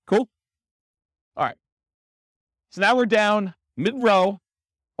 Cool? All right. So now we're down mid-row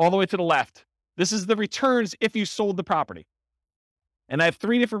all the way to the left. This is the returns if you sold the property. And I have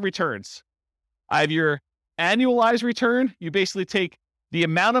 3 different returns. I have your annualized return. You basically take the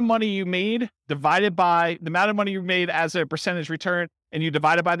amount of money you made divided by the amount of money you made as a percentage return, and you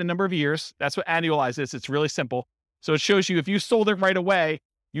divide it by the number of years. That's what annualized is. It's really simple. So it shows you if you sold it right away,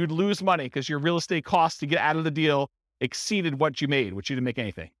 you'd lose money because your real estate costs to get out of the deal exceeded what you made, which you didn't make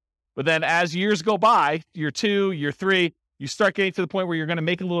anything. But then as years go by, year 2, year 3, you start getting to the point where you're going to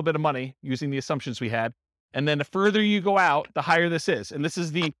make a little bit of money using the assumptions we had. And then the further you go out, the higher this is. And this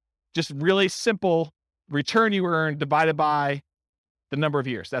is the just really simple return you earn divided by the number of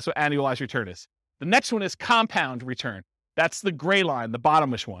years. That's what annualized return is. The next one is compound return. That's the gray line, the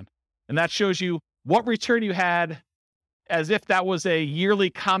bottomish one. And that shows you what return you had as if that was a yearly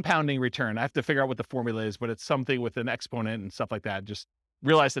compounding return. I have to figure out what the formula is, but it's something with an exponent and stuff like that. Just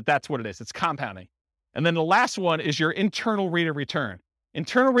realize that that's what it is. It's compounding. And then the last one is your internal rate of return.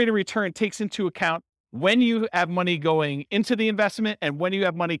 Internal rate of return takes into account when you have money going into the investment and when you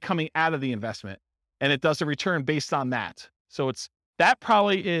have money coming out of the investment. And it does a return based on that. So that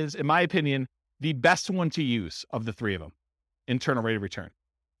probably is, in my opinion, the best one to use of the three of them, internal rate of return.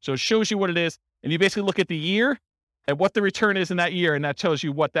 So it shows you what it is. And you basically look at the year and what the return is in that year. And that tells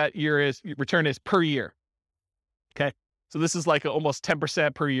you what that return is per year. Okay. So this is like almost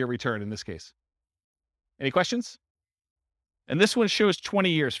 10% per year return in this case. Any questions? And this one shows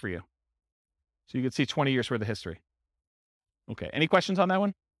 20 years for you. So you can see 20 years worth of history. Okay. Any questions on that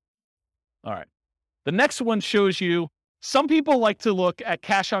one? All right. The next one shows you, some people like to look at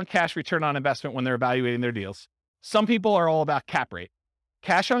cash on cash return on investment when they're evaluating their deals. Some people are all about cap rate.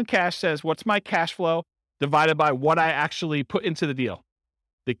 Cash on cash says, what's my cash flow divided by what I actually put into the deal?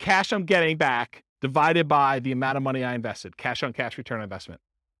 The cash I'm getting back divided by the amount of money I invested. Cash on cash return on investment.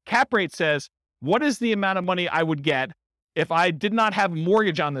 Cap rate says, what is the amount of money I would get if I did not have a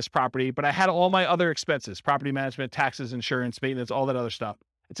mortgage on this property, but I had all my other expenses, property management, taxes, insurance, maintenance, all that other stuff.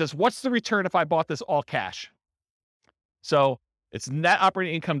 It says, what's the return if I bought this all cash? So it's net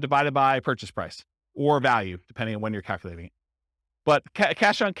operating income divided by purchase price or value, depending on when you're calculating it. But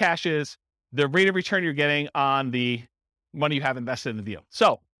cash on cash is the rate of return you're getting on the money you have invested in the deal.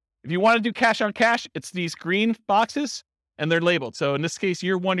 So if you want to do cash on cash, it's these green boxes and they're labeled. So in this case,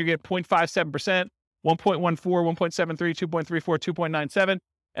 year one, you get 0.57%, 1.14, 1.73, 2.34, 2.97.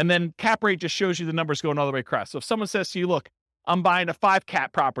 And then cap rate just shows you the numbers going all the way across. So if someone says to you, look, I'm buying a 5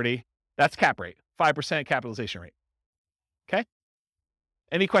 cap property, that's cap rate, 5% capitalization rate. Okay.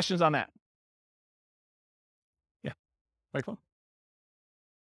 Any questions on that? Yeah. Microphone.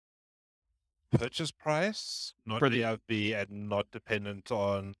 Purchase price, not for the DRV, and not dependent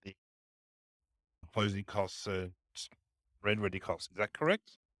on the closing costs and rent ready costs. Is that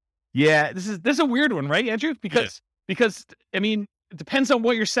correct? Yeah, this is a weird one, right, Andrew? Because I mean, it depends on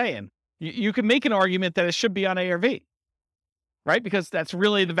what you're saying. You can make an argument that it should be on ARV, right? Because that's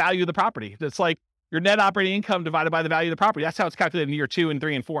really the value of the property. That's like your net operating income divided by the value of the property. That's how it's calculated in year 2 and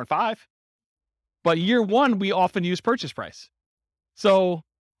 3 and 4 and 5. But year 1, we often use purchase price. So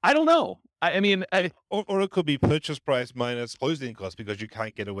I don't know. I mean, or it could be purchase price minus closing costs because you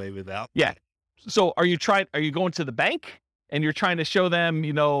can't get away without. Yeah. So are you going to the bank and you're trying to show them,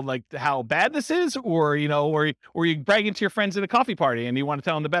 like how bad this is, or, or you bragging to your friends at a coffee party and you want to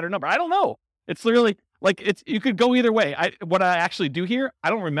tell them the better number? I don't know. It's literally like you could go either way. What I actually do here, I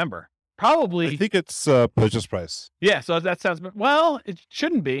don't remember. Probably. I think it's purchase price. Yeah. So that sounds, well, it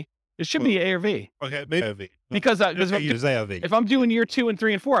shouldn't be. It should be ARV. Okay, maybe ARV. Because if I'm doing year 2 and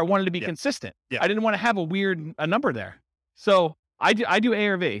 3 and 4, I wanted to be consistent. Yeah. I didn't want to have a number there. So I do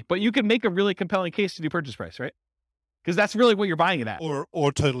ARV, but you can make a really compelling case to do purchase price, right? Because that's really what you're buying it at.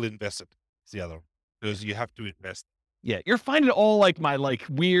 Or total invested is the other, because you have to invest. Yeah, you're finding all like my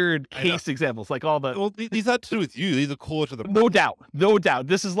weird case examples, like all the. Well, these are to do with you. These are core to the. No doubt.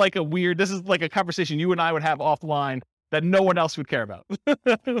 This is like a conversation you and I would have offline that no one else would care about.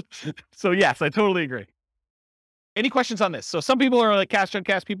 So yes, I totally agree. Any questions on this? So some people are like cash on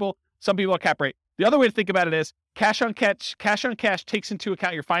cash people. Some people are cap rate. The other way to think about it is cash on cash takes into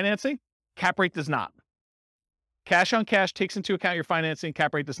account your financing. Cap rate does not. Cash on cash takes into account your financing.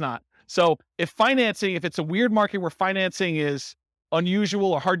 Cap rate does not. So if it's a weird market where financing is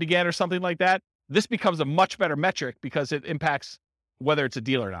unusual or hard to get or something like that, this becomes a much better metric because it impacts whether it's a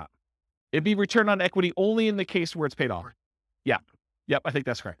deal or not. It'd be return on equity only in the case where it's paid off. Yeah. Yep. I think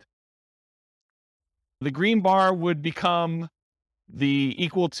that's correct. The green bar would become the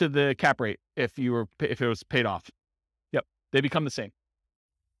equal to the cap rate if it was paid off. Yep. They become the same.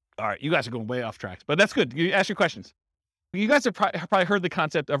 All right. You guys are going way off track, but that's good. You ask your questions. You guys have probably heard the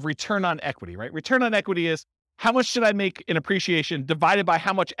concept of return on equity, right? Return on equity is how much should I make in appreciation divided by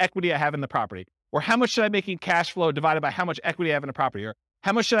how much equity I have in the property, or how much should I make in cash flow divided by how much equity I have in the property, or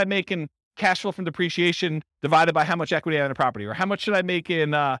how much should I make in cash flow from depreciation divided by how much equity I have in a property, or how much should I make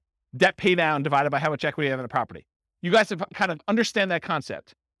in debt pay down divided by how much equity I have in a property. You guys have kind of understand that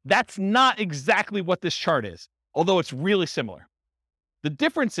concept. That's not exactly what this chart is, although it's really similar. The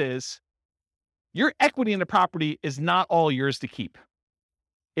difference is your equity in the property is not all yours to keep.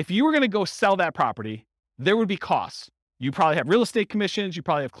 If you were going to go sell that property, there would be costs. You probably have real estate commissions. You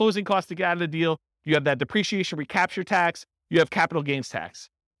probably have closing costs to get out of the deal. You have that depreciation recapture tax. You have capital gains tax.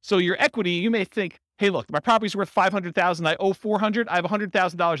 So your equity, you may think, hey, look, my property's worth $500,000. I owe $400,000. I have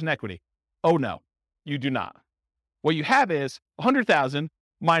 $100,000 in equity. Oh no, you do not. What you have is $100,000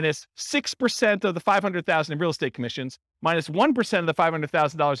 minus 6% of the $500,000 in real estate commissions, minus 1% of the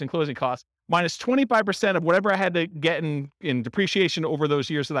 $500,000 in closing costs, minus 25% of whatever I had to get in depreciation over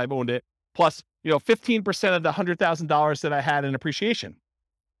those years that I've owned it, plus 15% of the $100,000 that I had in appreciation.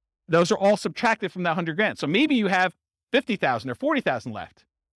 those are all subtracted from that 100 grand. So maybe you have 50,000 or 40,000 left.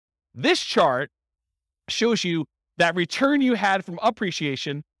 This chart shows you that return you had from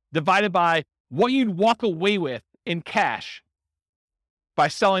appreciation divided by what you'd walk away with in cash by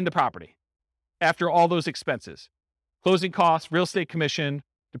selling the property after all those expenses, closing costs, real estate commission,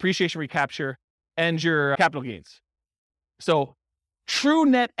 depreciation recapture, and your capital gains. So true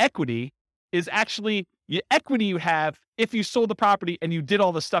net equity is actually the equity you have if you sold the property and you did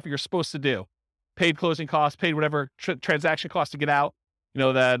all the stuff you're supposed to do, paid closing costs, paid whatever transaction costs to get out,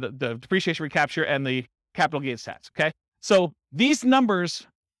 the depreciation recapture and the capital gains tax. Okay. So these numbers,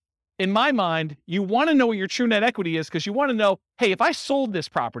 in my mind, you want to know what your true net equity is because you want to know, hey, if I sold this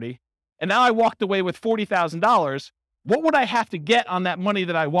property and now I walked away with $40,000, what would I have to get on that money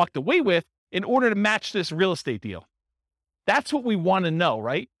that I walked away with in order to match this real estate deal? That's what we want to know,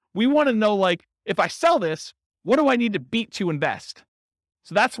 right? We want to know, like, if I sell this, what do I need to beat to invest?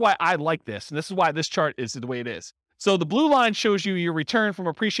 So that's why I like this. And this is why this chart is the way it is. So the blue line shows you your return from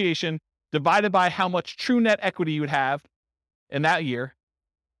appreciation divided by how much true net equity you would have in that year.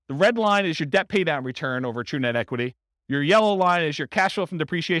 The red line is your debt pay down return over true net equity. Your yellow line is your cash flow from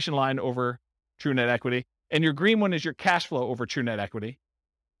depreciation line over true net equity. And your green one is your cash flow over true net equity.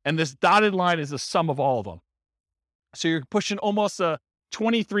 And this dotted line is the sum of all of them. So you're pushing almost a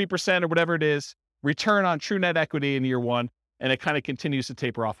 23% or whatever it is return on true net equity in year one, and it kind of continues to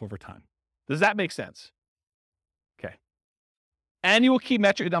taper off over time. Does that make sense? Okay. Annual key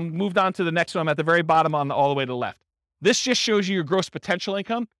metric. I'm moved on to the next one. I'm at the very bottom all the way to the left. This just shows you your gross potential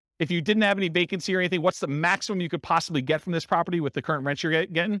income. If you didn't have any vacancy or anything, what's the maximum you could possibly get from this property with the current rent you're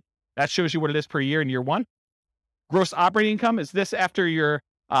getting? That shows you what it is per year in year one. Gross operating income is this after your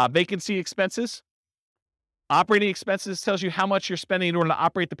vacancy expenses. Operating expenses tells you how much you're spending in order to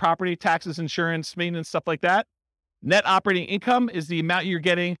operate the property, taxes, insurance, maintenance, stuff like that. Net operating income is the amount you're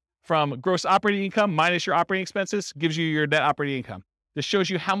getting from gross operating income minus your operating expenses, gives you your net operating income. This shows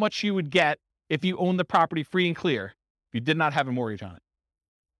you how much you would get if you owned the property free and clear, if you did not have a mortgage on it.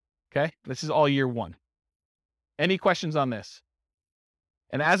 Okay, this is all year one. Any questions on this?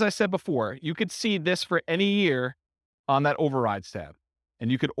 And as I said before, you could see this for any year on that overrides tab, and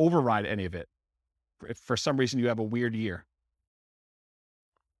you could override any of it if for some reason you have a weird year.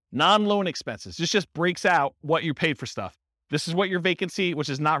 Non-loan expenses. This just breaks out what you paid for stuff. This is what your vacancy, which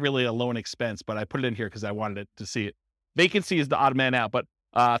is not really a loan expense, but I put it in here because I wanted it to see it. Vacancy is the odd man out, but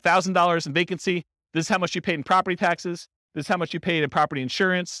 $1,000 in vacancy. This is how much you paid in property taxes. This is how much you paid in property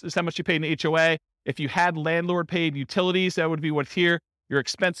insurance. This is how much you paid in HOA. If you had landlord paid utilities, that would be what's here. Your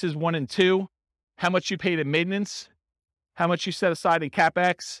expenses 1 and 2. How much you paid in maintenance. How much you set aside in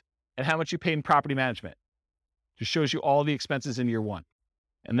CapEx. And how much you paid in property management. Just shows you all the expenses in year one.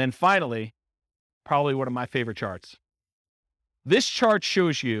 And then finally, probably one of my favorite charts. This chart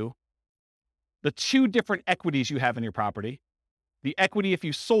shows you the two different equities you have in your property. The equity if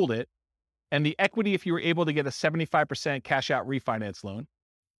you sold it, and the equity if you were able to get a 75% cash out refinance loan.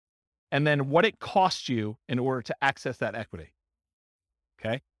 And then what it costs you in order to access that equity.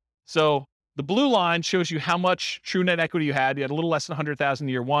 Okay. So the blue line shows you how much true net equity you had. You had a little less than 100,000 in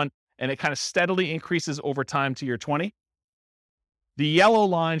year one, and it kind of steadily increases over time to year 20. The yellow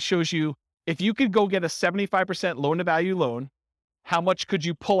line shows you if you could go get a 75% loan to value loan, how much could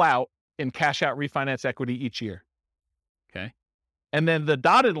you pull out in cash out refinance equity each year? Okay. And then the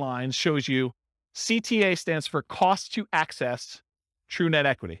dotted line shows you CTA stands for cost to access true net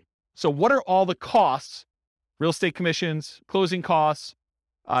equity. So what are all the costs, real estate commissions, closing costs,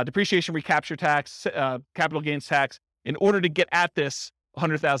 depreciation recapture tax, capital gains tax, in order to get at this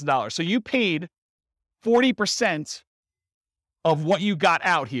 $100,000. So you paid 40% of what you got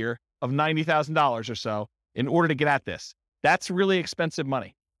out here of $90,000 or so in order to get at this. That's really expensive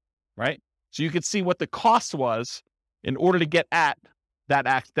money, right? So you could see what the cost was in order to get at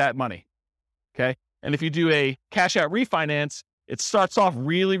that money, okay? And if you do a cash out refinance, it starts off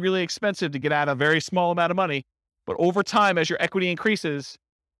really, really expensive to get out a very small amount of money. But over time, as your equity increases,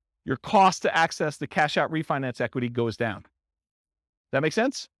 your cost to access the cash out refinance equity goes down. That make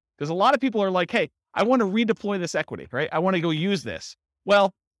sense? Because a lot of people are like, hey, I want to redeploy this equity, right? I want to go use this.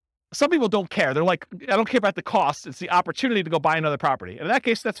 Well, some people don't care. They're like, I don't care about the cost. It's the opportunity to go buy another property. And in that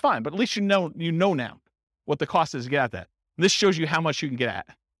case, that's fine. But at least you know now what the cost is to get at that. And this shows you how much you can get at.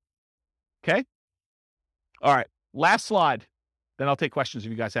 Okay? All right. Last slide. Then I'll take questions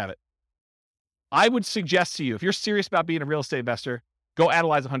if you guys have it. I would suggest to you, if you're serious about being a real estate investor, go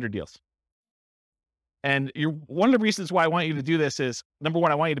analyze 100 deals. And one of the reasons why I want you to do this is, number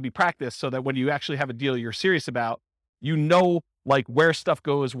one, I want you to be practiced so that when you actually have a deal you're serious about, you know like where stuff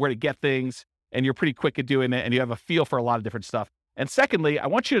goes, where to get things, and you're pretty quick at doing it, and you have a feel for a lot of different stuff. And secondly, I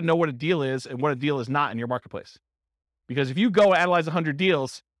want you to know what a deal is and what a deal is not in your marketplace. Because if you go analyze 100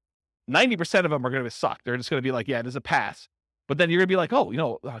 deals, 90% of them are going to suck. They're just going to be like, yeah, it is a pass. But then you're going to be like,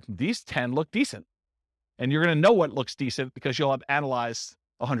 oh, these 10 look decent. And you're going to know what looks decent because you'll have analyzed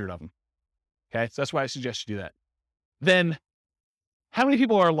 100 of them. Okay. So that's why I suggest you do that. Then how many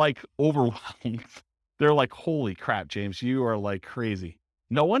people are like overwhelmed? They're like, holy crap, James, you are like crazy.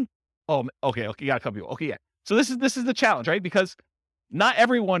 No one? Oh, okay. You got a couple people. Okay. Yeah. So this is the challenge, right? Because not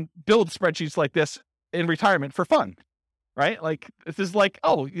everyone builds spreadsheets like this in retirement for fun, right? Like this is like,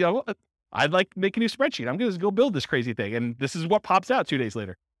 I'd like to make a new spreadsheet. I'm going to go build this crazy thing. And this is what pops out 2 days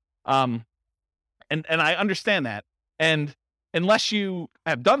later. And I understand that. And unless you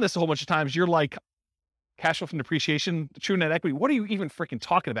have done this a whole bunch of times, you're like, cash flow from depreciation, true net equity, what are you even freaking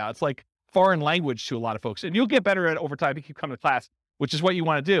talking about? It's like foreign language to a lot of folks. And you'll get better at it over time if you keep coming to class, which is what you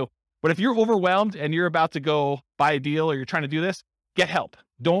want to do. But if you're overwhelmed and you're about to go buy a deal or you're trying to do this, get help.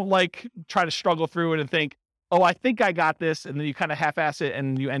 Don't like try to struggle through it and think, oh, I think I got this. And then you kind of half-ass it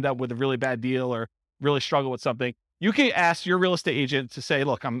and you end up with a really bad deal or really struggle with something. You can ask your real estate agent to say,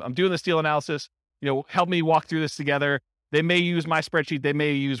 look, I'm doing this deal analysis. Help me walk through this together. They may use my spreadsheet. They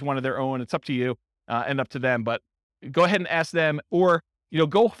may use one of their own. It's up to you and up to them. But go ahead and ask them, or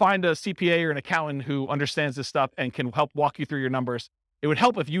go find a CPA or an accountant who understands this stuff and can help walk you through your numbers. It would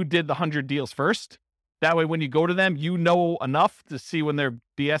help if you did the 100 deals first. That way, when you go to them, you know enough to see when they're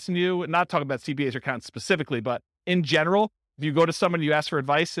BSing you. Not talking about CPAs or accountants specifically, but in general, if you go to someone, you ask for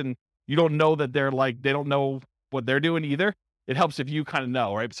advice and you don't know that they don't know what they're doing either. It helps if you kind of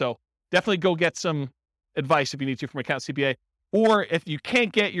know, right? So definitely go get some advice if you need to from an accountant CPA. Or if you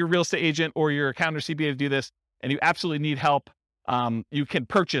can't get your real estate agent or your accountant or CPA to do this and you absolutely need help, you can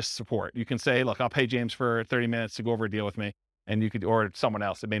purchase support. You can say, look, I'll pay James for 30 minutes to go over a deal with me. And you could, or someone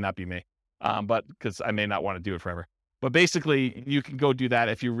else. It may not be me, but because I may not want to do it forever. But basically, you can go do that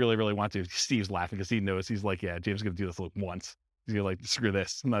if you really, really want to. Steve's laughing because he knows. He's like, yeah, James is going to do this once. He's going to like, screw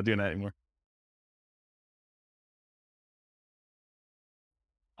this. I'm not doing that anymore.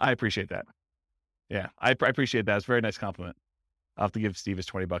 I appreciate that. Yeah, I appreciate that. It's a very nice compliment. I'll have to give Steve his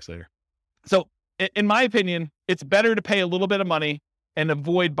 $20 later. So in my opinion, it's better to pay a little bit of money and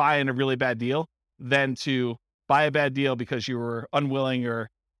avoid buying a really bad deal than to buy a bad deal because you were unwilling or,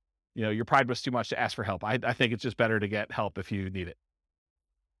 your pride was too much to ask for help. I think it's just better to get help if you need it.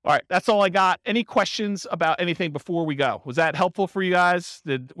 All right. That's all I got. Any questions about anything before we go? Was that helpful for you guys?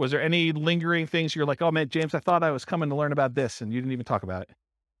 Was there any lingering things you're like, oh man, James, I thought I was coming to learn about this and you didn't even talk about it.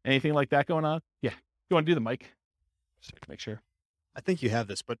 Anything like that going on? Yeah. You want to do the mic? Just to make sure. I think you have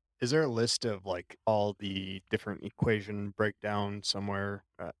this, but is there a list of like all the different equation breakdown somewhere?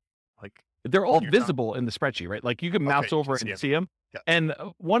 They're all visible in the spreadsheet, right? Like you can mouse over and see them. Yeah. And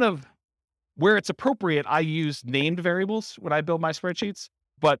one of where it's appropriate, I use named variables when I build my spreadsheets.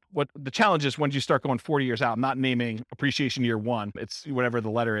 But what the challenge is when you start going 40 years out, I'm not naming appreciation year one. It's whatever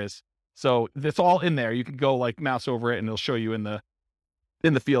the letter is. So it's all in there. You can go like mouse over it and it'll show you in the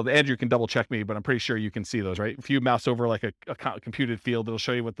field. Andrew can double check me, but I'm pretty sure you can see those, right? If you mouse over like a computed field, it'll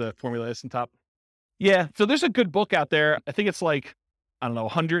show you what the formula is on top. Yeah. So there's a good book out there. I think it's like,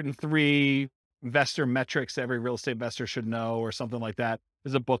 103 investor metrics every real estate investor should know or something like that.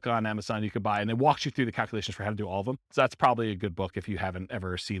 There's a book on Amazon you could buy and it walks you through the calculations for how to do all of them. So that's probably a good book if you haven't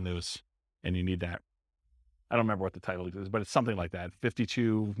ever seen those and you need that. I don't remember what the title is, but it's something like that.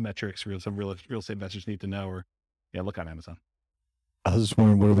 52 metrics some real estate investors need to know, or look on Amazon. I was just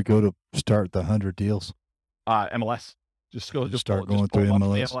wondering where we go to start the 100 deals. MLS. Just start going through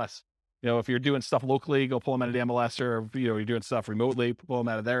MLS. If you're doing stuff locally, go pull them out of the MLS, or you're doing stuff remotely, pull them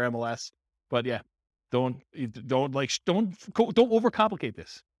out of their MLS. But yeah, don't overcomplicate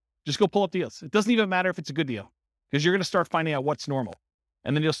this. Just go pull up deals. It doesn't even matter if it's a good deal because you're going to start finding out what's normal,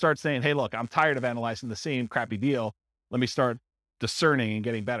 and then you'll start saying, "Hey, look, I'm tired of analyzing the same crappy deal. Let me start discerning and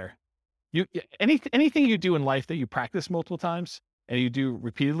getting better." Anything you do in life that you practice multiple times and you do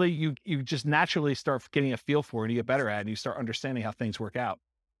repeatedly, you just naturally start getting a feel for it and you get better at it and you start understanding how things work out.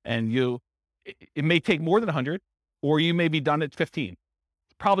 And it may take more than 100, or you may be done at 15.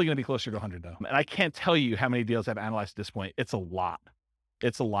 It's probably going to be closer to 100 though. And I can't tell you how many deals I've analyzed at this point. It's a lot.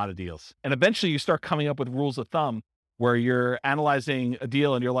 It's a lot of deals. And eventually you start coming up with rules of thumb where you're analyzing a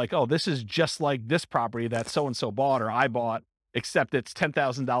deal and you're like, oh, this is just like this property that so-and-so bought or I bought, except it's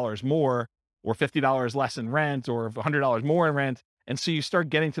 $10,000 more or $50 less in rent or $100 more in rent. And so you start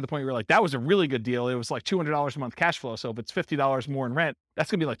getting to the point where you're like, that was a really good deal. It was like $200 a month cash flow. So if it's $50 more in rent, that's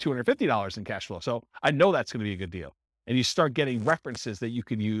going to be like $250 in cash flow. So I know that's going to be a good deal. And you start getting references that you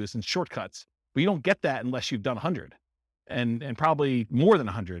can use and shortcuts, but you don't get that unless you've done 100 and probably more than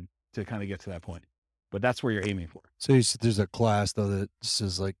 100 to kind of get to that point. but that's where you're aiming for. So you said there's a class though that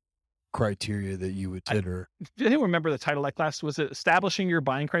says like criteria that you would consider. Do you remember the title of that class? Was it Establishing Your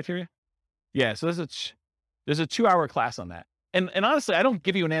Buying Criteria? Yeah. So there's a 2-hour class on that. And honestly, I don't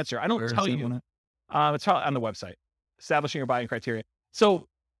give you an answer. I don't tell you. It's on the website, Establishing Your Buying Criteria. So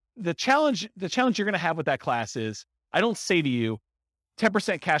the challenge you're going to have with that class is, I don't say to you,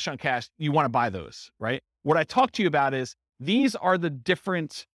 10% cash on cash, you want to buy those, right? What I talk to you about is, these are the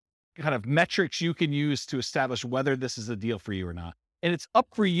different kind of metrics you can use to establish whether this is a deal for you or not. And it's up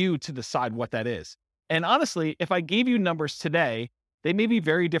for you to decide what that is. And honestly, if I gave you numbers today, they may be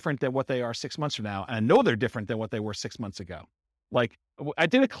very different than what they are 6 months from now. And I know they're different than what they were 6 months ago. Like, I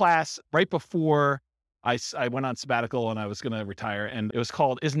did a class right before I went on sabbatical and I was going to retire, and it was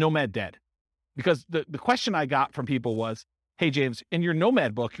called, Is Nomad Dead? Because the question I got from people was, hey, James, in your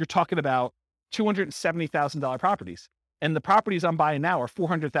Nomad book, you're talking about $270,000 properties. And the properties I'm buying now are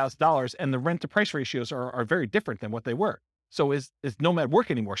 $400,000, and the rent to price ratios are very different than what they were. So is Nomad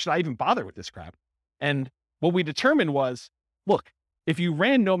work anymore? Should I even bother with this crap? And what we determined was, look, if you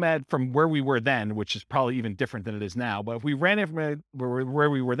ran Nomad from where we were then, which is probably even different than it is now, but if we ran it from where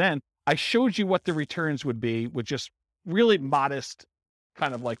we were then, I showed you what the returns would be with just really modest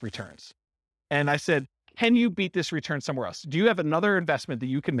kind of like returns. And I said, can you beat this return somewhere else? Do you have another investment that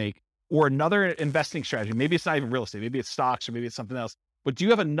you can make, or another investing strategy? Maybe it's not even real estate, maybe it's stocks, or maybe it's something else. But do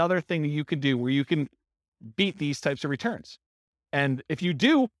you have another thing that you can do where you can beat these types of returns? And if you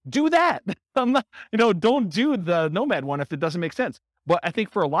do that. I'm not, don't do the Nomad one if it doesn't make sense. But I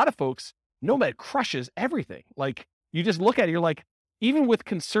think for a lot of folks, Nomad crushes everything. Like, you just look at it, you're like, even with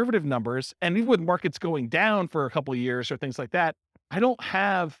conservative numbers, and even with markets going down for a couple of years or things like that, I don't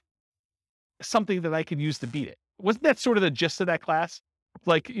have something that I could use to beat it. Wasn't that sort of the gist of that class?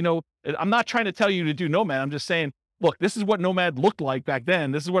 Like, I'm not trying to tell you to do Nomad. I'm just saying, look, this is what Nomad looked like back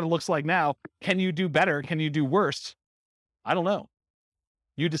then. This is what it looks like now. Can you do better? Can you do worse? I don't know.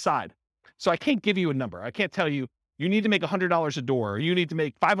 You decide. So I can't give you a number. I can't tell you, you need to make $100 a door, or you need to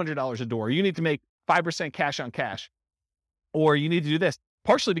make $500 a door, or you need to make 5% cash on cash, or you need to do this.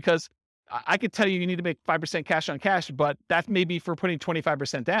 Partially because I could tell you need to make 5% cash on cash, but that may be for putting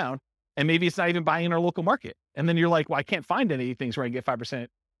 25% down. And maybe it's not even buying in our local market. And then you're like, well, I can't find any things where I can get 5%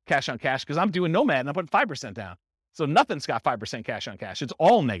 cash on cash because I'm doing Nomad and I'm putting 5% down. So nothing's got 5% cash on cash. It's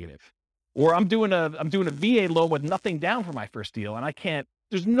all negative. Or I'm doing a VA loan with nothing down for my first deal. And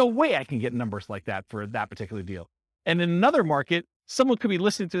there's no way I can get numbers like that for that particular deal. And in another market, someone could be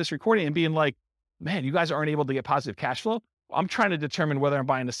listening to this recording and being like, man, you guys aren't able to get positive cash flow. I'm trying to determine whether I'm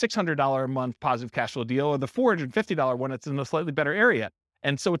buying a $600 a month positive cash flow deal or the $450 one that's in a slightly better area.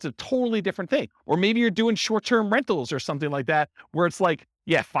 And so it's a totally different thing. Or maybe you're doing short-term rentals or something like that, where it's like,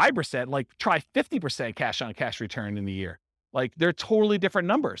 yeah, 5%, like try 50% cash on cash return in the year. Like, they're totally different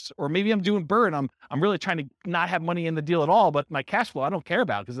numbers. Or maybe I'm doing Burr and I'm really trying to not have money in the deal at all, but my cash flow I don't care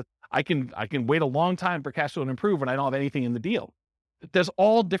about, because I can wait a long time for cash flow to improve when I don't have anything in the deal. There's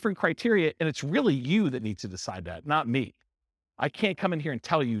all different criteria, and it's really you that needs to decide that, not me. I can't come in here and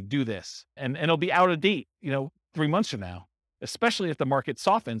tell you do this, and it'll be out of date, 3 months from now. Especially if the market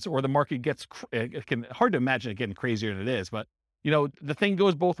softens or the market gets, hard to imagine it getting crazier than it is, but the thing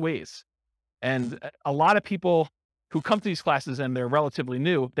goes both ways. And a lot of people who come to these classes and they're relatively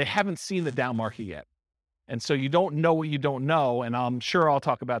new, they haven't seen the down market yet. And so you don't know what you don't know. And I'm sure I'll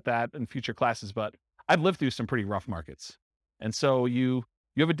talk about that in future classes, but I've lived through some pretty rough markets. And so you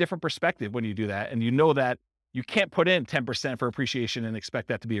have a different perspective when you do that. And you know that you can't put in 10% for appreciation and expect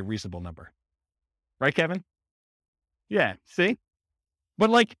that to be a reasonable number. Right, Kevin? Yeah, see? But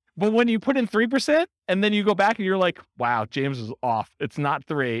when you put in 3% and then you go back and you're like, wow, James is off. It's not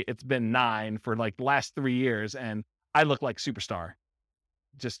 3, it's been 9 for like the last 3 years, and I look like superstar.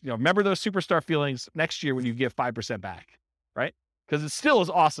 Just, remember those superstar feelings next year when you give 5% back, right? Because it still is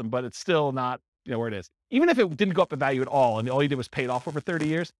awesome, but it's still not, where it is. Even if it didn't go up in value at all and all you did was pay it off over 30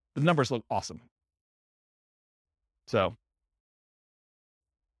 years, the numbers look awesome. So,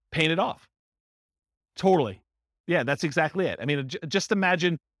 paying it off. Totally. Yeah, that's exactly it. I mean, just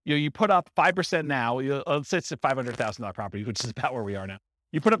imagine, you put up 5% now. Let's say it's a $500,000 property, which is about where we are now.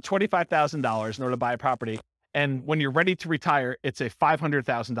 You put up $25,000 in order to buy a property, and when you're ready to retire, it's a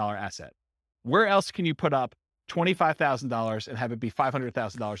 $500,000 asset. Where else can you put up $25,000 and have it be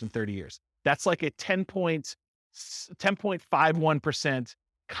 $500,000 in 30 years? That's like a 10.51%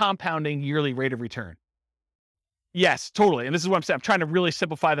 compounding yearly rate of return. Yes, totally. And this is what I'm saying. I'm trying to really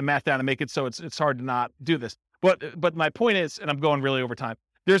simplify the math down and make it so it's hard to not do this. But my point is, and I'm going really over time,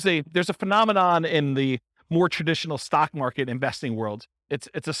 there's a phenomenon in the more traditional stock market investing world.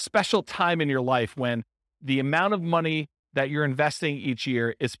 It's a special time in your life when the amount of money that you're investing each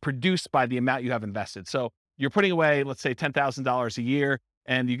year is produced by the amount you have invested. So you're putting away, let's say $10,000 a year,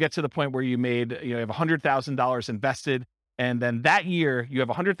 and you get to the point where you have $100,000 invested. And then that year you have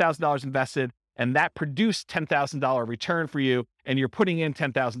 $100,000 invested, and that produced $10,000 return for you. And you're putting in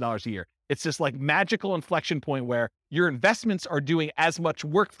 $10,000 a year. It's this like magical inflection point where your investments are doing as much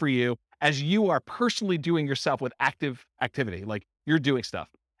work for you as you are personally doing yourself with active activity. Like you're doing stuff.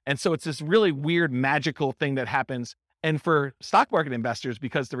 And so it's this really weird, magical thing that happens. And for stock market investors,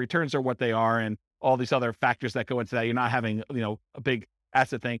 because the returns are what they are and all these other factors that go into that, you're not having, a big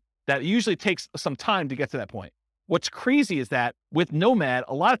asset thing, that usually takes some time to get to that point. What's crazy is that with Nomad,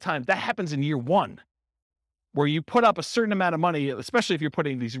 a lot of times that happens in year one, where you put up a certain amount of money, especially if you're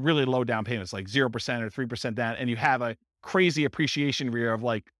putting these really low down payments, like 0% or 3% down, and you have a crazy appreciation year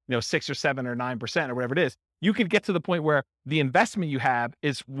of 6 or 7 or 9% or whatever it is. You could get to the point where the investment you have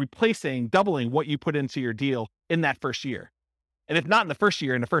is doubling what you put into your deal in that first year. And if not in the first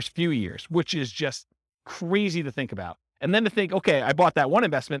year, in the first few years, which is just crazy to think about. And then to think, okay, I bought that one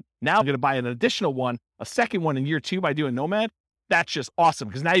investment. Now I'm going to buy an additional one, a second one in year 2 by doing Nomad. That's just awesome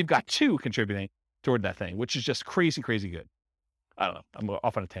because now you've got 2 contributing toward that thing, which is just crazy, crazy good. I don't know. I'm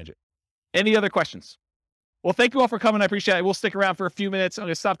off on a tangent. Any other questions? Well, thank you all for coming. I appreciate it. We'll stick around for a few minutes. I'm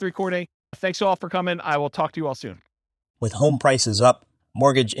going to stop the recording. Thanks all for coming. I will talk to you all soon. With home prices up,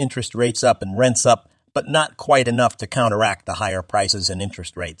 mortgage interest rates up, and rents up, but not quite enough to counteract the higher prices and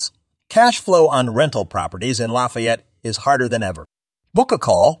interest rates, cash flow on rental properties in Lafayette is harder than ever. Book a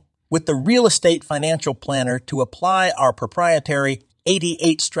call with the Real Estate Financial Planner to apply our proprietary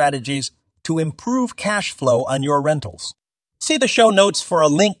 88 strategies to improve cash flow on your rentals. See the show notes for a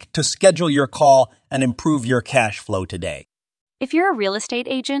link to schedule your call and improve your cash flow today. If you're a real estate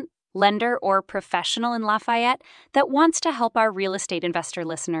agent, lender, or professional in Lafayette that wants to help our real estate investor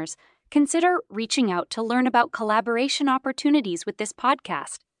listeners, consider reaching out to learn about collaboration opportunities with this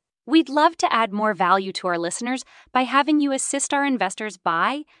podcast. We'd love to add more value to our listeners by having you assist our investors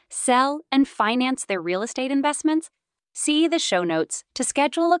buy, sell, and finance their real estate investments. See the show notes to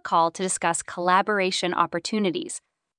schedule a call to discuss collaboration opportunities.